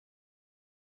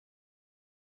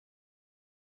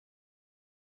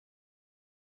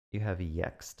 You have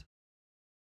Yext.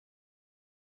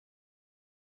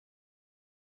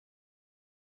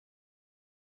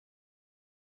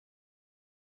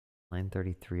 Line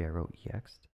 33, I wrote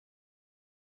Yext.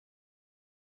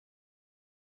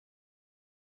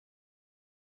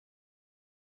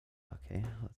 Okay,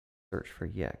 let's search for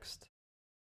Yext.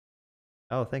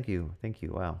 Oh, thank you. Thank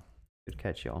you. Wow. Good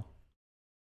catch, y'all.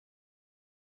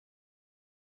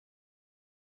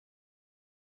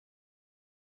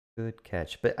 Good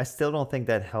catch. But I still don't think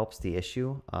that helps the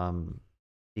issue,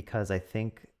 because I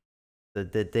think the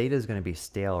data is going to be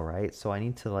stale, right? So I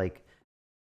need to like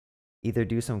either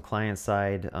do some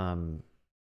client-side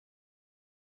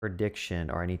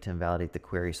prediction, or I need to invalidate the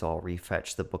query, so I'll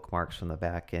refetch the bookmarks from the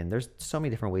back end. There's so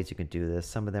many different ways you can do this.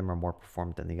 Some of them are more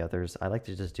performant than the others. I like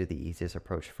to just do the easiest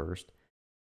approach first.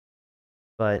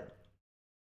 But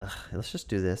let's just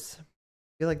do this. I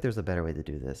feel like there's a better way to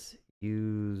do this.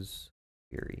 Use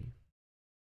query.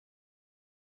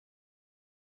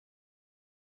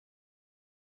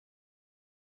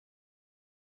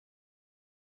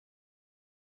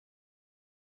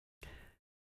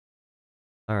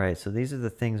 All right, so these are the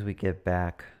things we get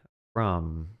back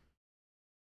from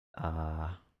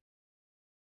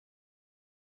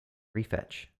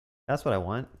refetch. That's what I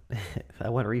want. I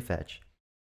want refetch,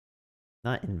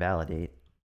 not invalidate.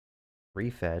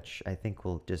 Refetch, I think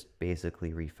we'll just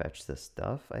basically refetch this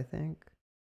stuff, I think.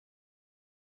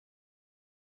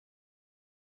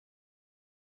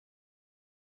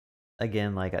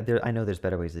 Again, like I know there's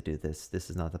better ways to do this. This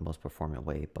is not the most performant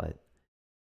way, but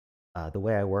the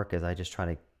way I work is I just try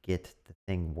to get the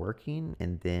thing working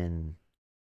and then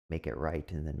make it right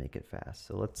and then make it fast.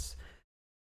 So let's,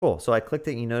 cool. So I clicked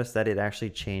it and you notice that it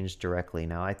actually changed directly.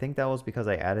 Now I think that was because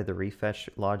I added the refetch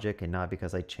logic and not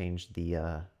because I changed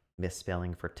the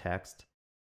misspelling for text.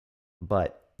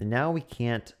 But now we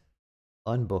can't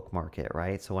unbookmark it,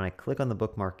 right? So when I click on the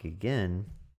bookmark again,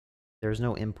 there's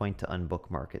no endpoint to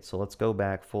unbookmark it. So let's go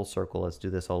back full circle. Let's do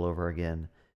this all over again.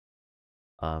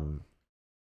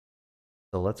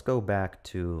 So let's go back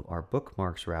to our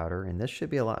bookmarks router, and this should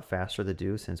be a lot faster to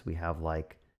do since we have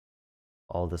like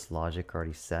all this logic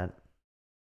already set.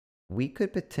 We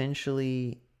could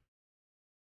potentially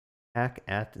hack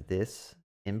at this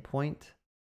endpoint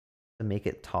to make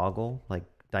it toggle, like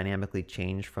dynamically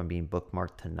change from being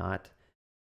bookmarked to not.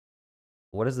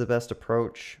 What is the best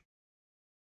approach?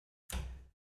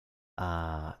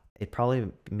 It probably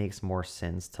makes more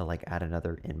sense to like add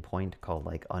another endpoint called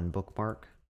like unbookmark,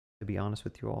 to be honest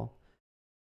with you all.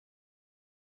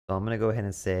 So I'm going to go ahead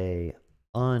and say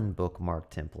unbookmark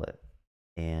template.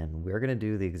 And we're going to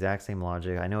do the exact same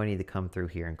logic. I know I need to come through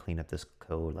here and clean up this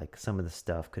code. Like some of the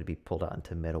stuff could be pulled out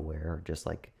into middleware or just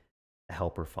like a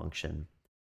helper function.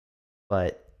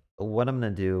 But what I'm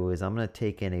going to do is I'm going to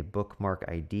take in a bookmark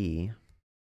ID.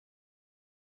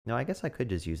 No, I guess I could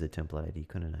just use a template ID,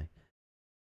 couldn't I?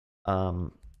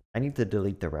 I need to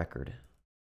delete the record.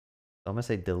 So I'm going to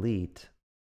say delete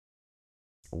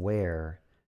where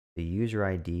the user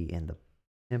ID and the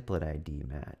template ID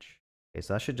match. Okay,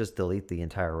 so I should just delete the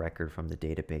entire record from the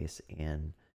database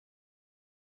and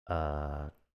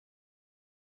template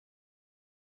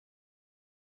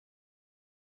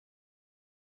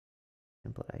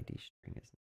ID string is.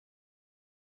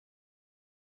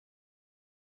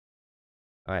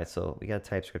 All right, so we got a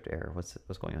TypeScript error. What's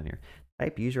going on here?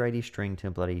 Type user ID string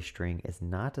template ID string is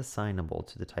not assignable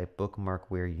to the type bookmark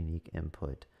where unique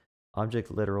input. Object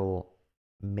literal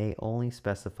may only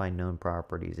specify known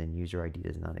properties and user ID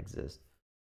does not exist.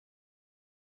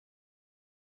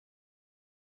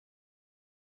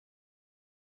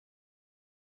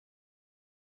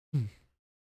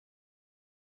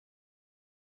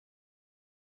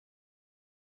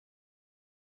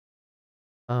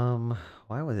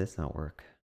 Why would this not work?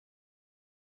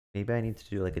 Maybe I need to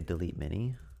do like a delete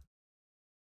mini.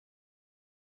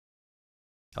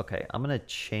 Okay, I'm gonna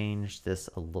change this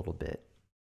a little bit.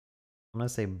 I'm gonna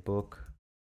say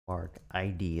bookmark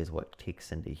ID is what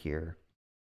takes into here.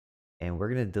 And we're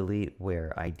gonna delete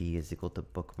where ID is equal to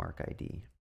bookmark ID.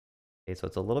 Okay, so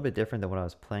it's a little bit different than what I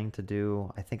was planning to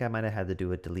do. I think I might have had to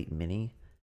do a delete mini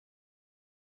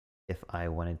if I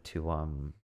wanted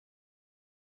to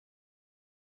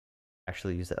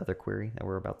actually use the other query that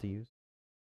we're about to use.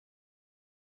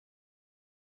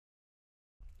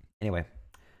 Anyway,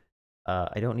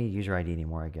 I don't need user ID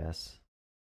anymore, I guess,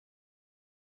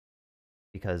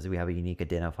 because we have a unique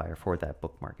identifier for that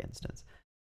bookmark instance.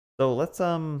 So let's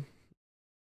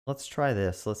try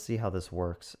this. Let's see how this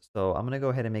works. So I'm gonna go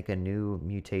ahead and make a new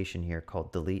mutation here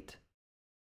called delete,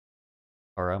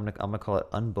 or I'm gonna call it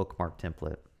unbookmark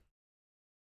template.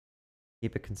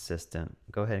 Keep it consistent.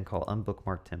 Go ahead and call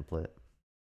unbookmark template,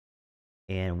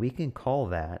 and we can call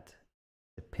that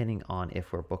depending on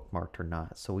if we're bookmarked or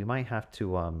not. So we might have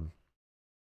to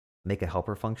make a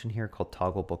helper function here called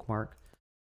toggle bookmark.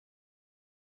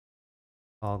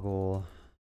 Toggle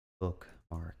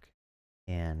bookmark.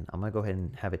 And I'm going to go ahead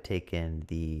and have it take in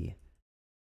the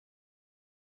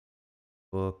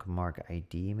bookmark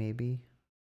ID maybe.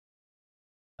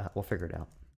 We'll figure it out.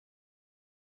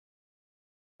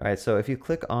 All right, so if you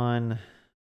click on,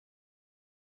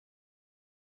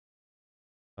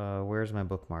 where's my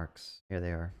bookmarks? Here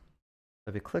they are. So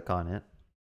if you click on it,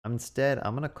 I'm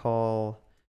going to call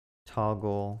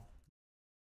toggle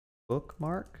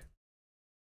bookmark.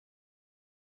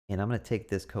 And I'm going to take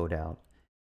this code out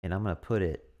and I'm going to put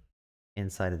it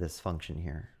inside of this function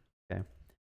here. Okay.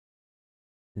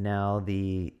 Now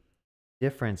the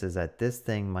difference is that this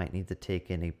thing might need to take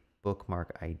in a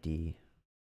bookmark ID.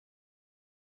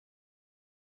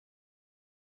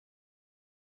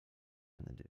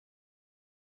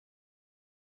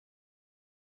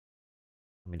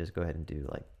 Let me just go ahead and do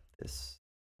like this.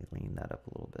 Lean that up a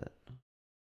little bit.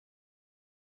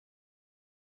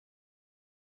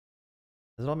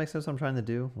 Does it all make sense what I'm trying to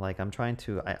do? Like I'm trying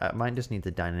to, I might just need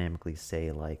to dynamically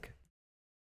say like,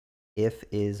 if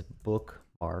is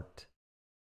bookmarked,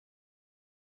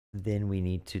 then we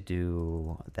need to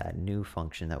do that new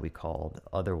function that we called.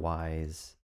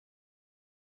 Otherwise,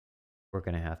 we're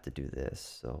going to have to do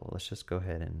this. So let's just go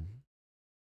ahead and,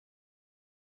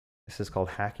 this is called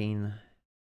hacking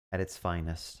at its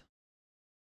finest.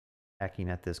 Hacking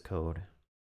at this code.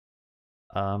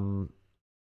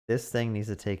 This thing needs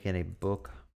to take in a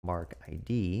bookmark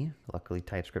ID. Luckily,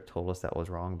 TypeScript told us that was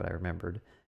wrong, but I remembered.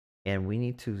 And we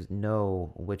need to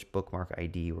know which bookmark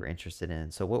ID we're interested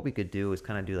in. So what we could do is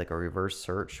kind of do like a reverse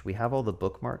search. We have all the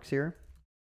bookmarks here.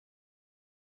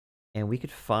 And we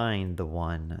could find the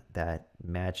one that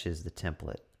matches the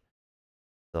template.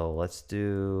 So let's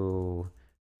do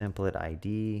template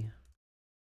ID.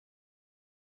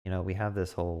 You know, we have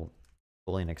this whole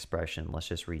Boolean expression. Let's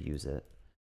just reuse it.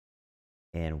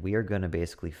 And we are going to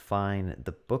basically find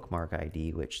the bookmark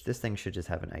ID, which this thing should just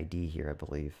have an ID here, I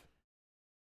believe.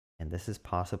 And this is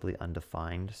possibly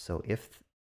undefined. So if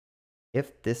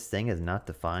this thing is not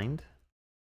defined,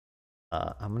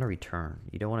 I'm going to return.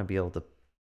 You don't want to be able to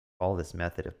call this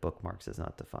method if bookmarks is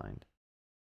not defined.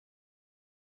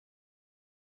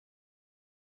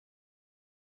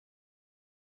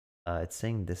 It's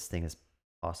saying this thing is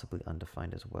possibly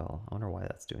undefined as well. I wonder why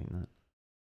that's doing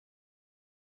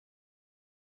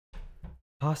that.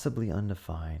 Possibly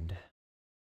undefined.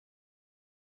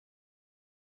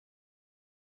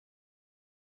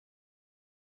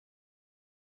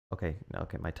 Okay,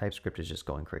 my TypeScript is just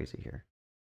going crazy here.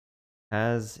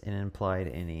 Has an implied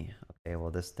any. Okay,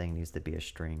 well this thing needs to be a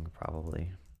string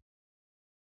probably.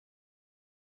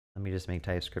 Let me just make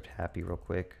TypeScript happy real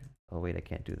quick. Oh wait, I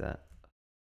can't do that.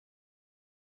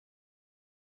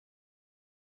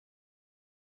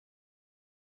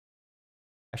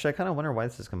 Actually, I kind of wonder why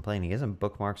this is complaining. Isn't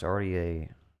bookmarks already a...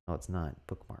 No, it's not.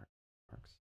 Bookmarks.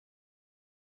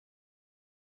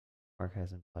 Bookmark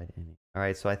has implied any. All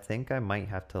right, so I think I might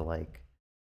have to like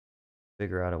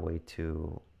figure out a way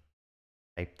to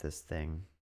type this thing.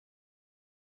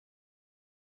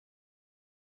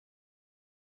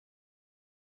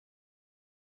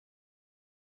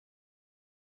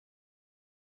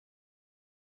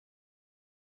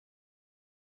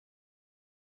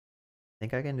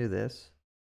 Think I can do this.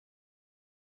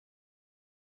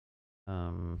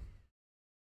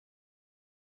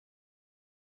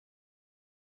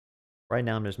 Right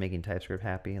now I'm just making TypeScript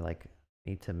happy. Like, I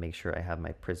need to make sure I have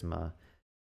my Prisma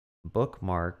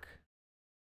bookmark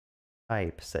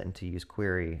type set into use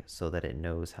query so that it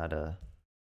knows how to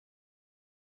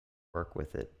work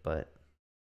with it. But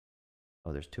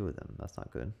oh, there's two of them. That's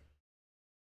not good.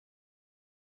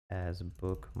 As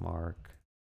bookmark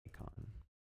icon.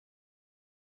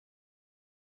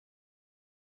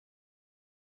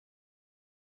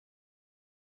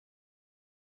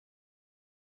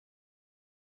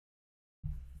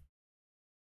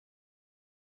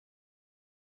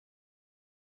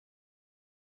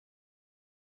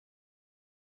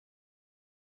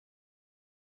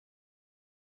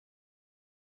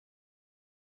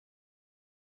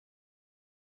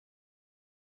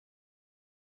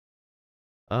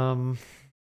 Um,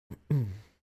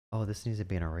 oh, this needs to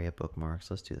be an array of bookmarks.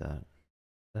 Let's do that.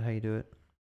 Is that how you do it?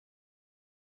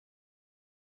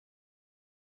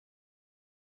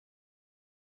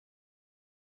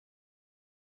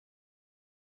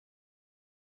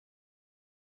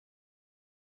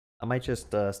 I might just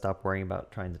stop worrying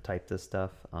about trying to type this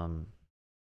stuff.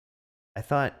 I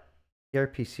thought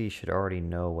gRPC should already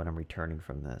know when I'm returning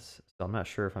from this, so I'm not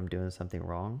sure if I'm doing something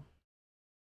wrong.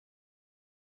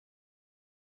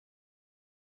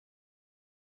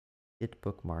 It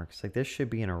bookmarks. Like this should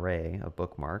be an array of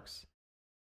bookmarks,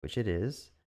 which it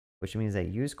is, which means that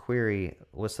use query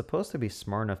was supposed to be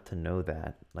smart enough to know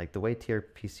that. Like the way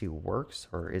gRPC works,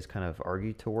 or is kind of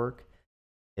argued to work,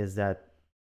 is that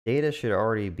data should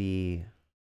already be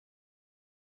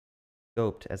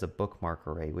scoped as a bookmark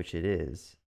array, which it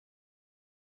is.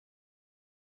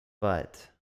 But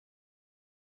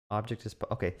object is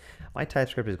okay. My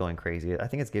TypeScript is going crazy. I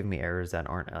think it's giving me errors that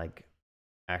aren't like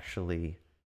actually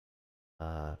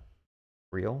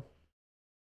real.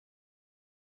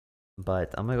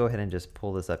 But I'm gonna go ahead and just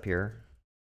pull this up here,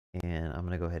 and I'm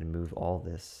gonna go ahead and move all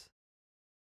this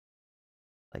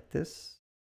like this.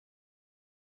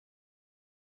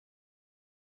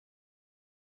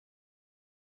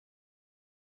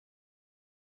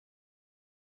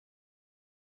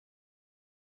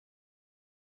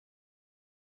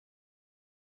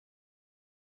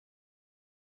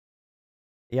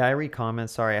 Yeah, I read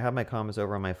comments. Sorry, I have my comments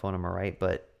over on my phone on my right,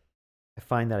 but I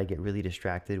find that I get really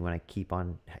distracted when I keep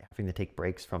on having to take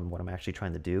breaks from what I'm actually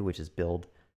trying to do, which is build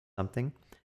something,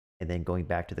 and then going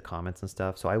back to the comments and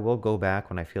stuff. So I will go back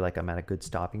when I feel like I'm at a good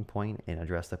stopping point and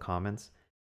address the comments.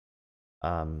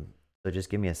 So just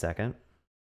give me a second.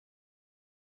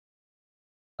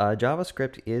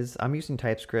 JavaScript is, I'm using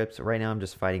TypeScript. Right now I'm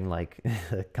just fighting like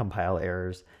compile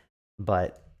errors,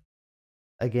 but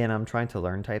again, I'm trying to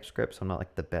learn TypeScript, so I'm not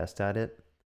like the best at it.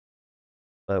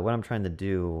 But what I'm trying to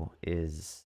do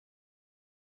is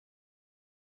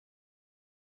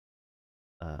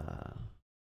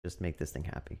just make this thing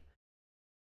happy.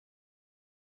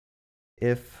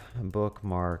 If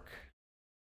bookmark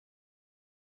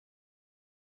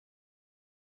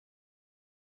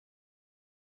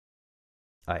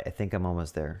I think I'm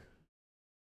almost there.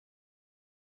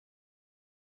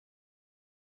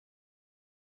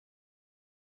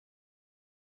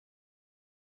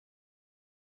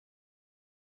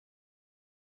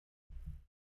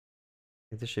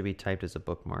 I think this should be typed as a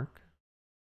bookmark.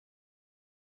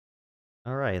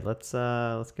 All right, let's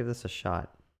give this a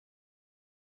shot.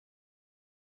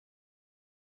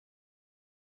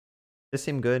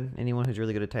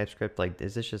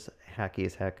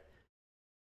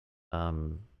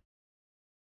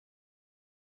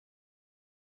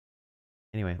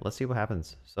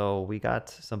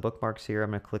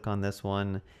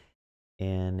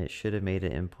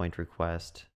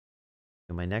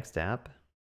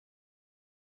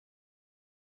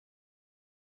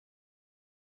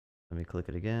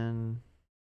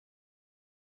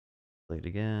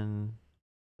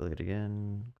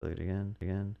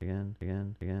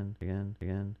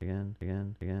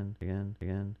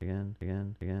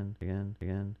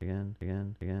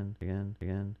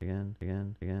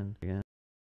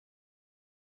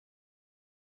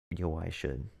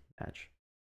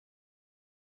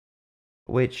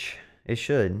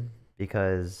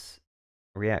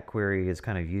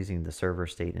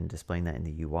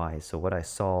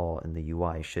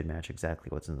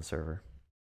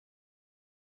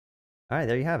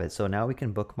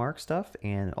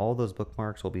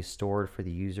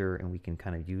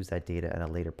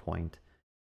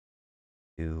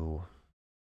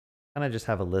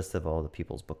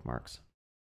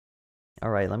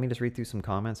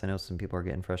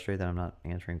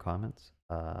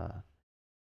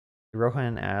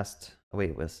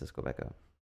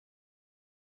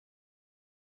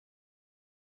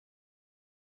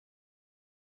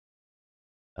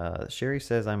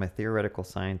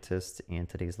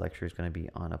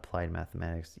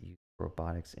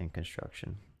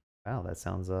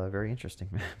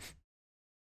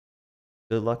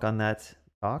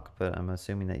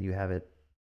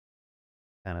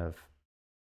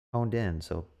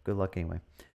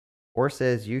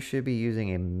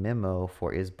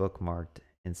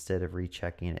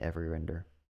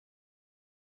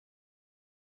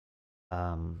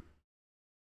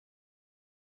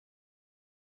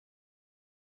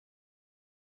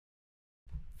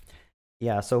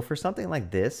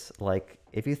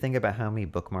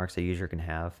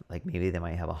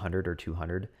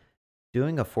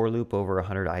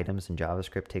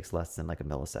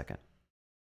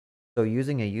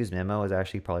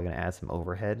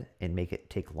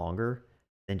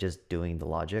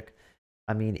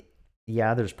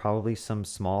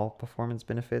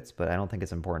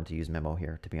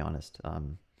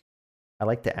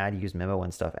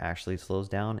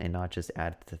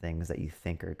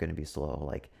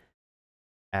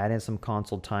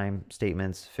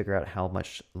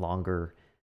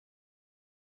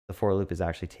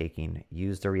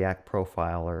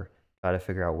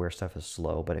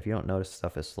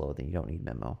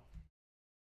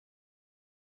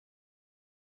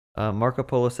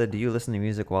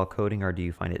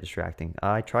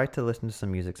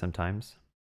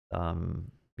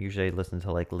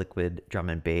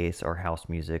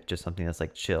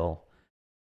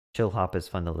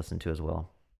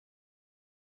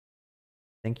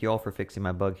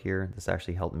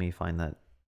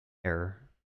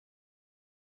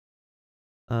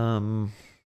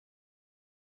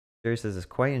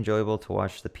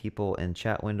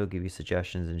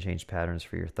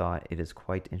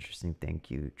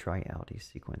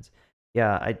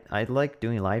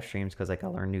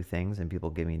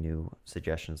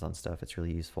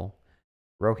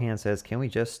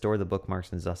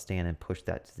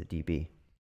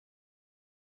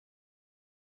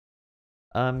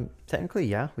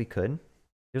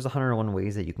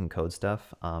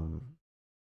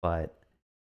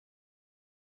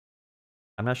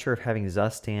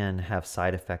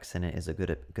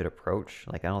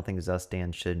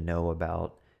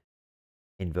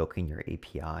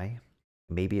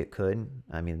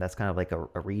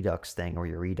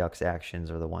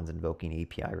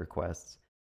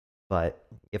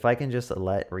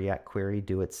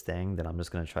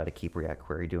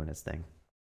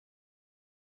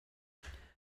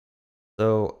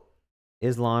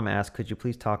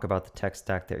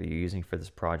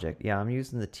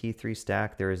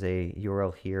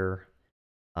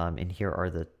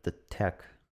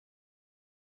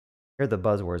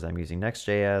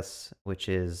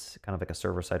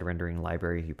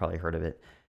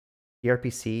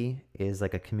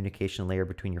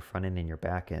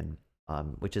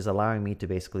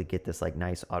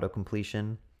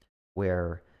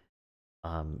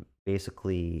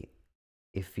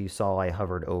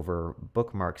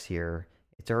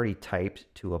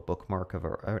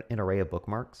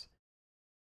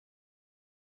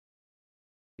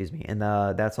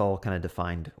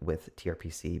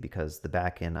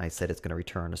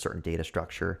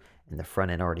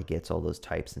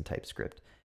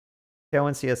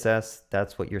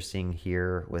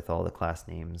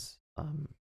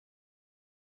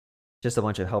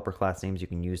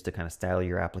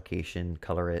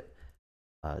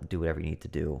 do whatever you need to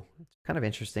do. It's kind of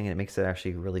interesting, and it makes it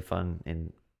actually really fun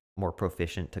and more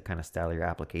proficient to kind of style your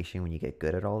application when you get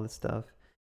good at all this stuff.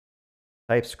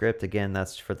 TypeScript, again,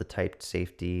 that's for the typed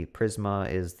safety. Prisma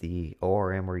is the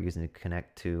ORM we're using to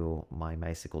connect to my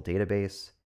MySQL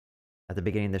database. At the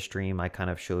beginning of the stream, I kind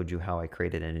of showed you how I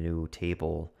created a new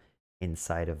table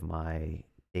inside of my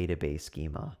database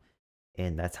schema,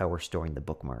 and that's how we're storing the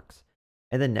bookmarks.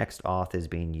 And then Next-Auth is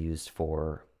being used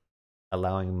for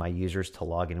allowing my users to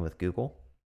log in with Google.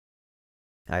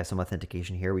 I have some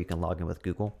authentication here where you can log in with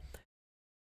Google.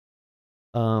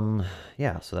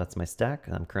 Yeah, so that's my stack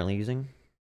I'm currently using.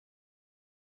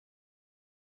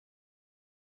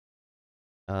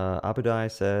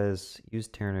 Abudai says, use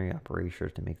ternary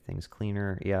operators to make things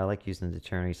cleaner. Yeah, I like using the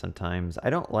ternary sometimes. I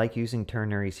don't like using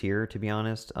ternaries here, to be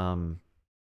honest. Let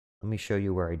me show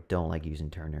you where I don't like using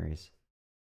ternaries.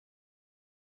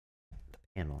 The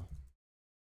panel.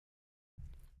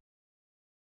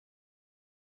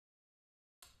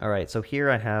 All right, so here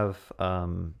I have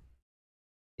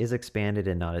is expanded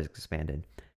and not as expanded.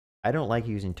 I don't like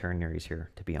using ternaries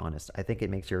here, to be honest. I think it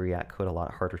makes your React code a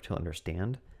lot harder to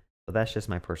understand, but that's just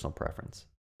my personal preference.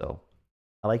 So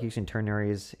I like using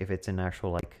ternaries if it's in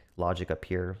actual like logic up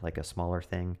here, like a smaller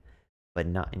thing, but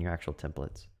not in your actual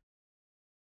templates.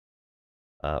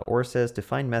 Or says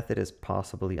define method is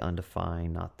possibly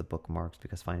undefined, not the bookmarks,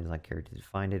 because find is not care to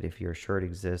define it. If you're sure it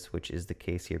exists, which is the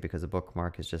case here, because the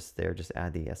bookmark is just there, just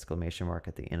add the exclamation mark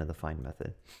at the end of the find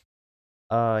method.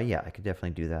 Yeah, I could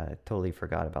definitely do that. I totally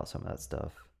forgot about some of that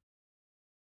stuff.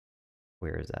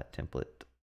 Where is that template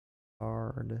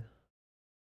card?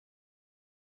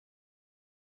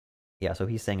 Yeah, so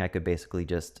he's saying I could basically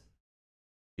just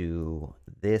do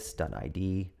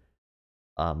this.id.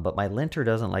 But my linter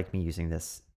doesn't like me using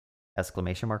this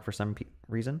exclamation mark for some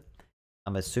reason.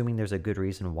 I'm assuming there's a good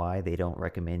reason why they don't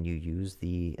recommend you use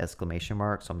the exclamation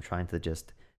mark. So I'm trying to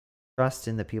just trust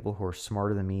in the people who are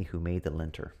smarter than me who made the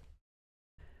linter.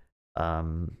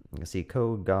 You can see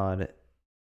Code God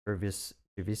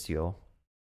Servicio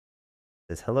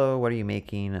says, hello, what are you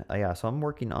making? Yeah, so I'm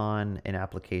working on an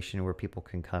application where people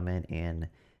can come in and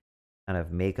kind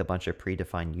of make a bunch of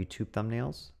predefined YouTube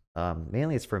thumbnails.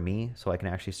 Mainly it's for me, so I can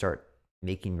actually start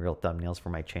making real thumbnails for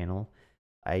my channel.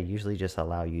 I usually just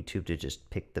allow YouTube to just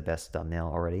pick the best thumbnail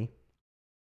already.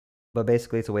 But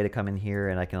basically it's a way to come in here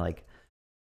and I can like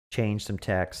change some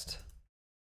text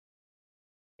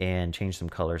and change some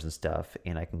colors and stuff,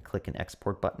 and I can click an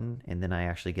export button, and then I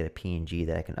actually get a PNG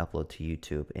that I can upload to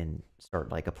YouTube and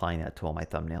start like applying that to all my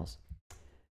thumbnails.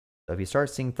 So if you start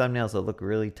seeing thumbnails that look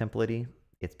really templatey,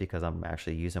 it's because I'm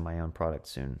actually using my own product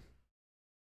soon.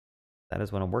 That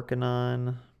is what I'm working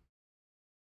on.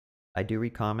 I do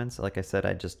read comments. Like I said,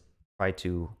 I just try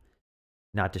to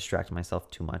not distract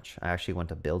myself too much. I actually want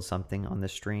to build something on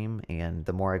this stream, and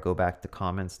the more I go back to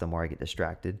comments, the more I get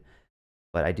distracted.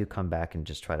 But I do come back and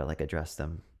just try to like address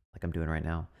them like I'm doing right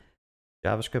now.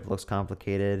 JavaScript looks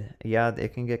complicated. Yeah,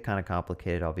 it can get kind of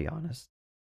complicated, I'll be honest.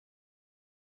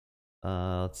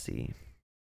 Let's see.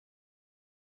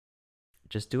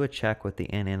 Just do a check with the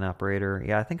NN operator.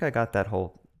 Yeah, I think I got that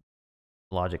whole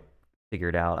logic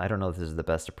figured out. I don't know if this is the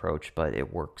best approach, but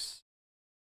it works.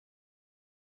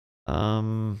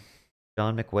 John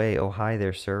McWay. Oh, hi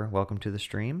there, sir. Welcome to the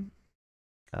stream.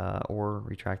 Or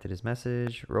retracted his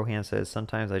message. Rohan says,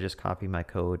 sometimes I just copy my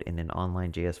code in an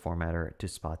online JS formatter to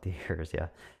spot the errors. Yeah.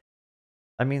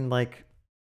 I mean, like,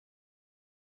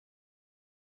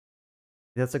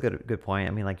 that's a good point.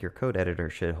 I mean, like, your code editor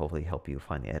should hopefully help you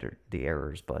find the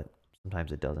errors, but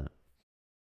sometimes it doesn't.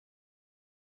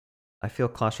 I feel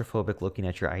claustrophobic looking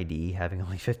at your IDE having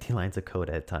only 15 lines of code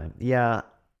at a time. Yeah,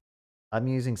 I'm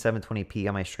using 720p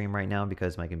on my stream right now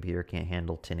because my computer can't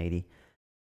handle 1080.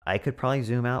 I could probably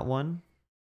zoom out one,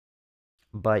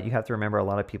 but you have to remember a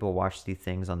lot of people watch these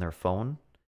things on their phone.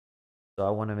 So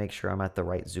I want to make sure I'm at the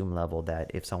right zoom level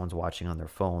that if someone's watching on their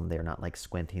phone, they're not like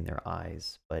squinting their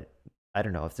eyes. But I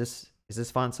don't know if is this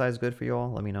font size good for you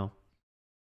all? Let me know.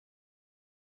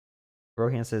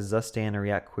 Rohan says, thus stand a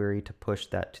React query to push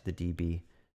that to the DB.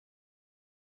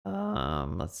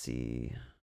 Let's see.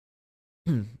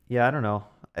 Yeah, I don't know.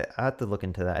 I have to look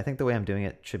into that. I think the way I'm doing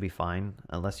it should be fine,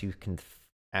 unless you can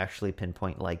actually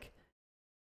pinpoint like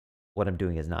what I'm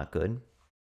doing is not good.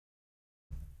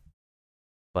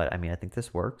 But I mean, I think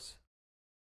this works.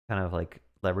 Kind of like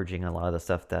leveraging a lot of the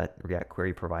stuff that React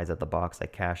Query provides at the box,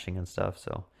 like caching and stuff.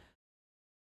 So,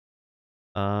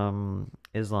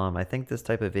 Islam, I think this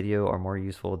type of video are more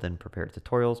useful than prepared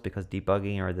tutorials because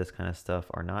debugging or this kind of stuff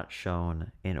are not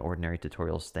shown in ordinary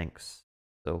tutorials. Thanks.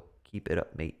 So keep it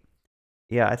up, mate.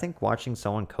 Yeah, I think watching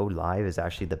someone code live is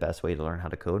actually the best way to learn how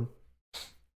to code.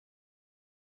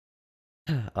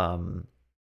 I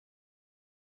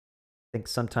think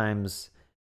sometimes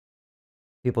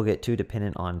people get too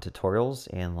dependent on tutorials,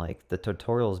 and like the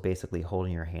tutorial is basically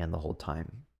holding your hand the whole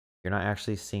time. You're not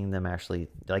actually seeing them actually,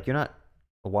 like, you're not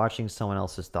watching someone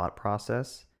else's thought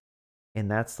process. And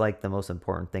that's like the most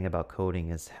important thing about coding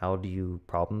is how do you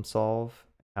problem solve?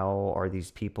 How are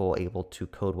these people able to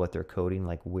code what they're coding?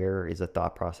 Like, where is a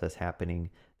thought process happening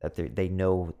that they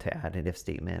know to add an if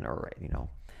statement, or,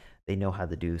 they know how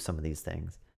to do some of these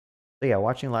things. So yeah,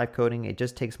 watching live coding, it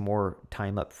just takes more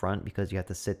time up front because you have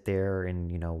to sit there and,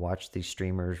 watch these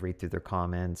streamers read through their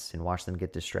comments and watch them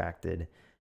get distracted.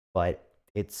 But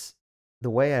it's the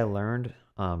way I learned.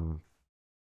 I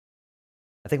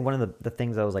think one of the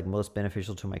things that was like most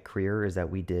beneficial to my career is that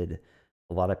we did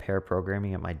a lot of pair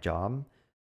programming at my job.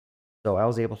 So I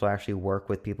was able to actually work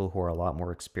with people who are a lot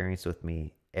more experienced with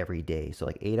me every day. So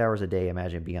like 8 hours a day,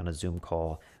 imagine being on a Zoom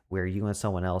call where you and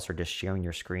someone else are just sharing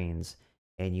your screens,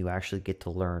 and you actually get to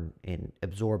learn and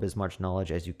absorb as much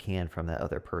knowledge as you can from that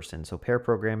other person. So pair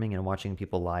programming and watching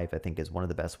people live, I think, is one of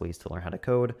the best ways to learn how to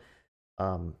code.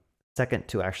 Um, Second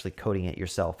to actually coding it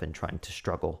yourself and trying to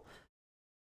struggle.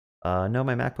 No,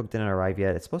 my MacBook didn't arrive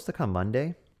yet. It's supposed to come Monday.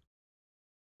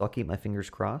 So I'll keep my fingers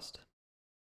crossed.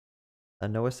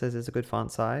 Noah says it's a good font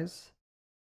size.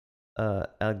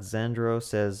 Alexandro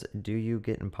says, do you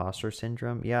get imposter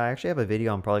syndrome? Yeah, I actually have a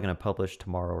video I'm probably going to publish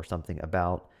tomorrow or something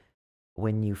about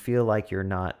when you feel like you're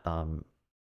not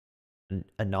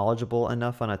knowledgeable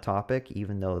enough on a topic,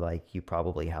 even though like you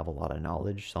probably have a lot of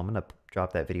knowledge. So I'm going to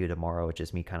drop that video tomorrow, which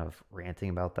is me kind of ranting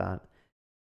about that.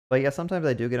 But yeah, sometimes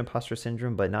I do get imposter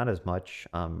syndrome, but not as much.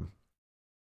 I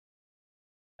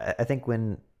think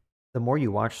when the more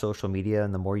you watch social media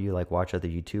and the more you like watch other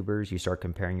YouTubers, you start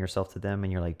comparing yourself to them,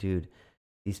 and you're like, dude,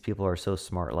 these people are so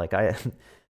smart. Like I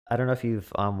don't know if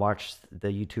you've watched the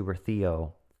YouTuber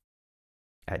Theo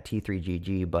at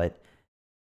T3GG, but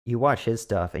you watch his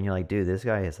stuff and you're like, dude, this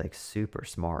guy is like super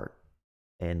smart.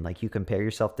 And like you compare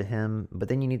yourself to him, but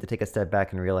then you need to take a step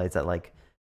back and realize that like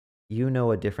you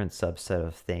know a different subset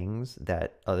of things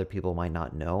that other people might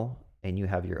not know, and you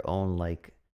have your own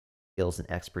like skills and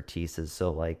expertises.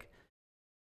 So like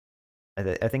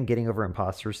I think getting over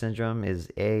imposter syndrome is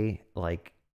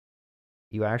like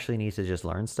you actually need to just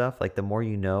learn stuff. Like the more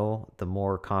you know, the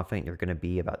more confident you're going to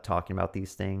be about talking about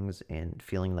these things and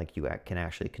feeling like you can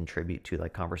actually contribute to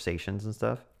like conversations and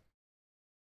stuff.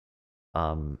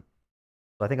 Um,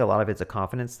 so I think a lot of it's a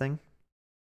confidence thing,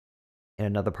 and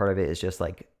another part of it is just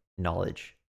like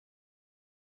knowledge.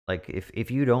 Like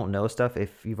if you don't know stuff,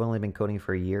 if you've only been coding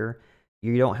for a year,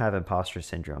 you don't have imposter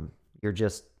syndrome. You're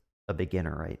just a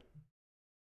beginner, right?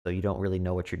 So you don't really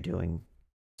know what you're doing.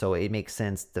 So it makes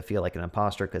sense to feel like an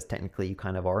imposter because technically you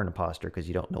kind of are an imposter because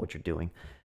you don't know what you're doing.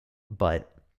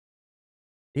 But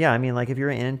yeah, I mean, like if you're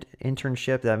in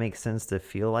internship, that makes sense to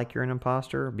feel like you're an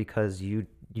imposter because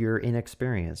you're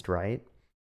inexperienced, right?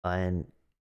 And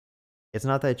it's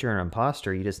not that you're an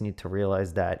imposter. You just need to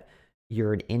realize that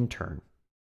you're an intern.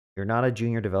 You're not a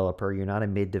junior developer. You're not a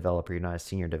mid developer. You're not a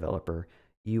senior developer.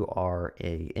 You are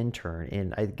a intern.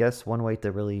 And I guess one way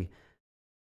to really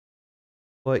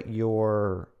put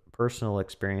your personal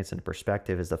experience into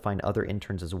perspective is to find other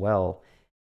interns as well.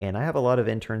 And I have a lot of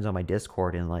interns on my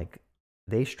Discord, and like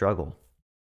they struggle.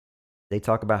 They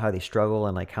talk about how they struggle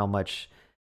and like how much,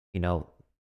 you know,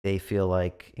 they feel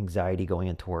like anxiety going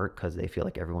into work because they feel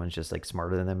like everyone's just like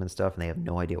smarter than them and stuff, and they have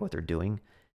no idea what they're doing.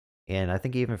 And I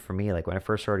think even for me, like when I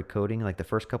first started coding, like the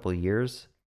first couple of years,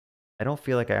 I don't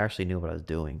feel like I actually knew what I was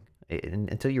doing.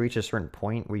 Until you reach a certain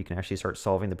point where you can actually start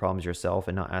solving the problems yourself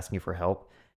and not asking for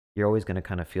help, you're always going to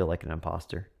kind of feel like an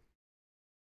imposter.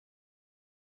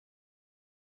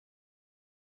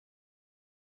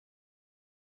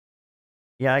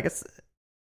 Yeah, I guess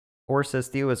Or says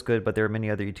Theo is good, but there are many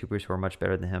other YouTubers who are much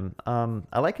better than him.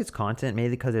 I like his content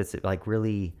mainly because it's like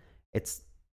really, it's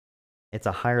it's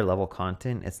a higher level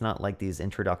content. It's not like these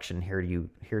introduction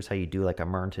here's how you do like a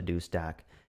learn to do stack.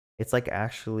 It's like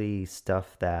actually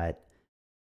stuff that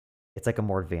it's like a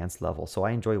more advanced level. So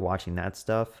I enjoy watching that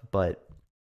stuff. But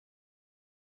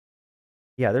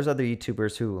yeah, there's other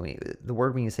YouTubers who the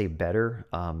word when you say better,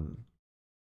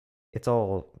 it's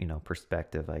all,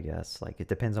 perspective, I guess. Like it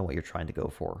depends on what you're trying to go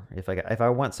for. If I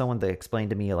want someone to explain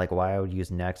to me like why I would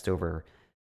use Next over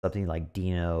something like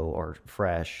Dino or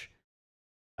Fresh,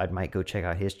 I might go check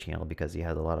out his channel because he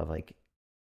has a lot of like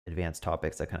advanced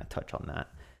topics that kind of touch on that.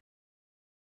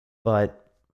 But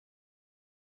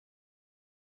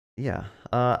yeah,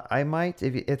 I might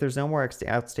if there's no more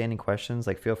outstanding questions,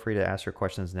 like feel free to ask your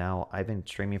questions now. I've been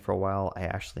streaming for a while. I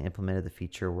actually implemented the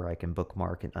feature where I can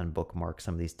bookmark and unbookmark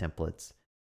some of these templates.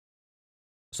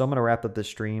 So I'm gonna wrap up this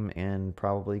stream and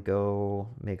probably go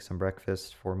make some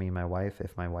breakfast for me and my wife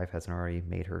if my wife hasn't already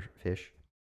made her fish.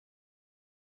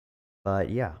 But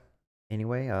yeah.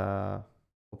 Anyway,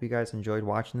 hope you guys enjoyed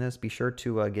watching this. Be sure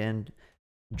to again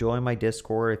join my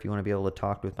Discord if you want to be able to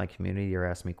talk with my community or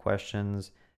ask me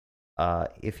questions.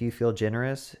 If you feel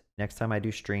generous, next time I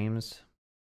do streams,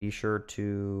 be sure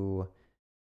to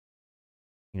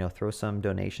throw some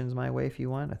donations my way if you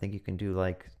want. I think you can do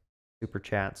like super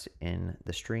chats in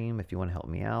the stream if you want to help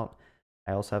me out.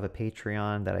 I also have a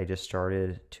Patreon that I just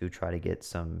started to try to get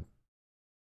some,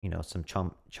 some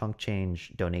chunk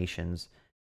change donations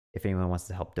if anyone wants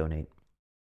to help donate.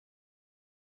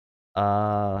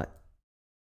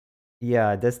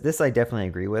 Yeah, this I definitely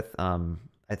agree with.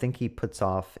 I think he puts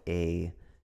off I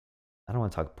don't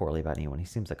want to talk poorly about anyone. He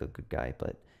seems like a good guy,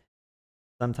 but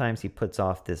sometimes he puts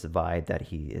off this vibe that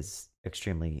he is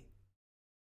extremely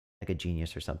like a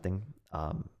genius or something.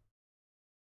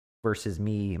 Versus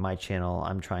me, my channel,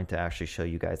 I'm trying to actually show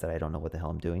you guys that I don't know what the hell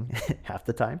I'm doing half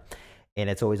the time. And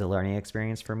it's always a learning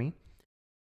experience for me.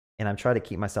 And I'm trying to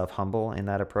keep myself humble in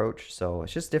that approach. So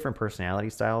it's just different personality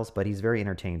styles, but he's very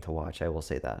entertaining to watch. I will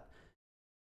say that.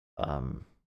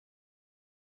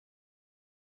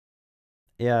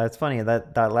 Yeah, it's funny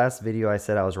that last video I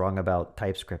said I was wrong about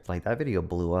TypeScript. Like that video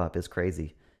blew up. It's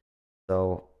crazy.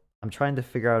 So I'm trying to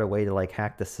figure out a way to like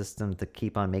hack the system to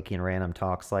keep on making random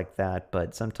talks like that.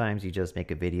 But sometimes you just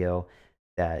make a video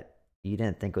that you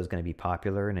didn't think was going to be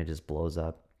popular and it just blows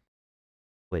up,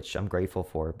 which I'm grateful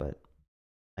for. But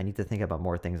I need to think about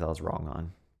more things I was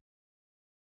wrong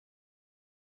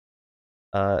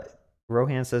on.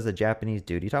 Rohan says a Japanese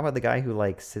dude. You talk about the guy who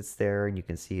like sits there and you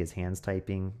can see his hands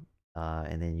typing,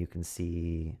 and then you can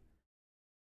see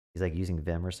he's like using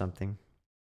Vim or something.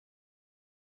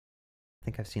 I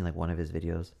think I've seen like one of his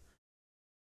videos.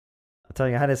 I'll tell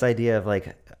you, I had this idea of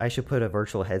like I should put a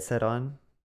virtual headset on,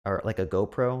 or like a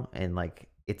GoPro, and like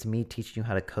it's me teaching you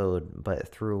how to code, but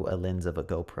through a lens of a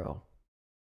GoPro.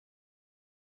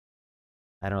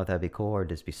 I don't know if that'd be cool or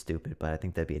just be stupid, but I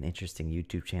think that'd be an interesting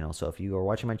YouTube channel. So if you are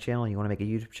watching my channel and you want to make a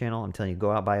YouTube channel, I'm telling you,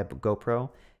 go out, buy a GoPro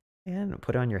and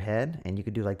put it on your head, and you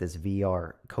could do like this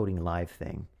VR coding live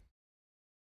thing.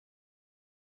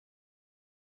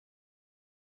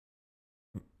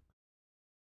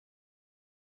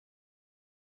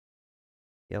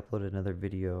 He uploaded another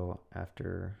video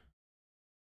after.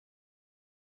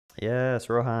 Yes,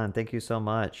 Rohan, thank you so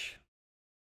much.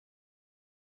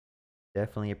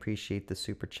 Definitely appreciate the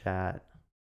super chat.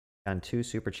 On 2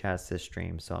 super chats this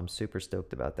stream, so I'm super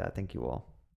stoked about that. Thank you all.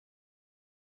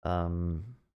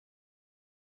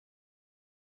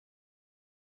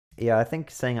 Yeah, I think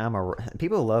saying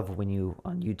people love when you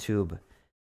on YouTube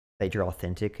that you're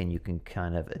authentic and you can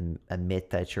kind of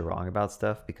admit that you're wrong about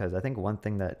stuff, because I think one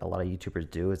thing that a lot of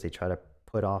YouTubers do is they try to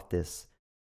put off this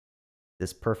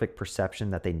perfect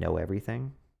perception that they know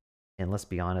everything. And let's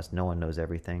be honest, no one knows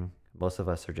everything. Most of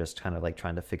us are just kind of like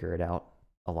trying to figure it out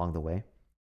along the way.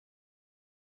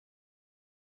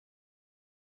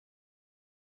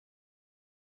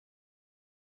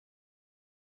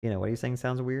 What are you saying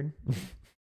sounds weird?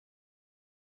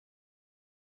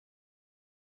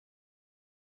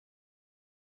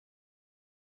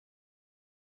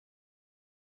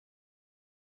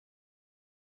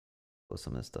 Pull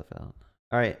some of this stuff out.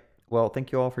 All right. Well,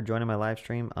 thank you all for joining my live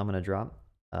stream. I'm going to drop.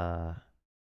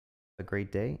 A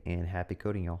great day and happy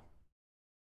coding, y'all.